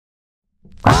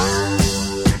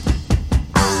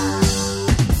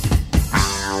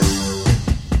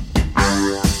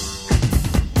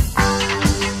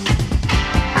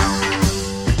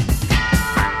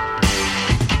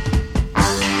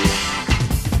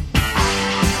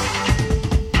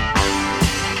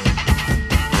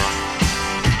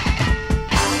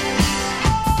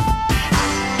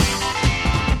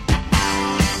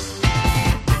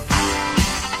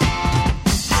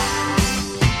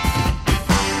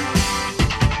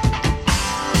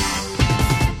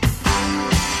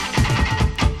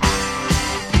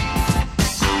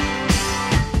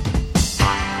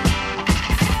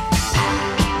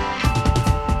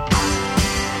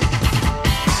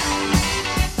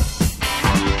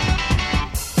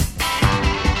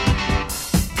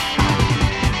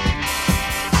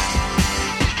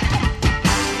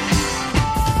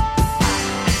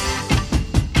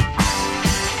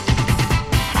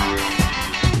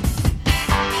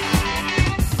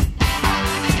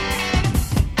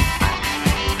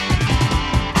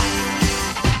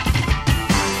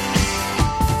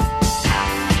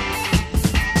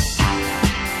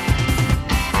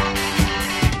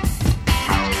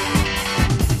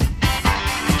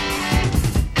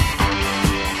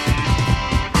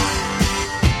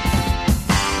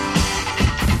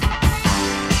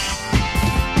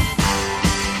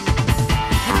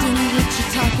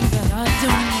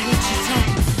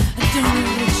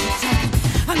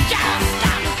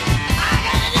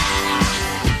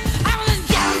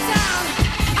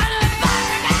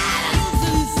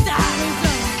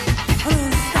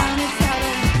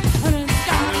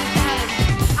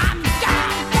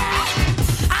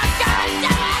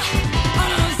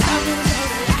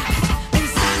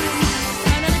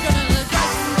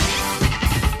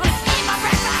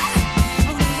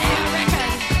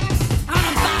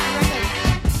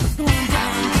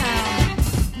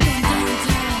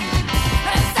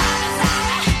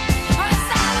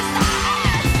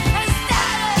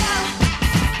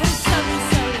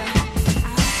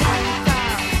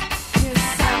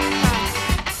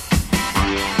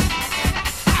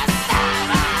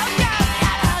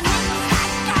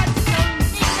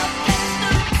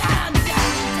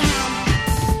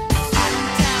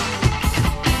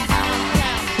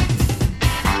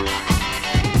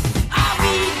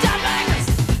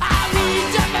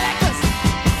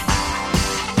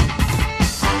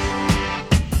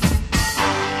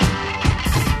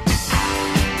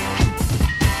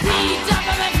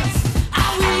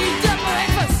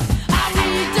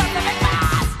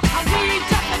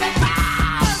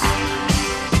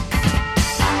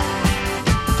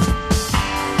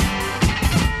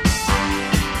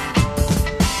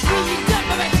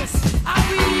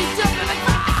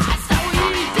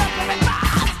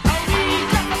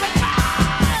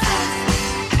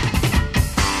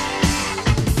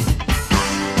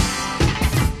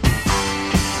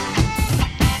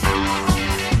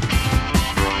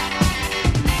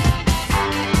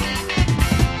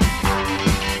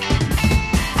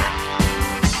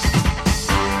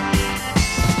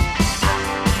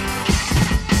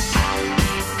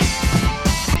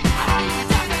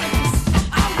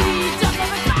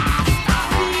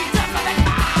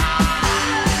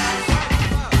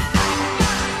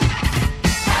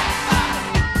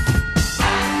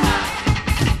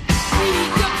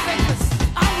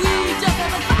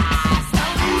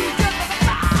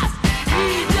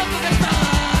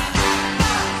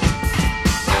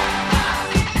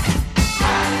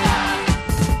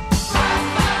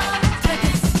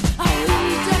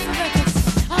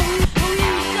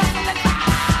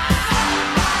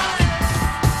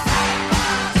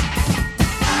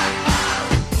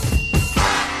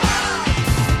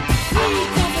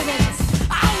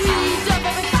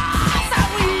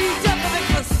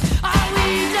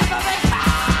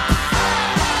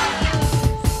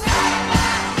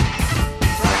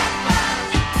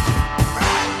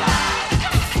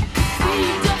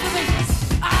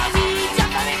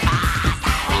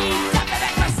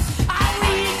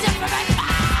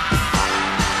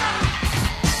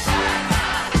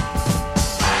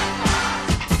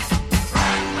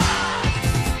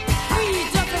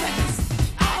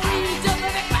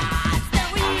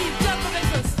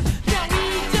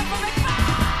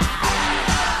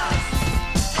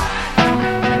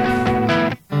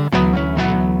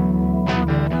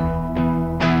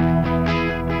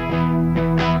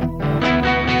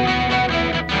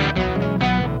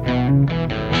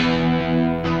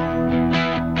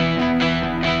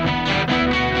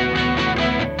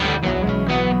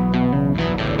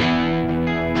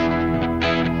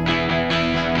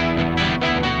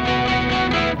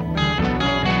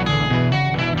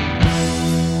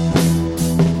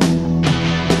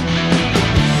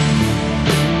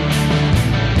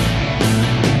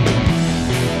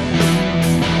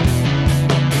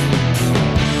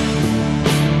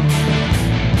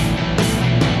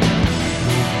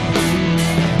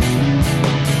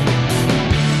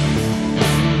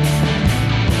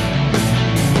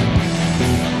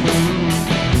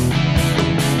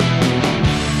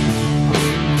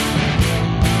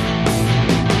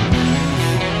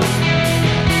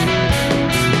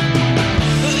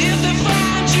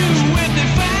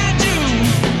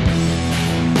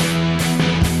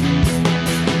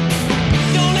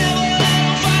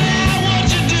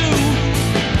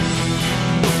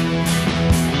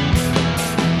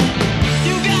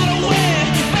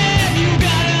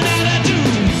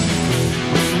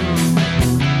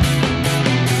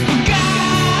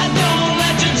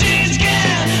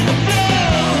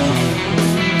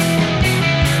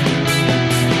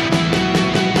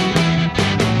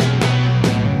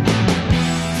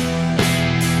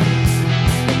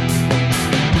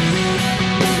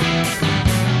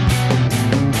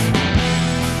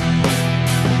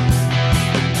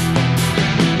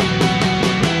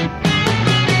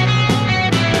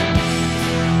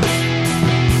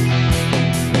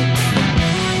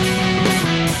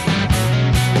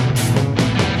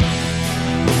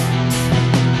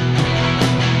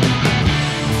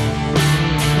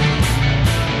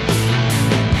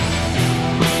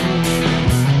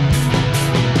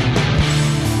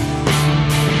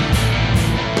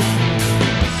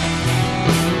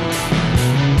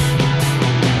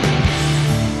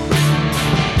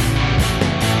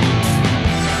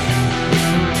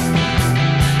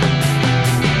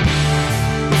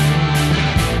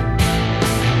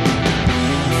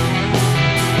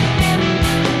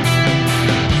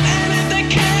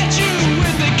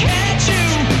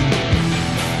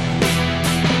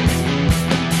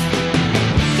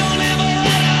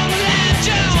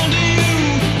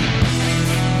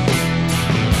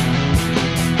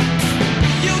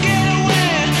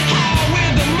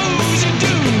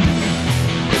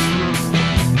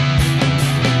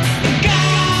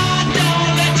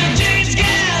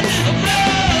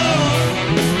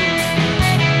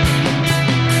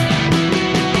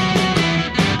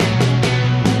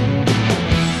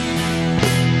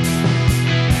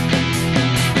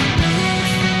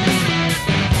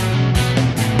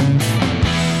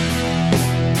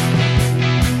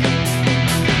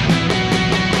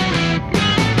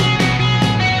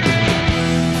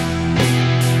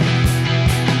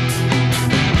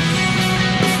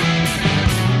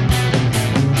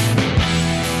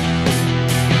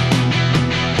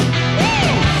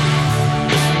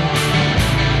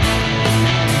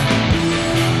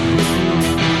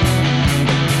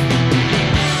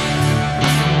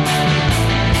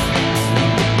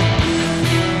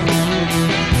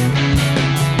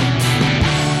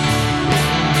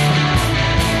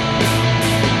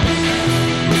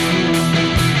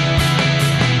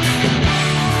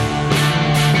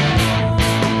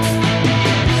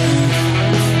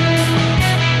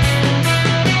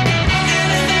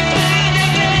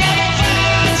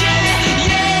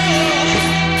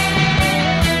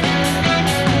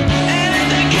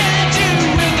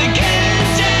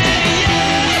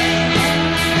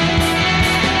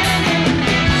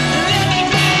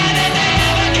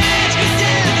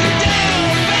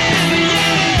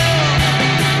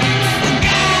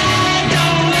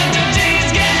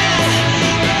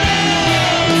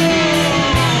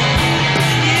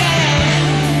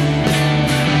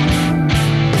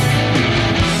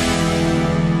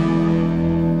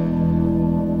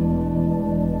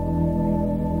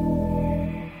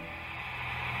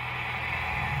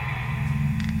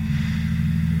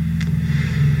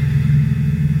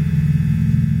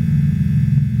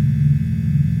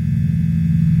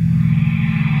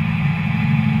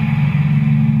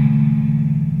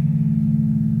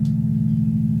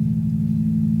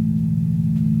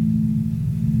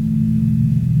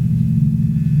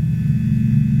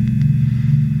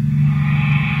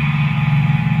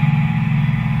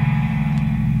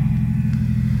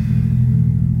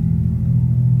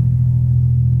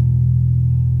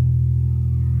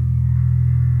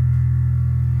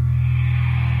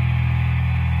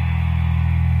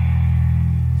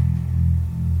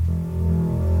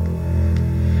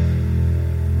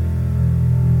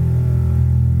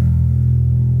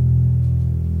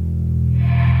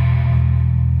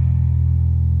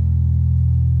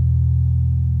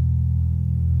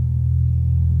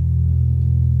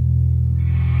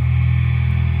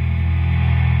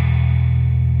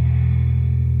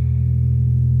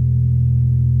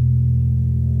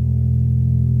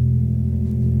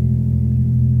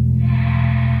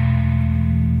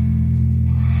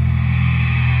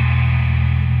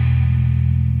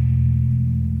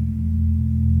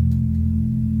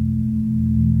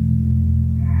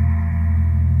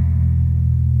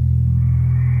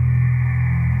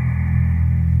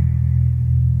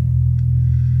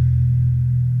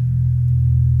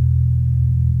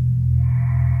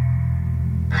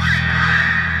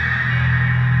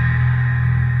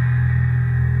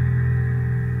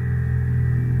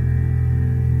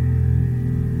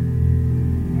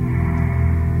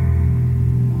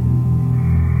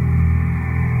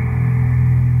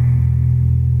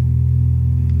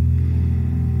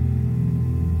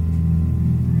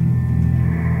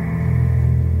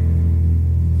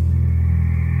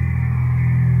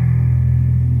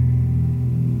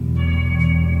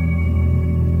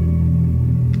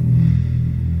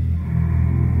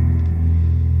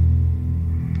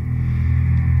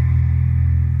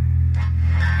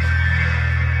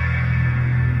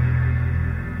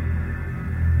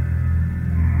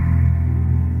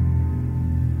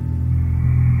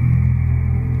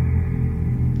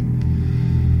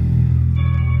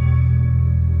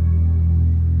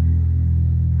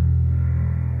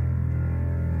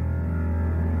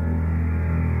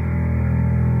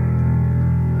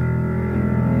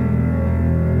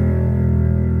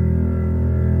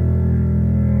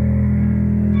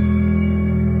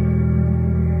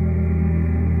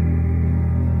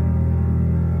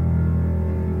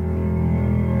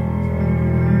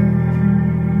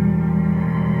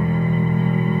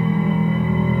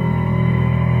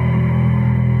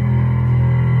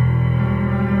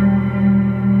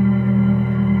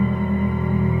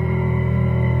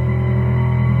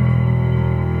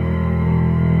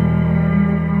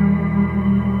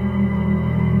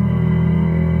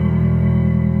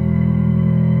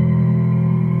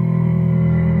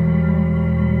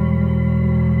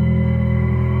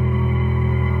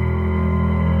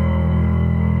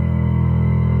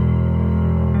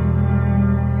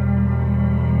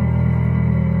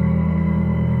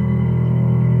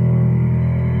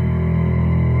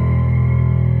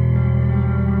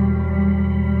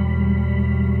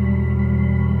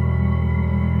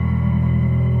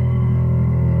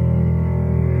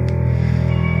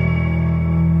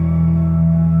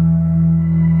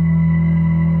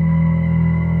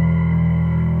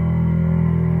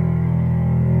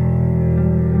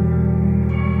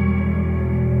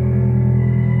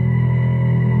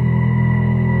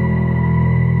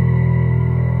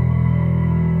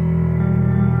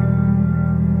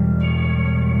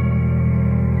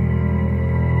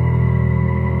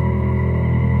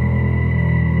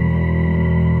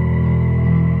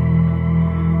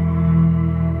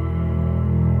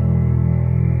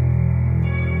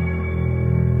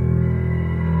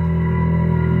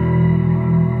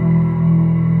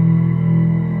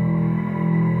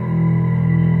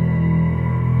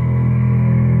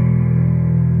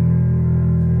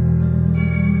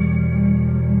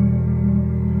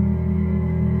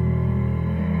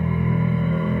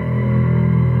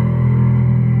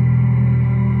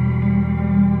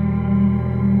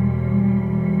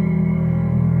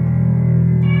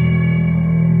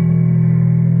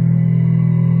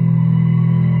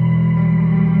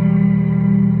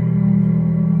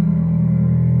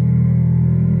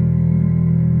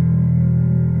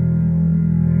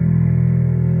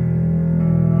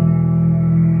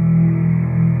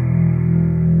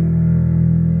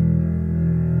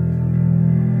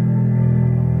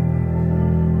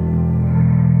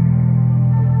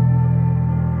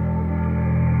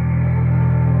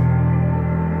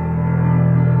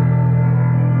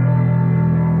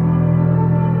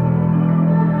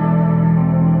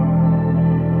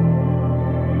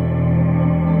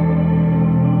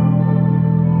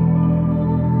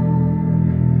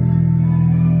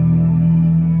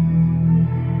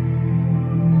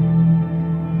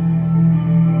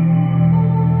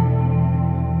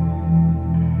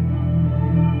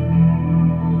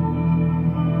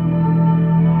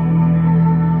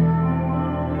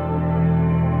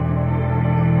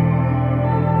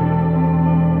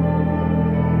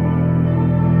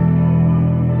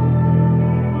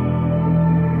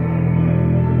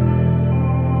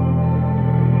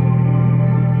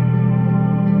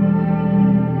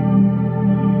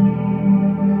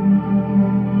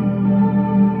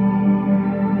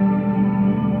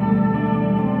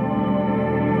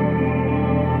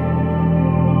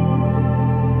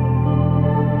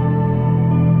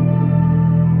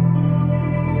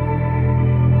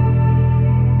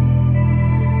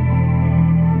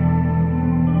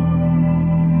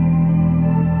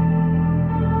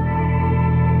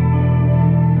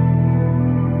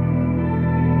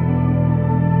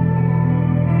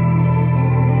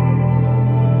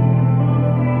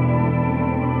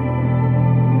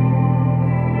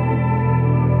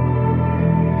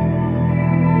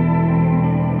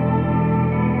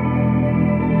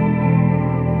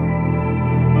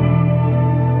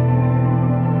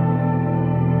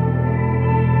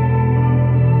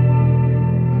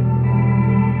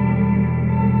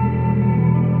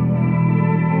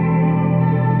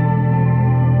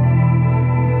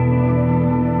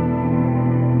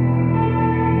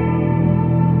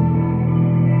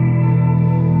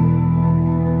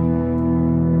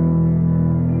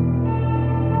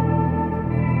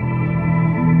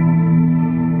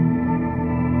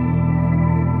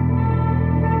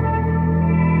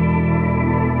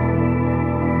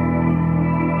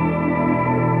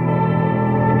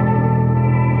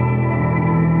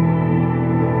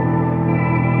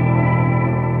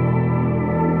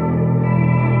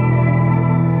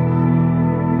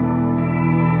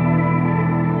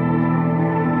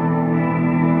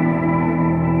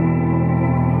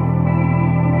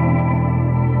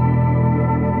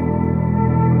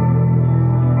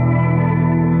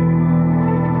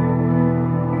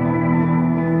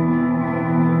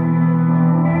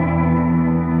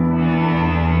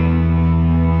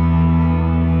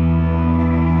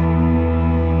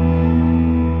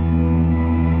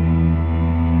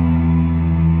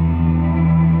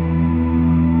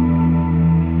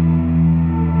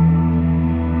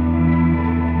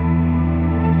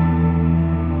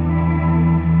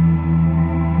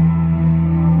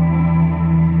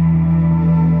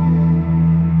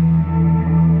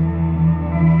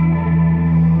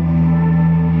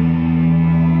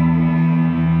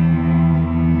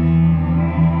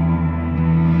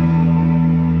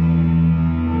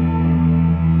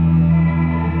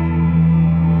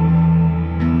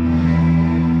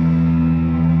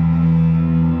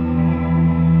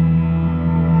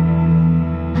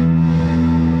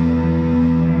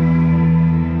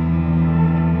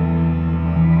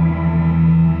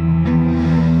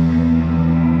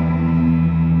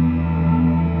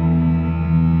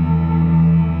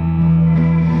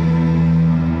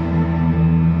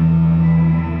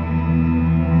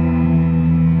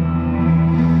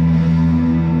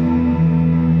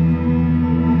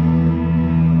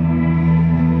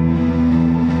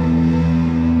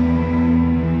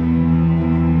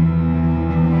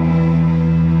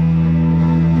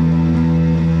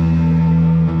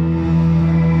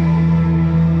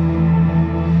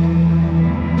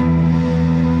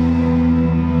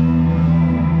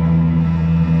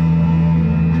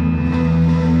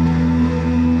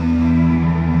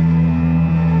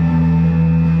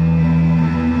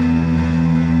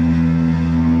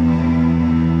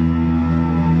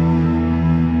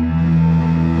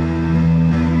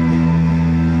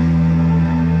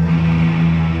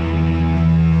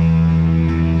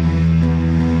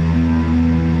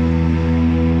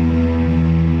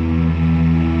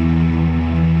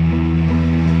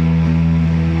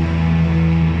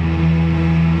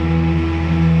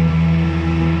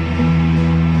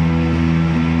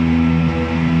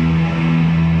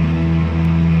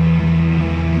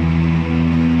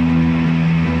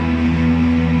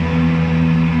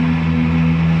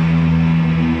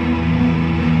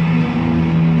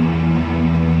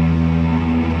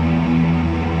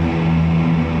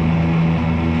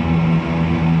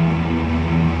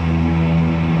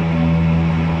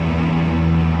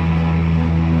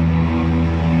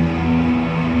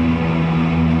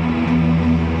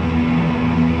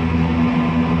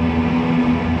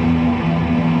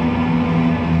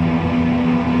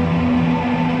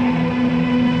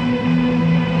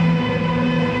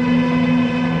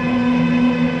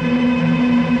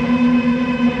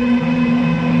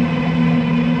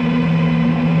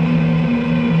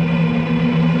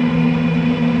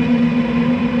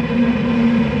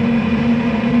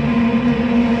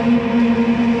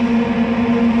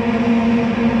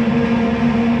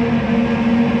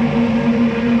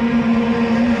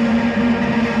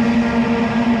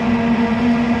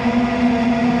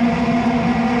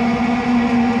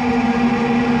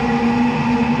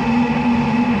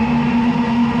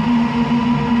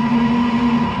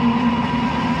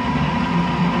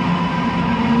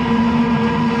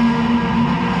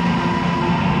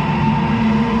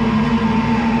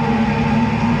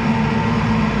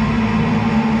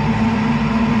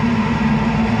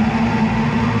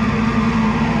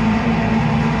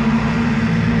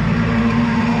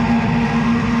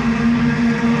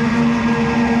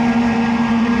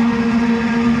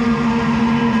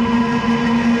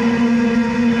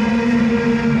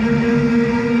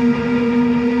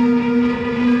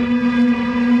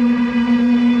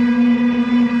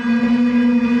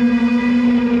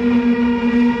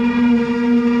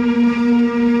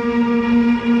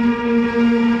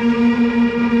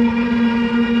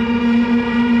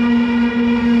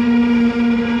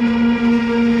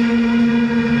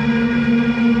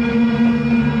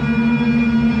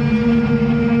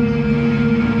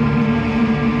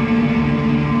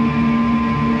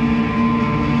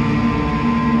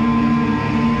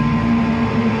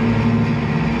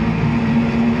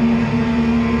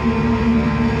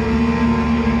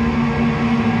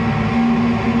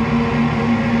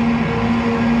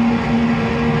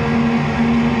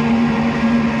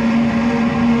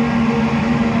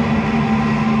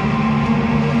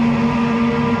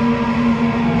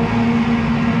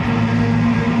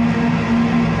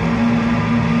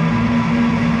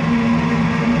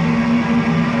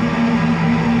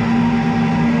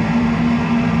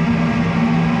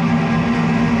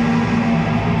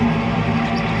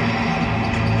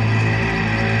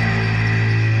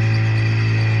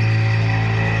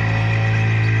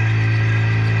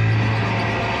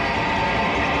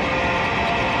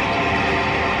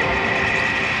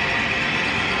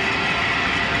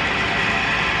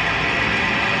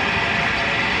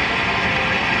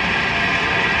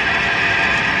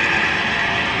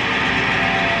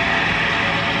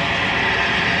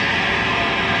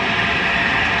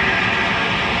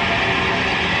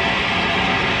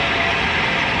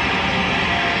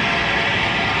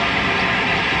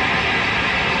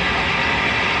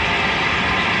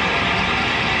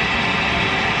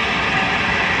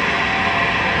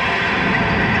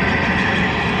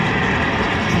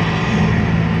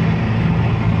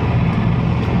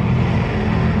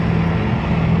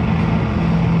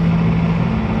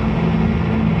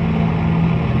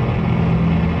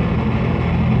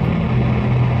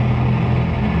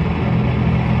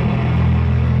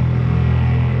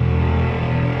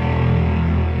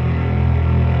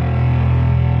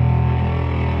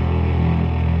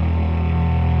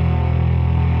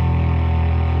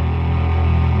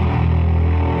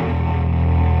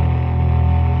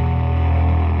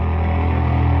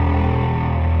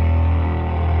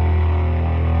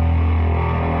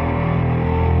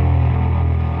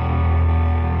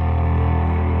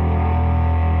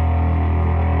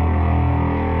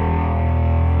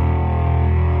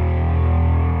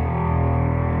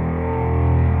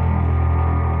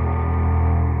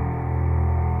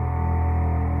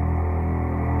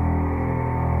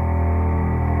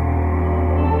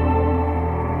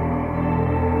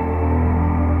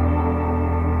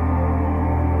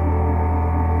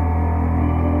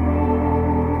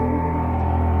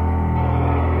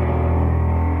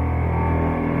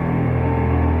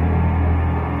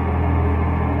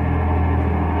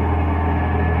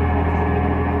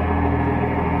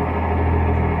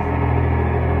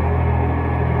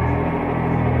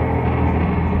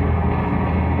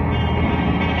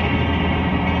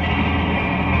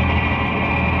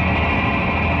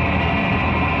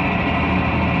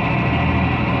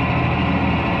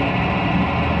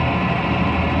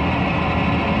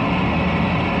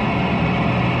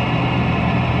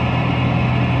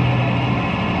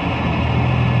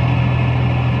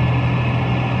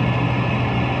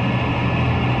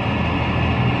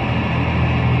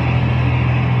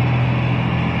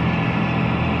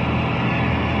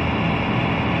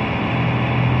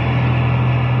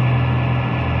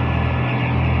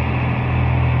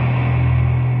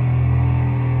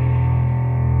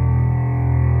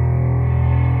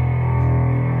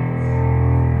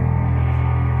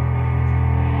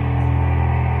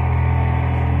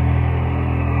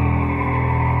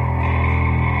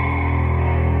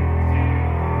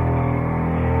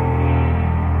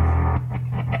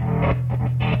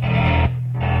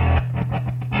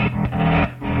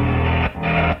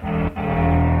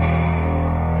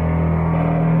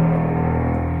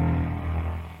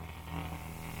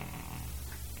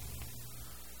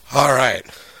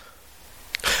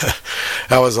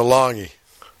 That was a longie.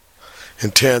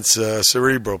 Intense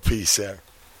cerebral piece there.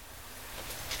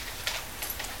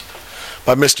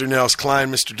 By Mr. Nels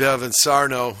Klein, Mr. Devin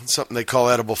Sarno, something they call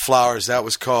edible flowers. That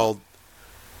was called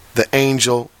The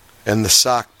Angel and the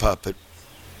Sock Puppet.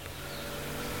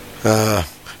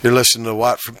 You're listening to the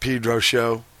Watt from Pedro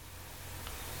Show,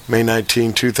 May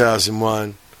 19,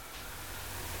 2001.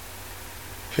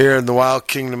 Here in the Wild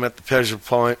Kingdom at the Pleasure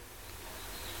Point.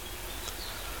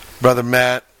 Brother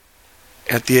Matt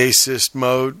at the assist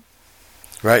mode.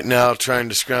 Right now trying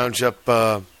to scrounge up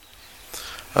a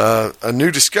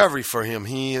new discovery for him.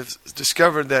 He has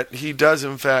discovered that he does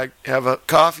in fact have a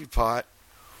coffee pot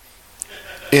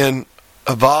in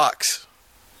a box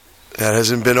that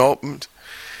hasn't been opened.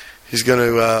 He's going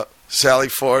to sally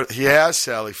forth. He has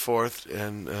sally forth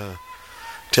and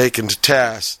taken to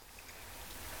task.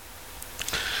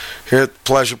 Here at the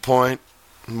Pleasure Point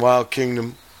in Wild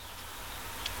Kingdom,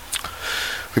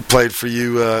 we played for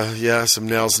you, some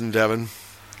Nels and Devin.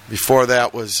 Before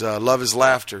that was Love is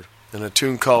Laughter and a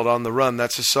tune called On the Run.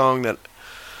 That's a song that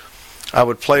I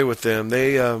would play with them.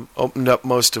 They opened up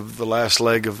most of the last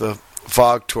leg of the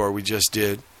Fog tour we just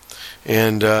did.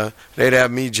 And they'd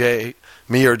have me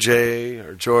or Jay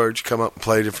or George come up and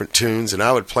play different tunes, and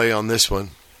I would play on this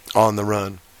one, On the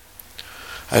Run.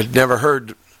 I'd never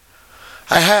heard...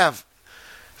 I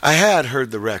had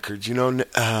heard the record. You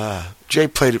know, Jay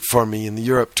played it for me in the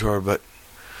Europe tour, but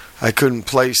I couldn't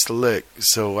place the lick,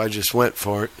 so I just went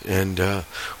for it. And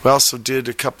we also did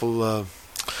a couple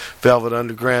Velvet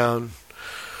Underground,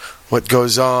 What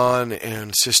Goes On,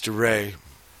 and Sister Ray.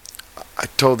 I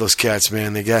told those cats,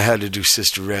 man, they had to do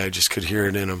Sister Ray. I just could hear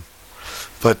it in them.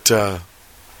 But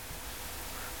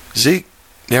Zeke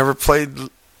never played the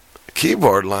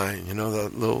keyboard line, you know, the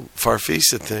little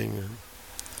Farfisa thing. Or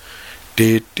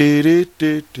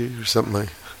something like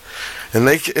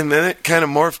that. And then it kind of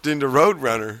morphed into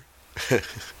Roadrunner.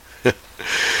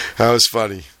 That was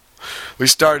funny. We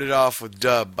started off with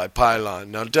Dub by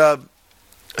Pylon. Now Dub,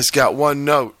 it's got one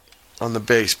note on the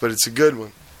bass, but it's a good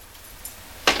one.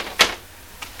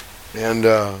 And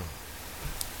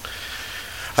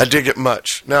I dig it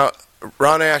much. Now,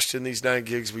 Ron Ashton, these 9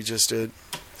 gigs we just did,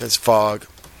 that's Fog.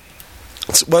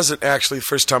 It wasn't actually the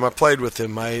first time I played with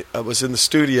him. I was in the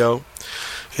studio.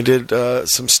 He did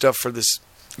some stuff for this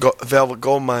Velvet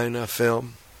Goldmine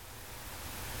film.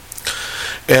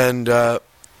 And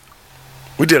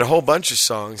we did a whole bunch of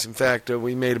songs. In fact,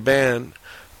 we made a band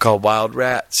called Wild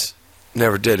Ratts.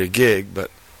 Never did a gig, but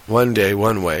one day,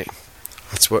 one way.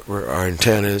 That's what our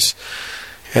intent is.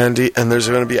 And there's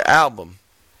going to be an album.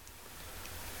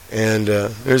 And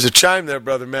there's a chime there,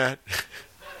 Brother Matt.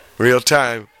 Real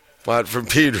time. Watt from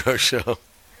Pedro Show.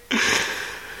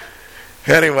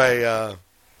 Anyway,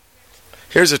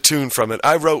 here's a tune from it.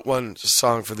 I wrote one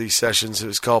song for these sessions. It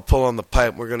was called Pull on the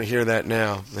Pipe. We're going to hear that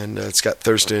now. And it's got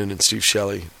Thurston and Steve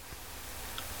Shelley.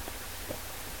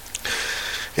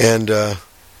 And I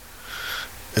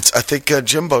think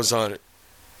Jimbo's on it.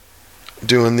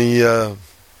 Doing the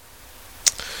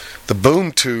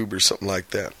boom tube or something like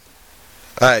that.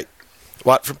 All right.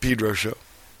 Watt from Pedro Show.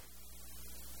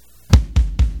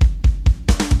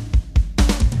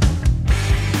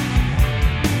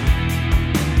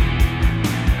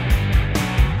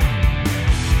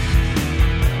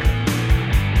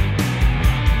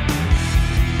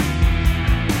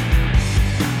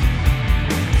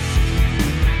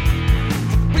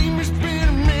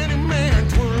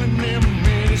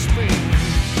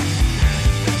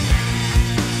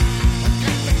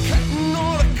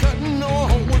 Cutting or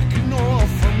working or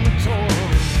from the tour.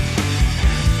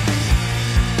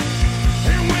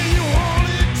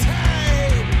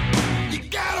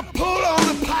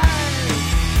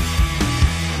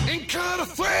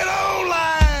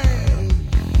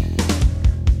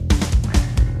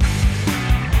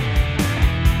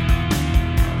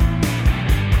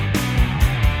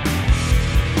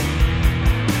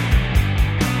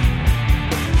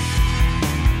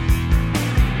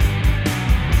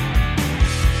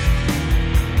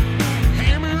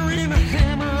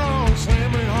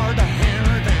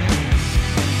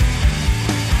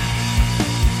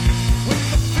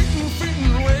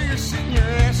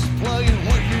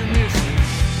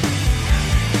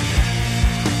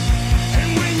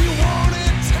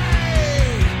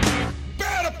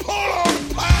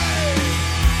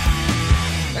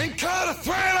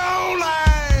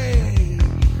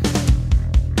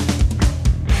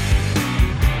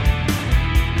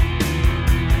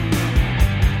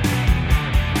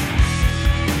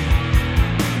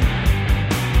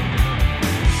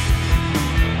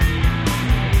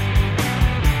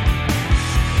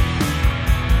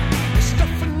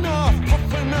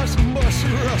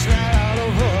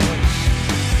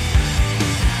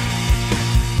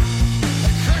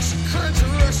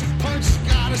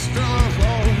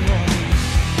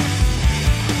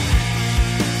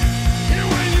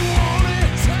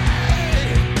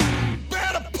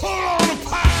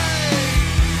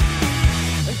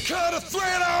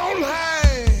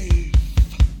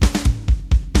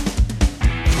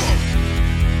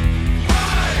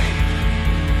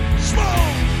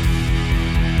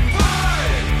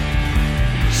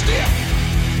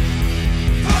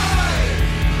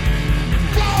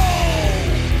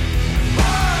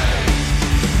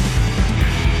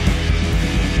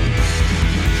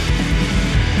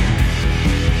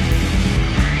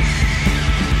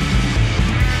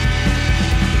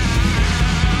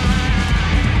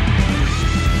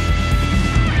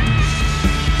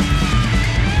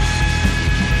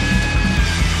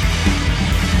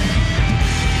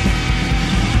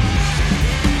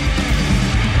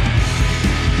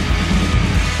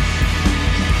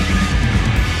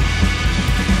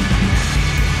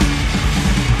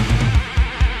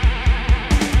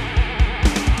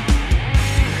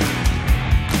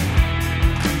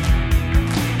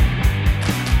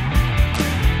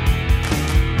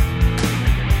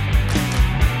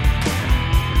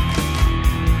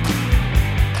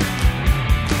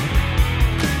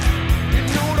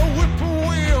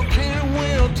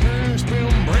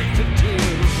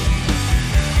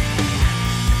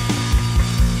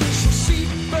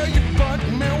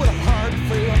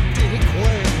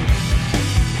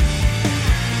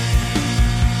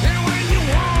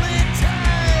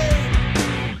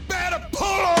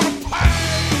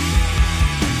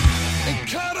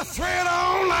 cut a thread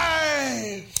on life.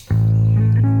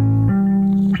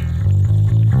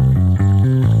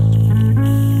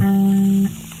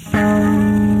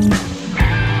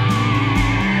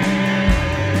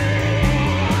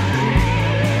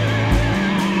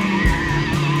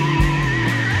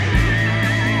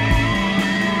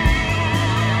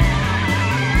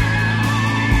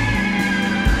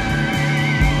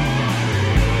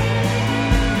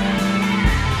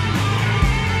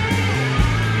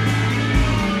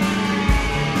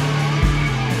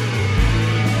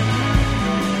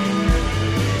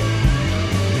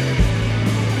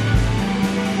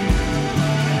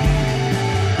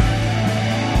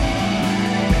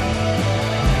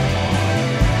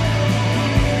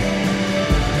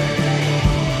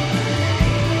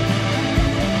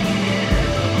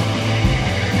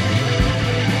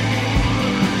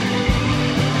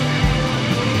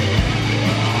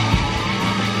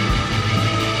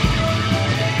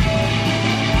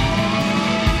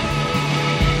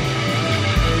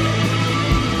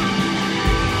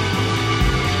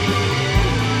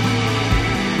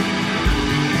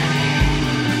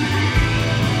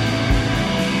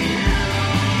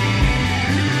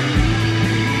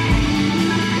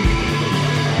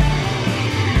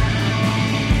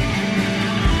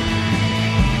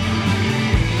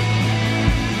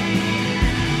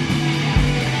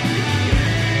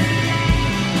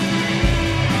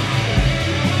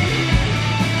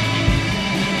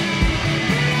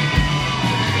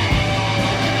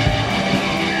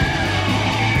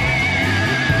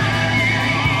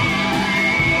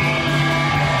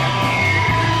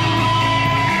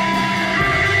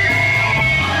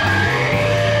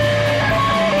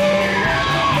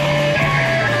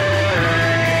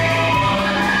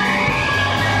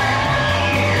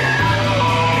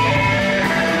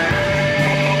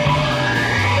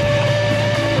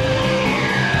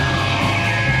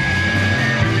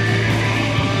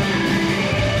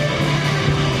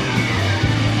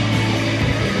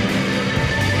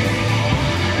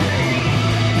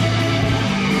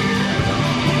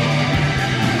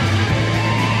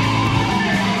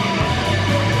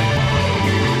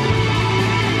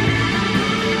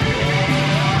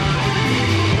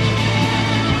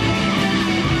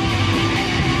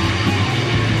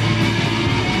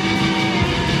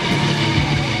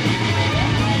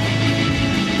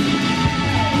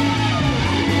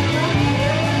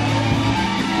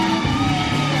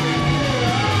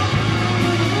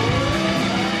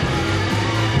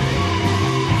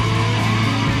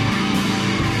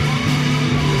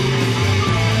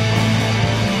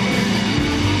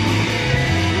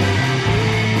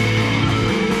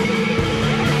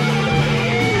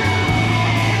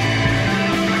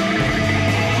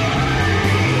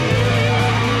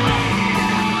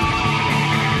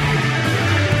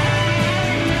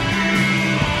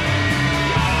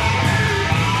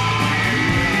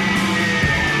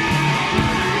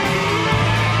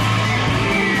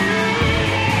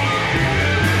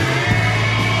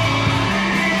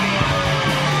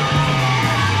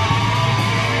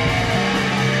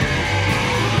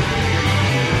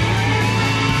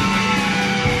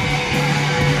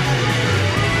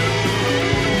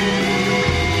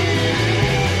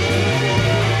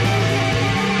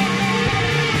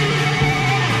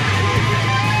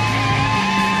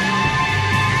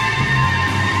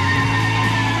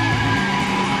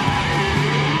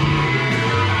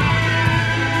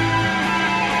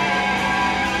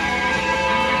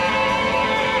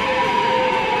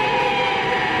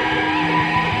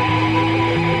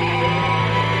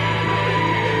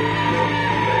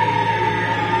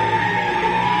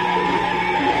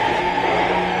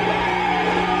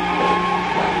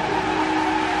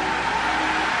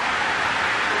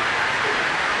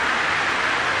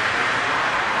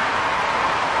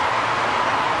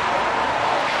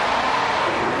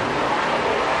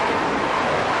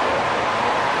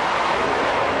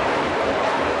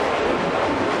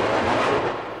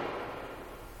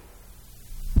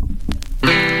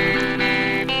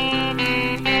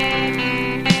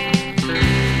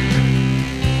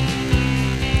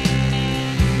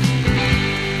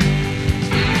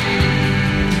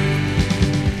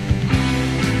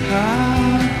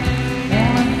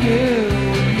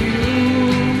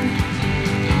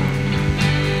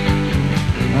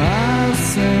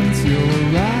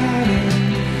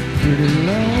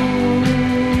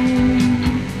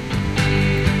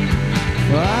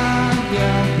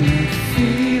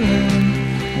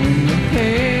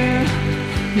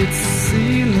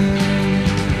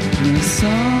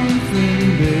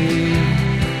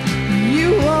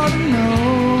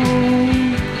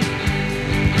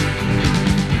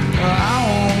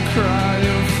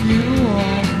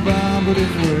 but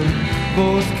if we're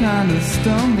both always kinda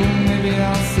stumble. Maybe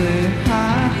I'll say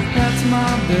hi, that's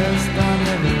my best. I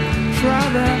never try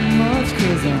that much,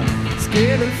 'cause I'm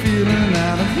scared of feeling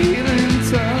out of feeling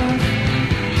tough.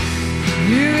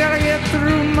 You gotta get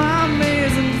through my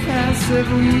maze and pass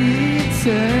every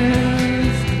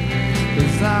test,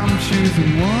 'cause I'm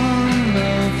choosing one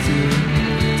love to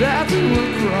tattoo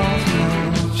across my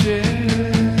chest.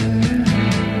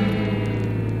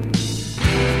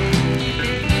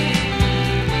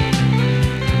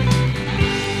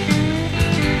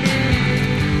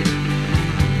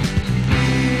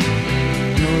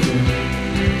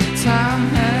 Time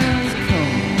has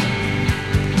come.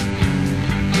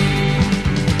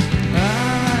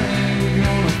 I ain't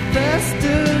gonna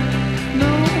fester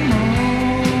no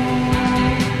more.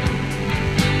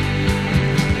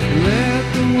 Let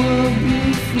the world be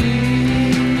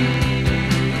free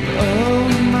of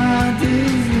my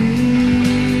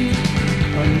disease.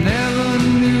 I never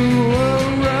knew a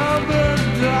rubber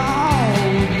doll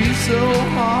would be so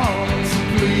hard to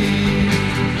please.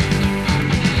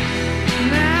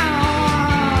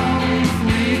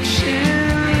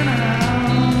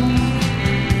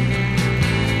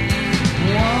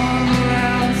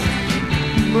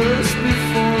 Burst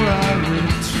before I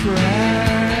retract.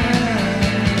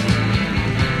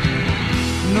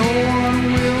 No one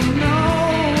will know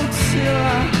till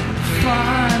I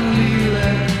finally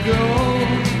let go.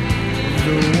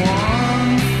 The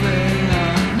one thing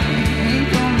I ain't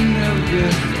gonna never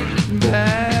get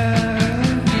back.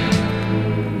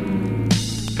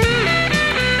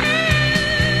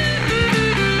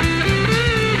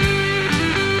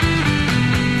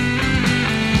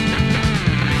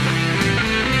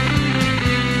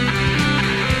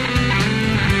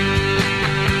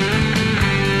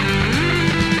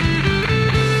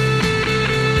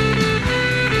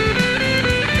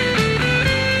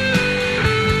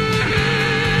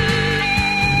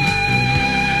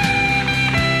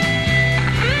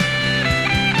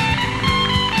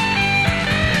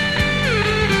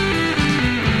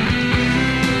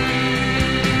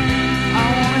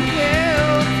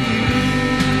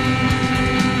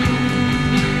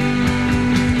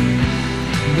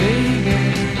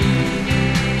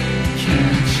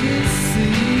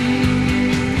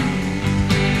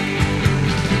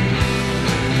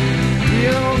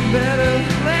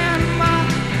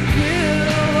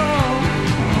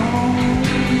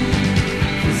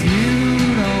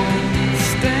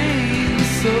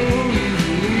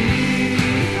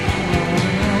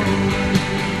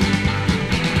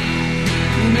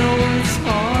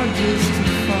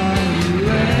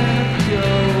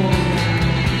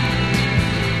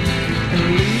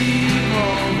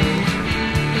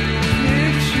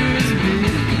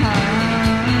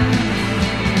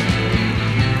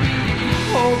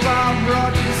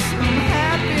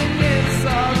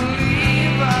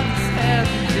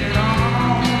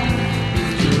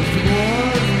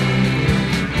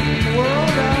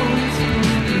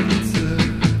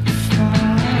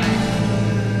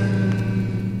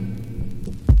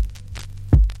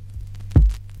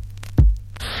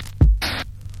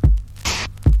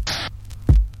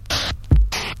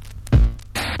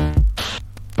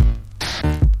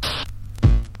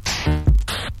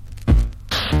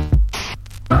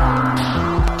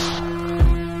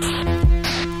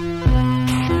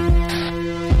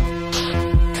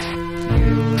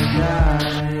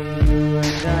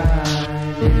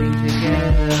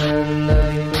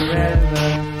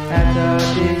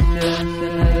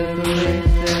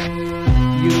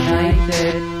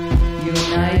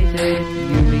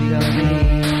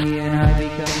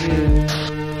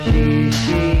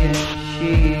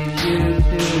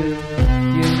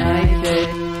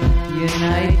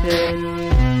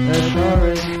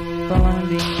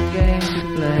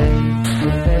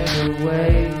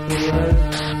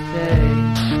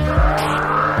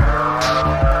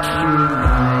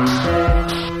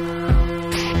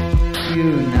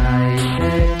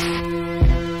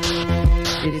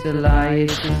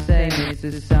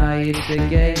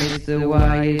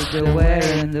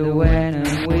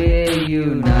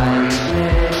 United.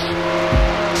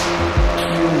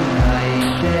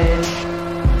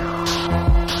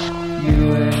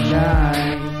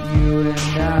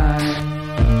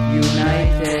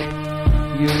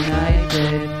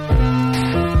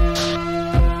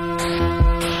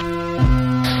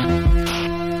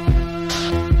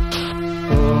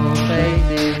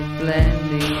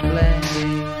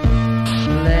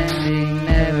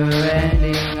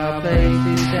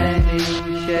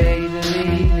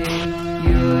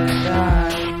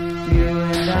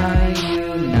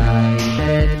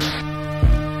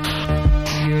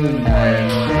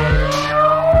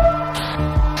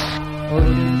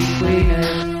 Between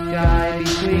us.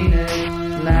 between us,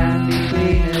 land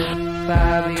between us,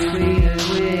 fire between us,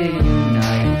 we're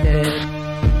united.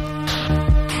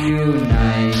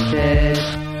 United.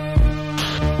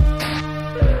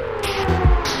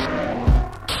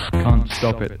 Can't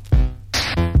stop it.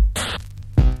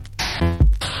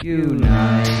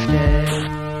 United.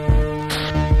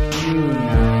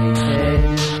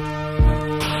 United.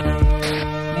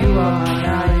 You are my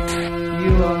night,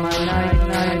 you are my night,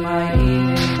 night, my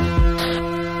evening.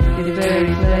 It's a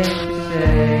very place to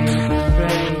say,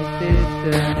 strange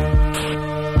sister.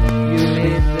 You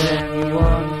miss them, you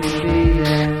want to be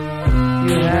them.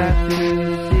 You have to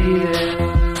see them.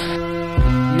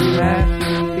 You have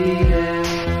to be them.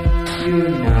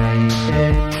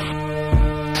 United.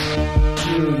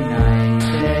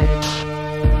 United.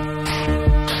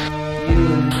 You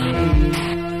and me.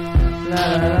 La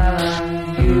la la.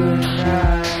 You and I.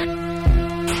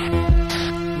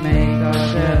 Make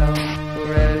ourselves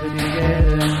forever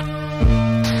together.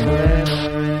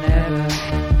 Forever and ever.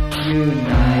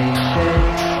 United.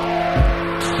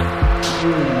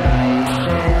 United.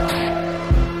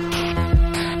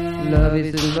 Love is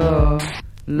the law.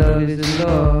 Love is the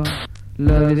law.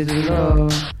 Love is the law.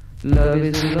 Love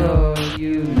is the law.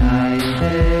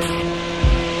 United.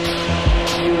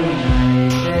 United.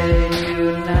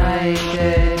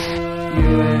 United.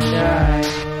 You and I.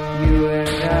 You and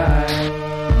I.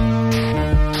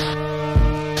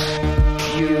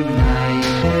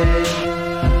 United.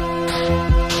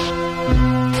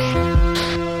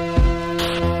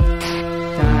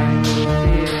 Time will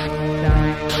feel,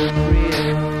 time will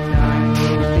feel, time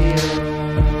will feel.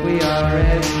 We are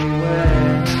everywhere.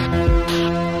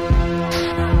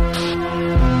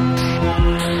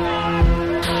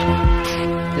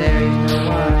 There is no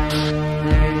one,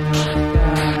 there is no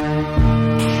sky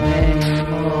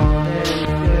anymore. There's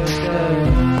just us.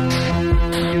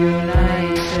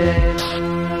 United.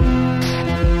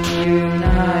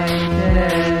 United.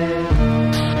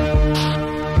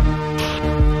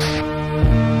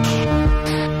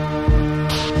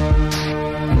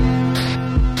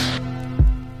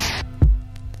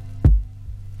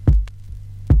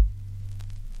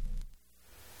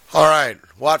 All right,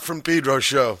 Watt from Pedro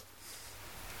Show.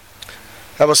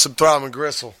 That was some throbbing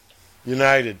gristle.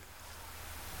 United.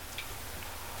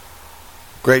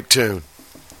 Great tune.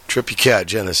 Trippy Cat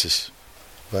Genesis.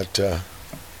 But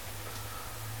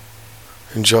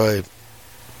enjoy a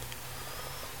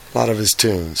lot of his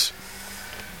tunes.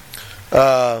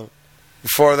 Before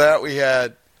that, we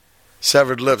had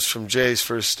Severed Lips from Jay's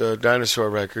first Dinosaur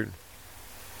record.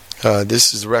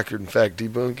 This is the record, in fact,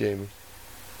 D-Boone gave me.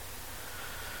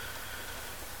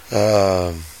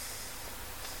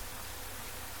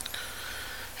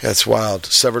 That's wild.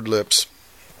 Severed Lips.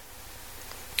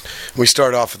 We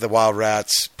start off with the Wild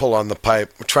Ratts, Pull on the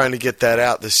Pipe. We're trying to get that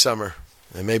out this summer.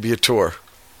 And maybe a tour.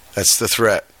 That's the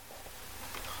threat.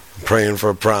 I'm praying for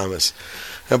a promise.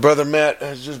 Now, Brother Matt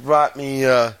has just brought me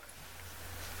Give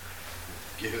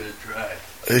it a try.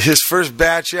 his first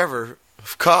batch ever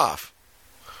of cough.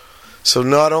 So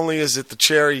not only is it the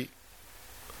cherry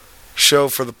show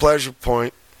for the Pleasure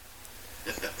Point,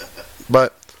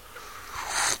 but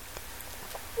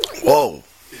whoa.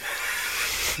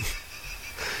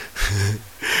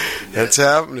 That's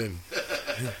happening.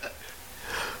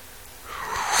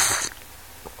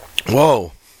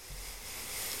 Whoa.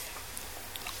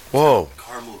 Whoa.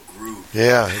 Caramel groove.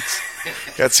 Yeah, it's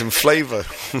got some flavor.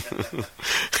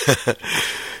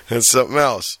 That's something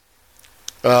else.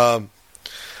 I'm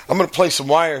going to play some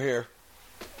Wire here.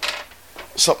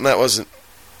 Something that wasn't,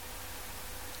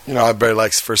 everybody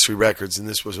likes the first three records, and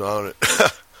this was on it.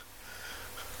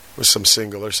 With some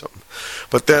single or something.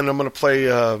 But then I'm going to play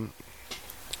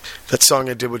that song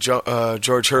I did with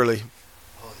George Hurley.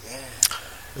 Oh,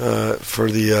 yeah. For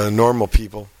the normal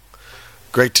people.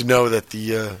 Great to know that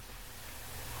the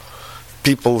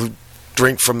people who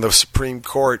drink from the Supreme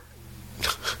Court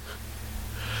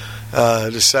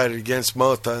decided against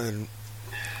Mota and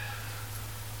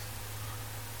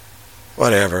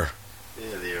whatever.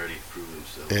 Yeah, they already proved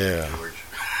themselves. Yeah. George.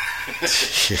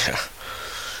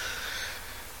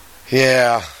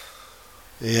 Yeah.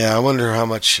 I wonder how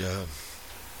much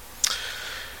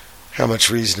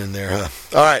reason in there, huh?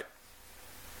 All right.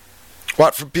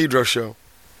 Watt from Pedro Show.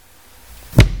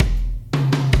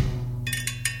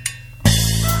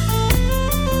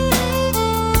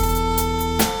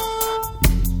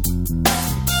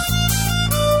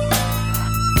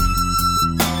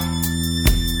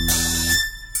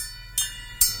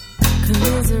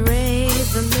 Commiserate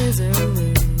the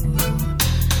misery,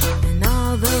 and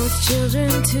all those children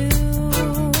too,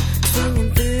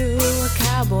 singing through a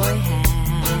cowboy hat.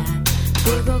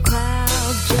 Big old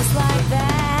crowd just like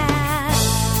that.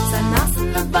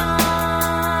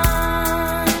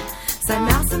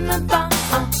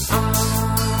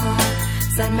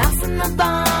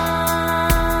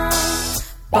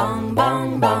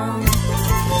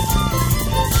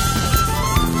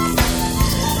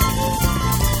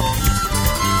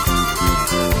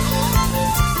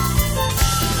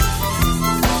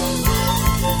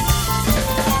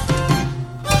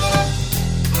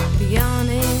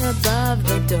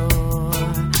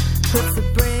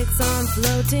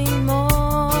 floating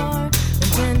more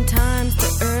than 10 times the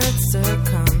Earth's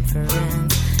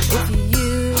circumference. If you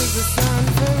use the sun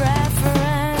for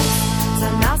reference, so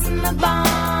mouse in the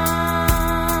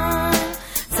barn,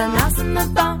 so mouse in the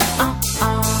barn,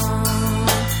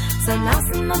 so mouse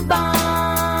in the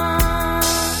barn,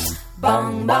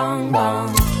 bong, bong,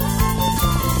 bong.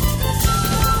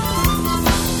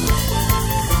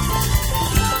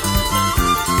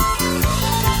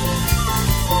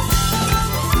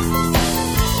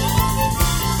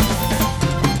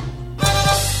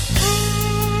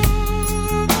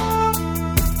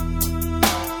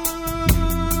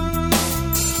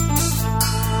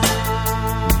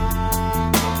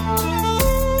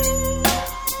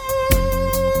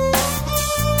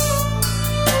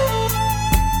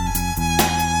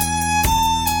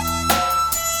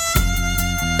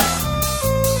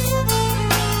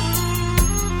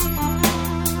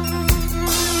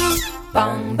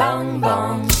 Bong, bong,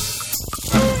 bong.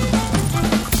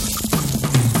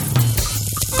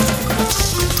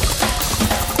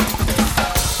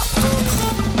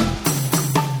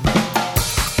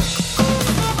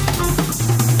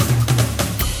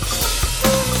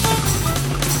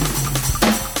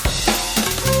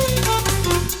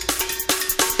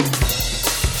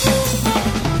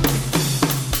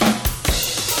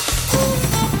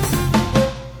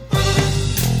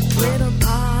 Little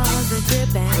paws that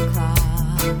dip and claw,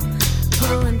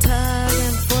 pull and tug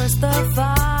and force the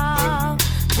fall,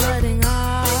 flooding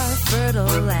our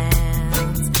fertile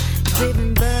lands,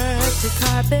 giving birth to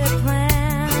carpet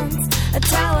plants. A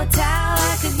towel,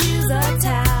 I could use a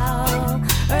towel,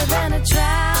 or then a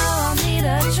trowel, I'll need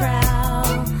a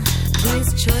trowel.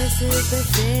 These choices that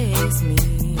face me,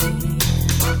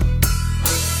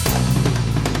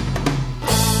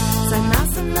 so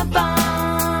mouse in the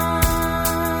barn,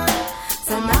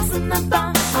 so mouse in the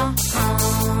barn,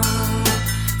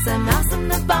 so mouse in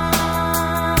the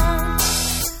barn,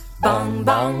 bong,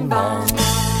 bong, bong.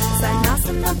 So mouse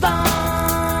in the barn,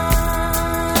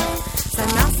 so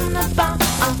mouse in the barn,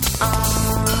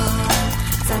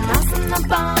 so mouse in the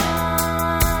barn,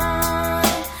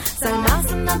 so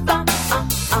mouse in the barn,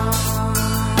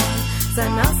 so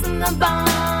mouse in the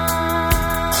barn,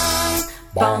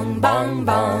 bong, bong,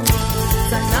 bong.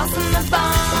 So mouse in the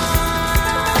barn,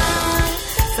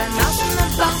 so mouse in the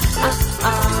barn,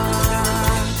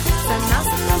 so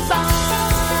mouse in the barn,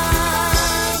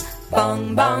 bong,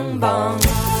 bong, bong.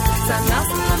 So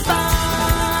mouse in the barn,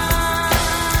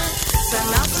 so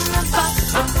mouse in the barn,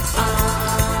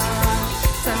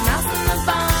 so mouse in the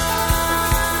barn,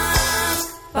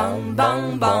 bong, bong,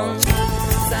 bong.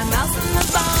 So mouse in the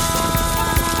barn,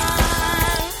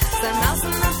 so mouse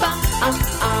in the barn,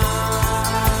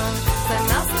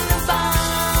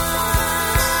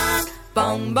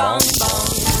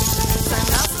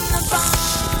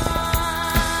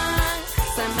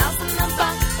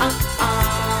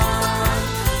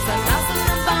 so mouse in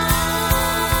the barn,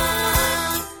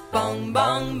 bong,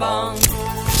 bong, bong.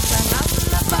 So mouse in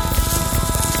the barn,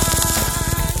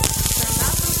 so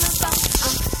mouse in the barn,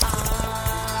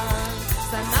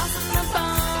 so mouse in the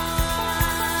barn,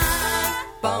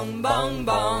 bong, bong,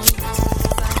 bong. So mouse in the barn,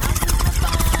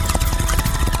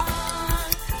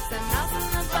 so mouse in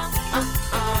the barn, so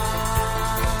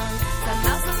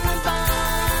mouse in the barn,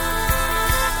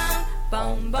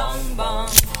 bong, bong, bong. Bong, bong, bong.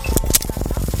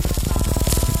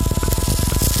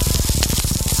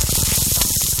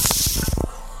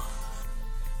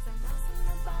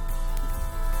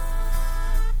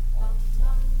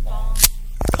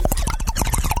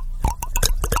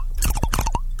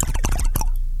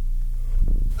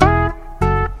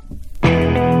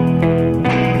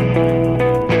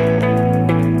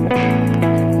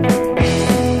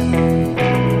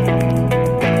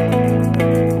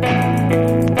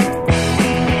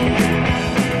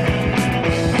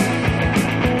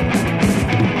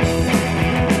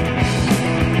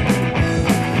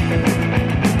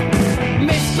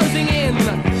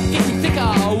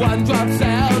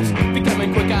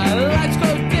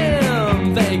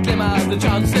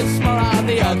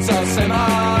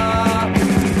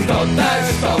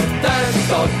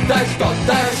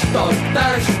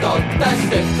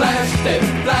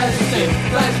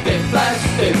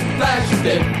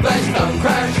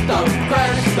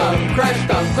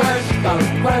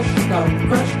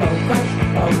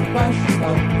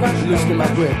 Loosening my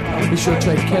grip, be sure to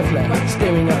tread carefully,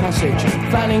 steering a passage,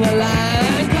 planning a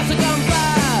line, class a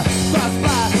gunfire,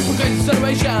 crossfire, for great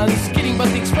acceleration, skidding but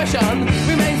the expression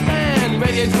remains man,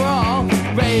 radiates for all,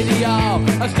 radio,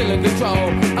 I'm still in control,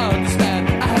 understand,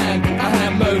 a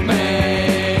hand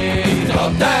movement,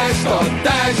 stop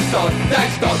dash,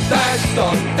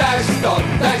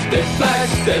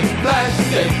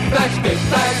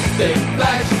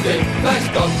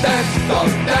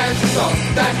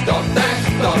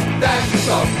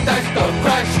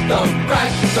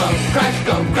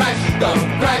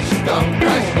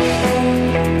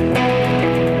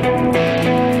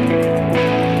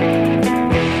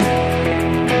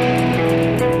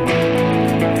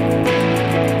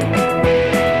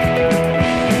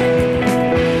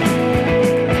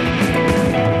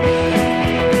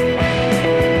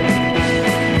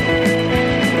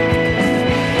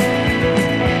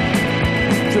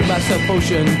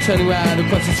 Potion, turning round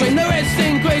across the street. No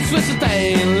resting grace will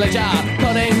sustain leisure,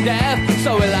 cutting death,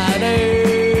 so will I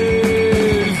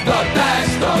do. Stop dash,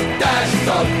 stop dash,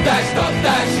 stop dash, stop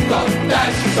dash, stop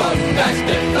dash, stop dash,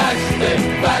 stick flash, stick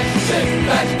flash, stick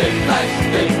flash, stick flash,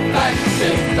 stick flash,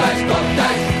 stick flash, stop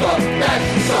dash, stop dash,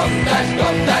 stop dash,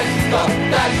 stop dash, stop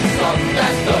dash, stop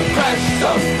dash, stop crash,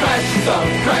 stop crash, stop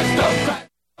crash, stop crash,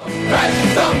 crash,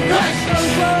 stop crash, stop crash.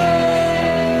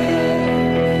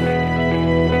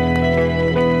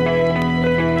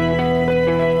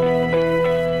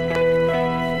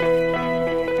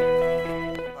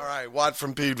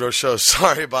 From Pedro Show.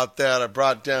 Sorry about that. I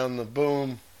brought down the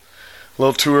boom a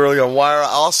little too early on wire.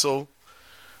 Also,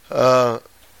 that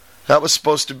was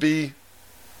supposed to be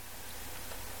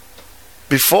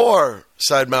before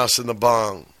Side Mouse and the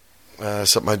Bong.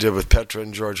 Something I did with Petra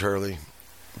and George Hurley.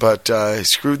 But I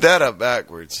screwed that up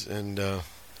backwards. And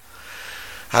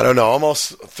I don't know.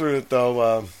 Almost through it,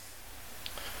 though.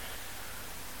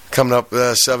 Coming up,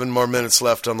 7 more minutes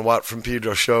left on the Watt from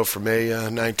Pedro Show for May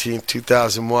 19th,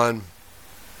 2001.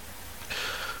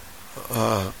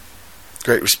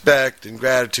 Great respect and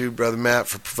gratitude, Brother Matt,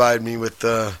 for providing me with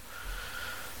the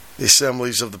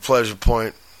assemblies of the Pleasure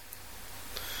Point,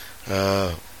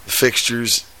 the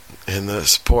fixtures, and the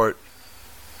support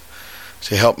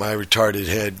to help my retarded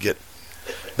head get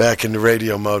back into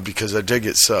radio mode, because I dig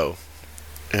it so.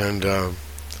 And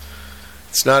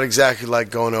it's not exactly like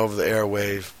going over the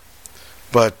airwave,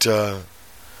 but it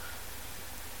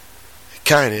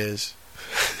kind of is.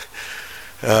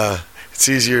 It's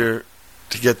easier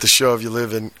to get the show if you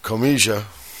live in Comisia.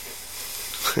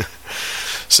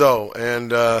 So,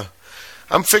 and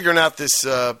I'm figuring out this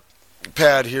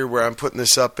pad here where I'm putting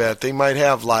this up at. They might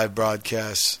have live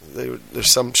broadcasts.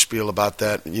 There's some spiel about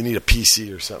that. You need a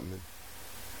PC or something.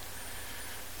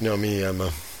 You know me, I'm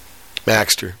a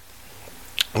Maxter.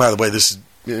 By the way, this is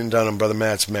being done on Brother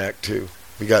Matt's Mac, too.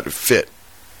 We got it fit.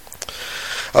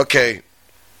 Okay.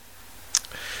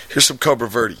 Here's some Cobra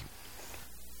Verde.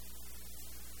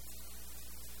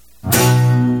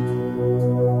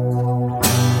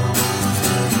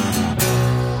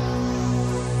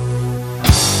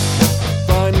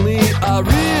 Finally, I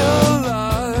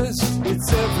realize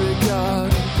it's every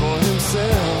god for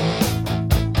himself.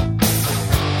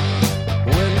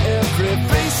 When every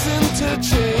face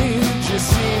interchange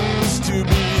seems to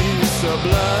be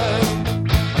sublime.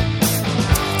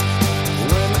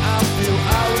 When I feel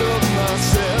out of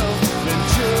myself,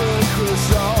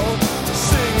 ventriloquism,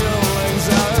 single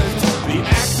anxiety. The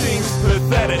acting's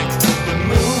pathetic, the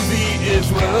movie is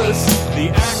worse. The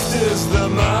actor's the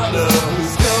model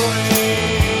who's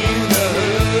going the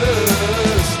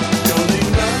hearse. Don't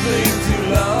take nothing to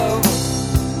love.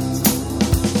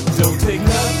 Don't take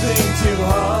nothing to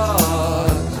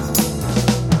heart.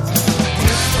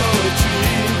 This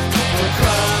poetry, a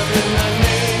crime in the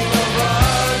name of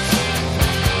art.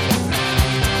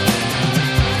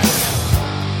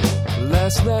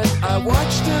 Last night I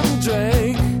watched him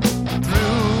drink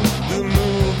through the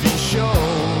movie show.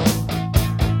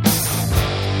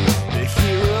 The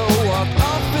hero walked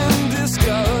off in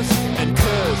disgust and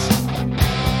cursed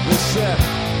the set.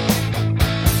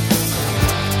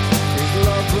 His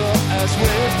lover asked,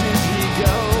 where did he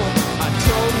go? I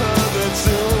told her that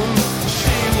soon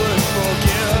she would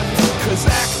forget. 'Cause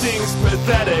acting's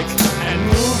pathetic and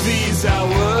movies are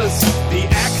worse. The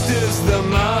actor's the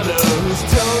model who's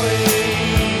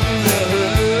towing the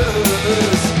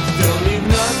hearse. Don't leave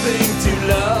nothing to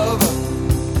love.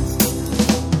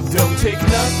 Don't take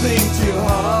nothing to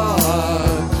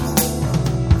heart.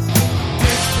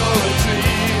 It's poetry,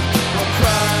 a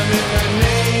crime in the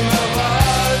name of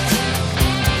art.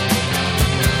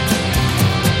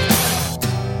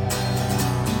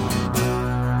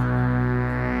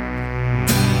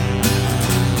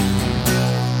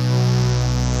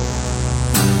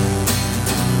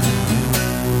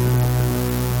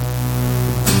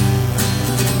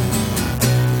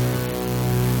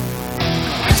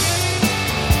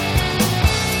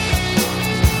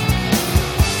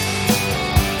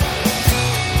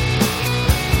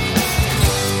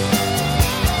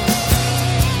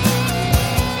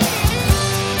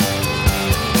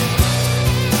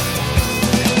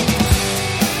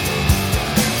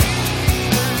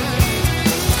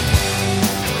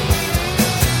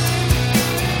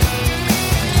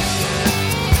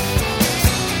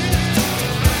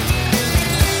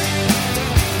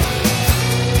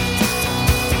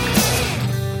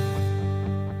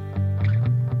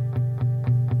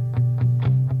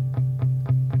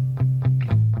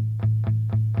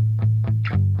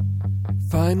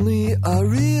 Finally I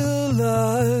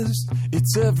realized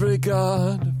it's every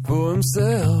god for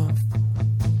himself.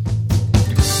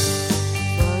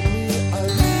 Finally I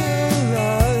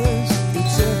realized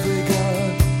it's every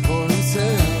god for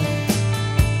himself.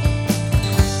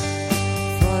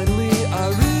 Finally I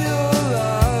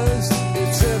realized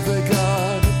it's every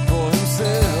god for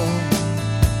himself.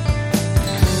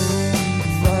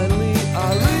 Finally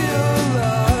I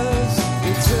realized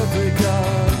it's every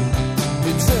god,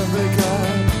 it's every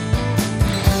god.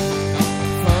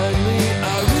 Finally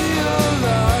I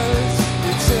realized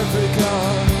it's every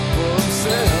god for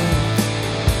himself.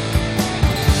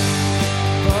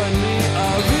 Finally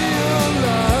I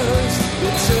realized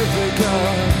it's every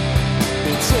god,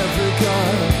 it's every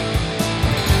god.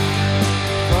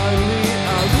 Finally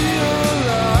I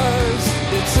realized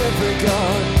it's every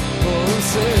god for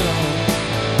himself.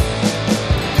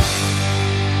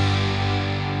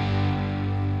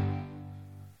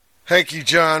 Thank you,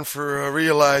 John, for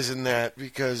realizing that,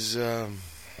 because I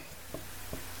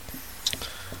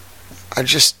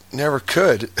just never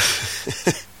could.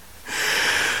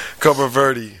 Cobra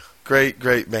Verde, great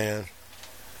band.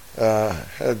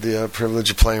 Had the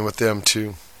privilege of playing with them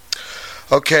too.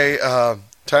 Okay,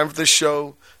 time for the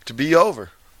show to be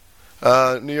over.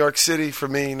 New York City for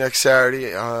me next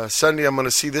Saturday. Sunday I'm going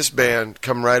to see this band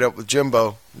come right up with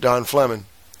Jimbo, Don Fleming.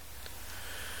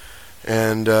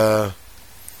 And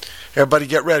everybody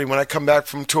get ready. When I come back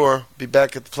from tour, be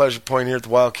back at the Pleasure Point here at the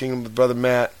Wylde Kingdom with Brother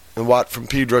Matt and Watt from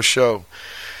Pedro Show.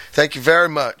 Thank you very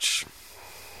much.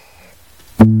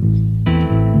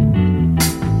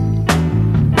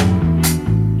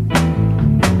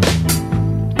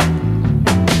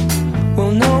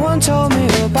 Well, no one told me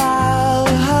about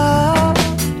her,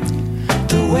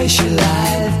 the way she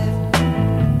lied.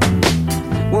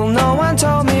 Well, no one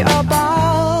told me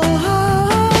about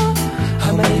her,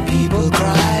 how many people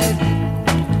cried.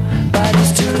 But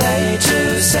it's too late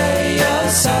to say you're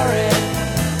sorry.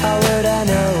 How would I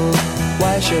know?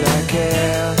 Why should I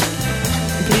care?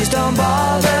 Please don't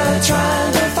bother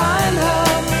trying to find her.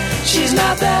 She's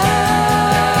not there.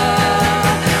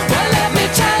 Well, let me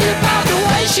tell you about the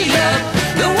way she looked,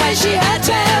 the way she had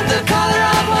tan, the color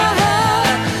of her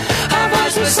hair. Her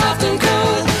voice was soft and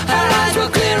cool, her eyes were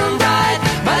clear and bright,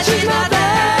 but she's not there.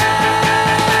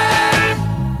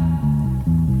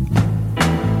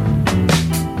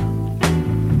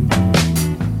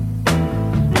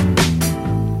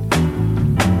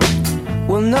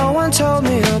 Well, no one told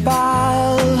me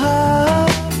about her.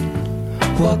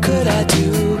 What could I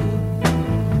do?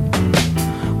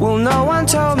 Well, no one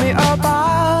told me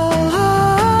about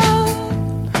her,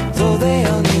 though they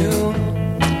all knew.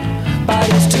 But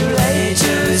it's too late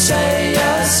to say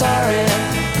you're sorry.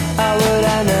 How would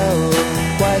I know?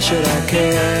 Why should I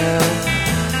care?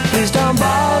 Please don't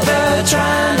bother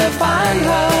trying to find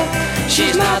her.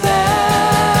 She's not there.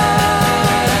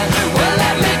 Well,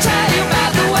 let me tell you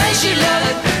about the way she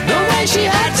looked, the way she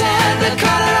had tan, the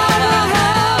color of her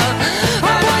hair.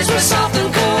 Her voice was soft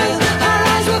and cool, her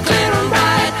eyes were clear and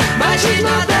bright, but she's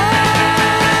not there.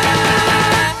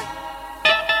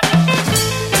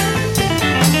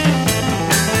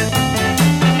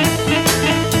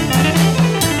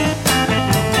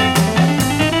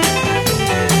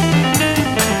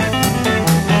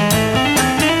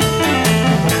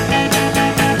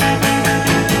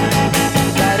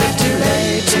 But it's too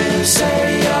late to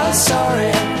say you're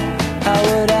sorry. How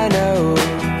would I know?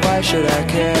 Why should I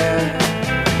care?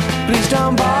 Please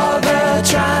don't bother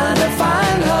trying